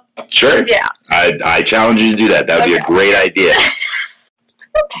come up. Sure. Yeah. I challenge you to do that. That would be a great idea.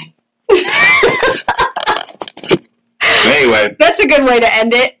 Okay. Anyway. That's a good way to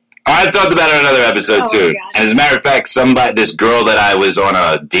end it. I've talked about it in another episode too. And as a matter of fact, this girl that I was on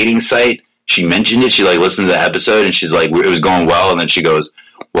a dating site, she mentioned it. She like listened to the episode and she's like, it was going well. And then she goes,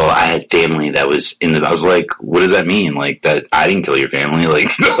 well, I had family that was I was like, what does that mean? Like, that I didn't kill your family? Like,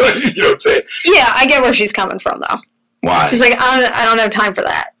 you know what I'm saying? Yeah, I get where she's coming from, though. Why? She's like, I don't have time for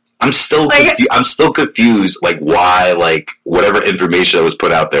that. I'm still Like- I'm still confused, like, why, like, whatever information that was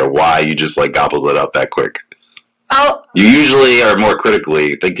put out there, why you just, like, gobbled it up that quick. You usually are more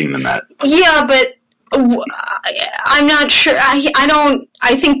critically thinking than that. Yeah, but I'm not sure.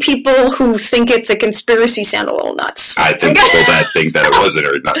 I think people who think it's a conspiracy sound a little nuts. I think people that think that it wasn't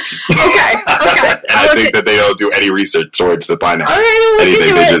are nuts. Okay. And I think that they don't do any research towards the find out All right, I'll look anything.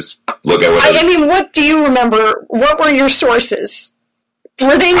 into They it. just look at what I mean, what do you remember? What were your sources?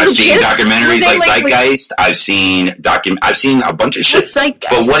 Were they I've seen legit? documentaries Were they like Zeitgeist. I've seen a bunch of shit. What's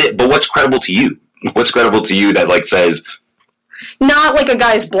Zeitgeist? But what's credible to you? What's credible to you that, like, says, Not like a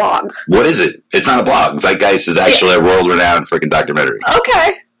guy's blog. what is it? It's not a blog. Zeitgeist is actually a world-renowned freaking documentary.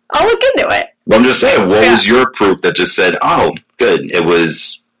 Okay, I'll look into it. Well, I'm just saying, what was your proof that just said, oh, good, it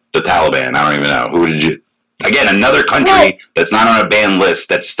was the Taliban? I don't even know. Who did you... Again, another country that's not on a banned list,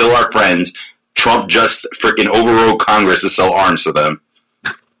 that's still our friends. Trump just freaking overrode Congress to sell arms to them.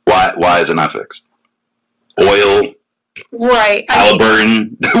 Why is it not fixed? Oil, Right.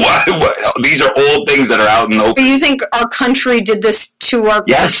 Halliburton. These are all things that are out in the Do open. you think our country did this to our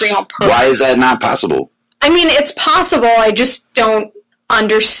Yes. country on purpose? Why is that not possible? I mean, it's possible. I just don't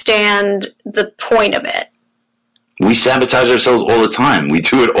understand the point of it. We sabotage ourselves all the time. We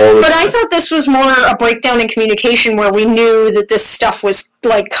do it all the But time. I thought this was more a breakdown in communication where we knew that this stuff was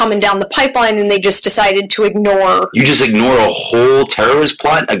like coming down the pipeline and they just decided to ignore. You just ignore a whole terrorist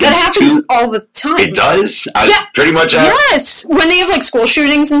plot That against happens two... all the time. It does? Yeah. Pretty much. Yes. When they have like school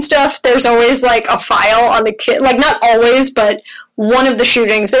shootings and stuff, there's always like a file on the kid. Like not always, but one of the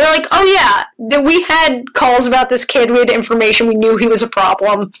shootings, they're like, oh yeah, that we had calls about this kid. We had information. We knew he was a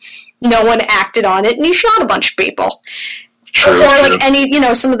problem. No one acted on it, and he shot a bunch of people. True, or true. like any,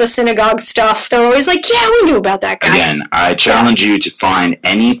 some of the synagogue stuff. They're always like, yeah, we knew about that guy. Again, I challenge you to find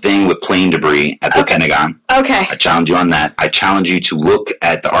anything with plane debris at the Pentagon. Okay. I challenge you on that. I challenge you to look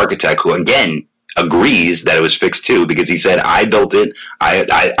at the architect who, again, agrees that it was fixed too, because he said, I built it.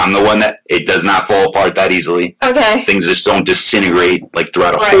 I'm the one that it does not fall apart that easily. Okay. Things just don't disintegrate like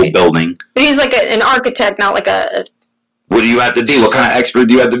throughout a whole building. But he's like an architect, not like a What do you have to be? What kind of expert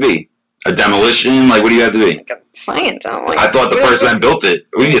do you have to be? A demolition? Like, what do you have to be? scientist. I thought the person that built it.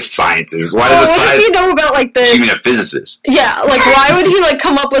 We need a scientist. Why does a What does he scientist? know about like the? You mean a physicist? Yeah, like why would he like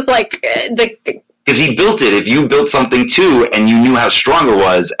come up with like the? Because he built it. If you built something too, and you knew how strong it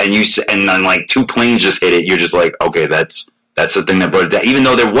was, and then like two planes just hit it, you're just like, okay, that's the thing that brought it down. Even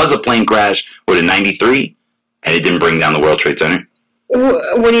though there was a plane crash, in '93, and it didn't bring down the World Trade Center.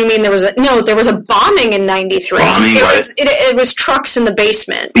 What do you mean there was a bombing in '93? Bombing, it right? was it was trucks in the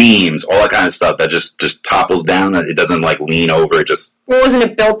basement. Beams, all that kind of stuff that just topples down. It doesn't like lean over. It just. Well, wasn't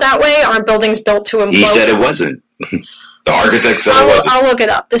it built that way? Aren't buildings built to implode? He said it wasn't. The architect said it wasn't. I'll look it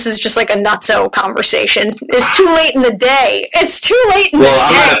up. This is just like a nutso conversation. It's too late in the day. It's too late in the day. Well,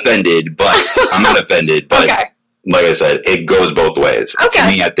 I'm not offended, but Okay. like I said, it goes both ways. Okay. To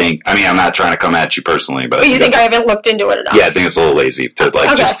me, I'm not trying to come at you personally, but But you think I haven't looked into it enough? yeah, I think it's a little lazy to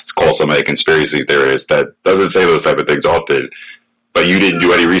Okay. just call somebody a conspiracy theorist that doesn't say those type of things often. But you didn't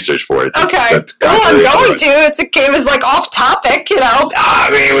do any research for it. Okay. That's Well, I'm contrary going what- to. It was like off topic, I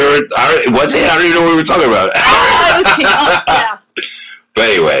mean, was it? I don't even know what we were talking about. Yeah. But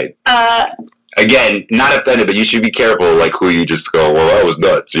anyway, again, not offended, but you should be careful, like who you just go, well, that was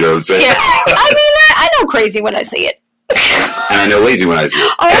nuts. You know what I'm saying? Yeah. I mean, I know crazy when I see it. And I know lazy when I see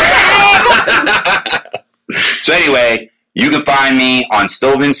it. Okay. So anyway, you can find me on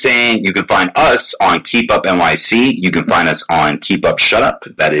Still Been Saying. You can find us on Keep Up NYC. You can find us on Keep Up Shut Up.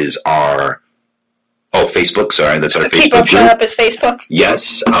 That is our Facebook. Sorry, that's our Keep Facebook Up group. Shut Up is Facebook.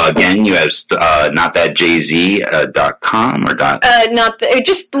 Yes. Again, you have notthatjz.com or dot.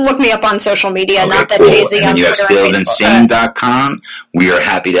 Just look me up on social media. Okay, Not that cool. Jay-Z And then on you have Twitter and Facebook. stillbensane.com. We are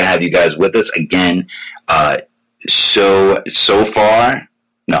happy to have you guys with us again. So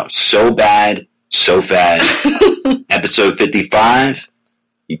bad, so fast. Episode 55.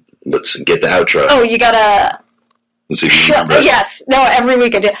 Let's get the outro. Oh, you gotta. Let's see if you remember it. Yes. No, every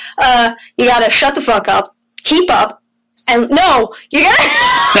week I do. You gotta shut the fuck up, keep up, and no, you gotta.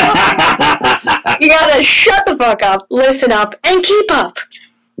 You gotta shut the fuck up, listen up, and keep up.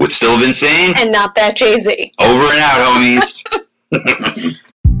 With Still Been Saying. And not that Jay-Z. Over and out, homies.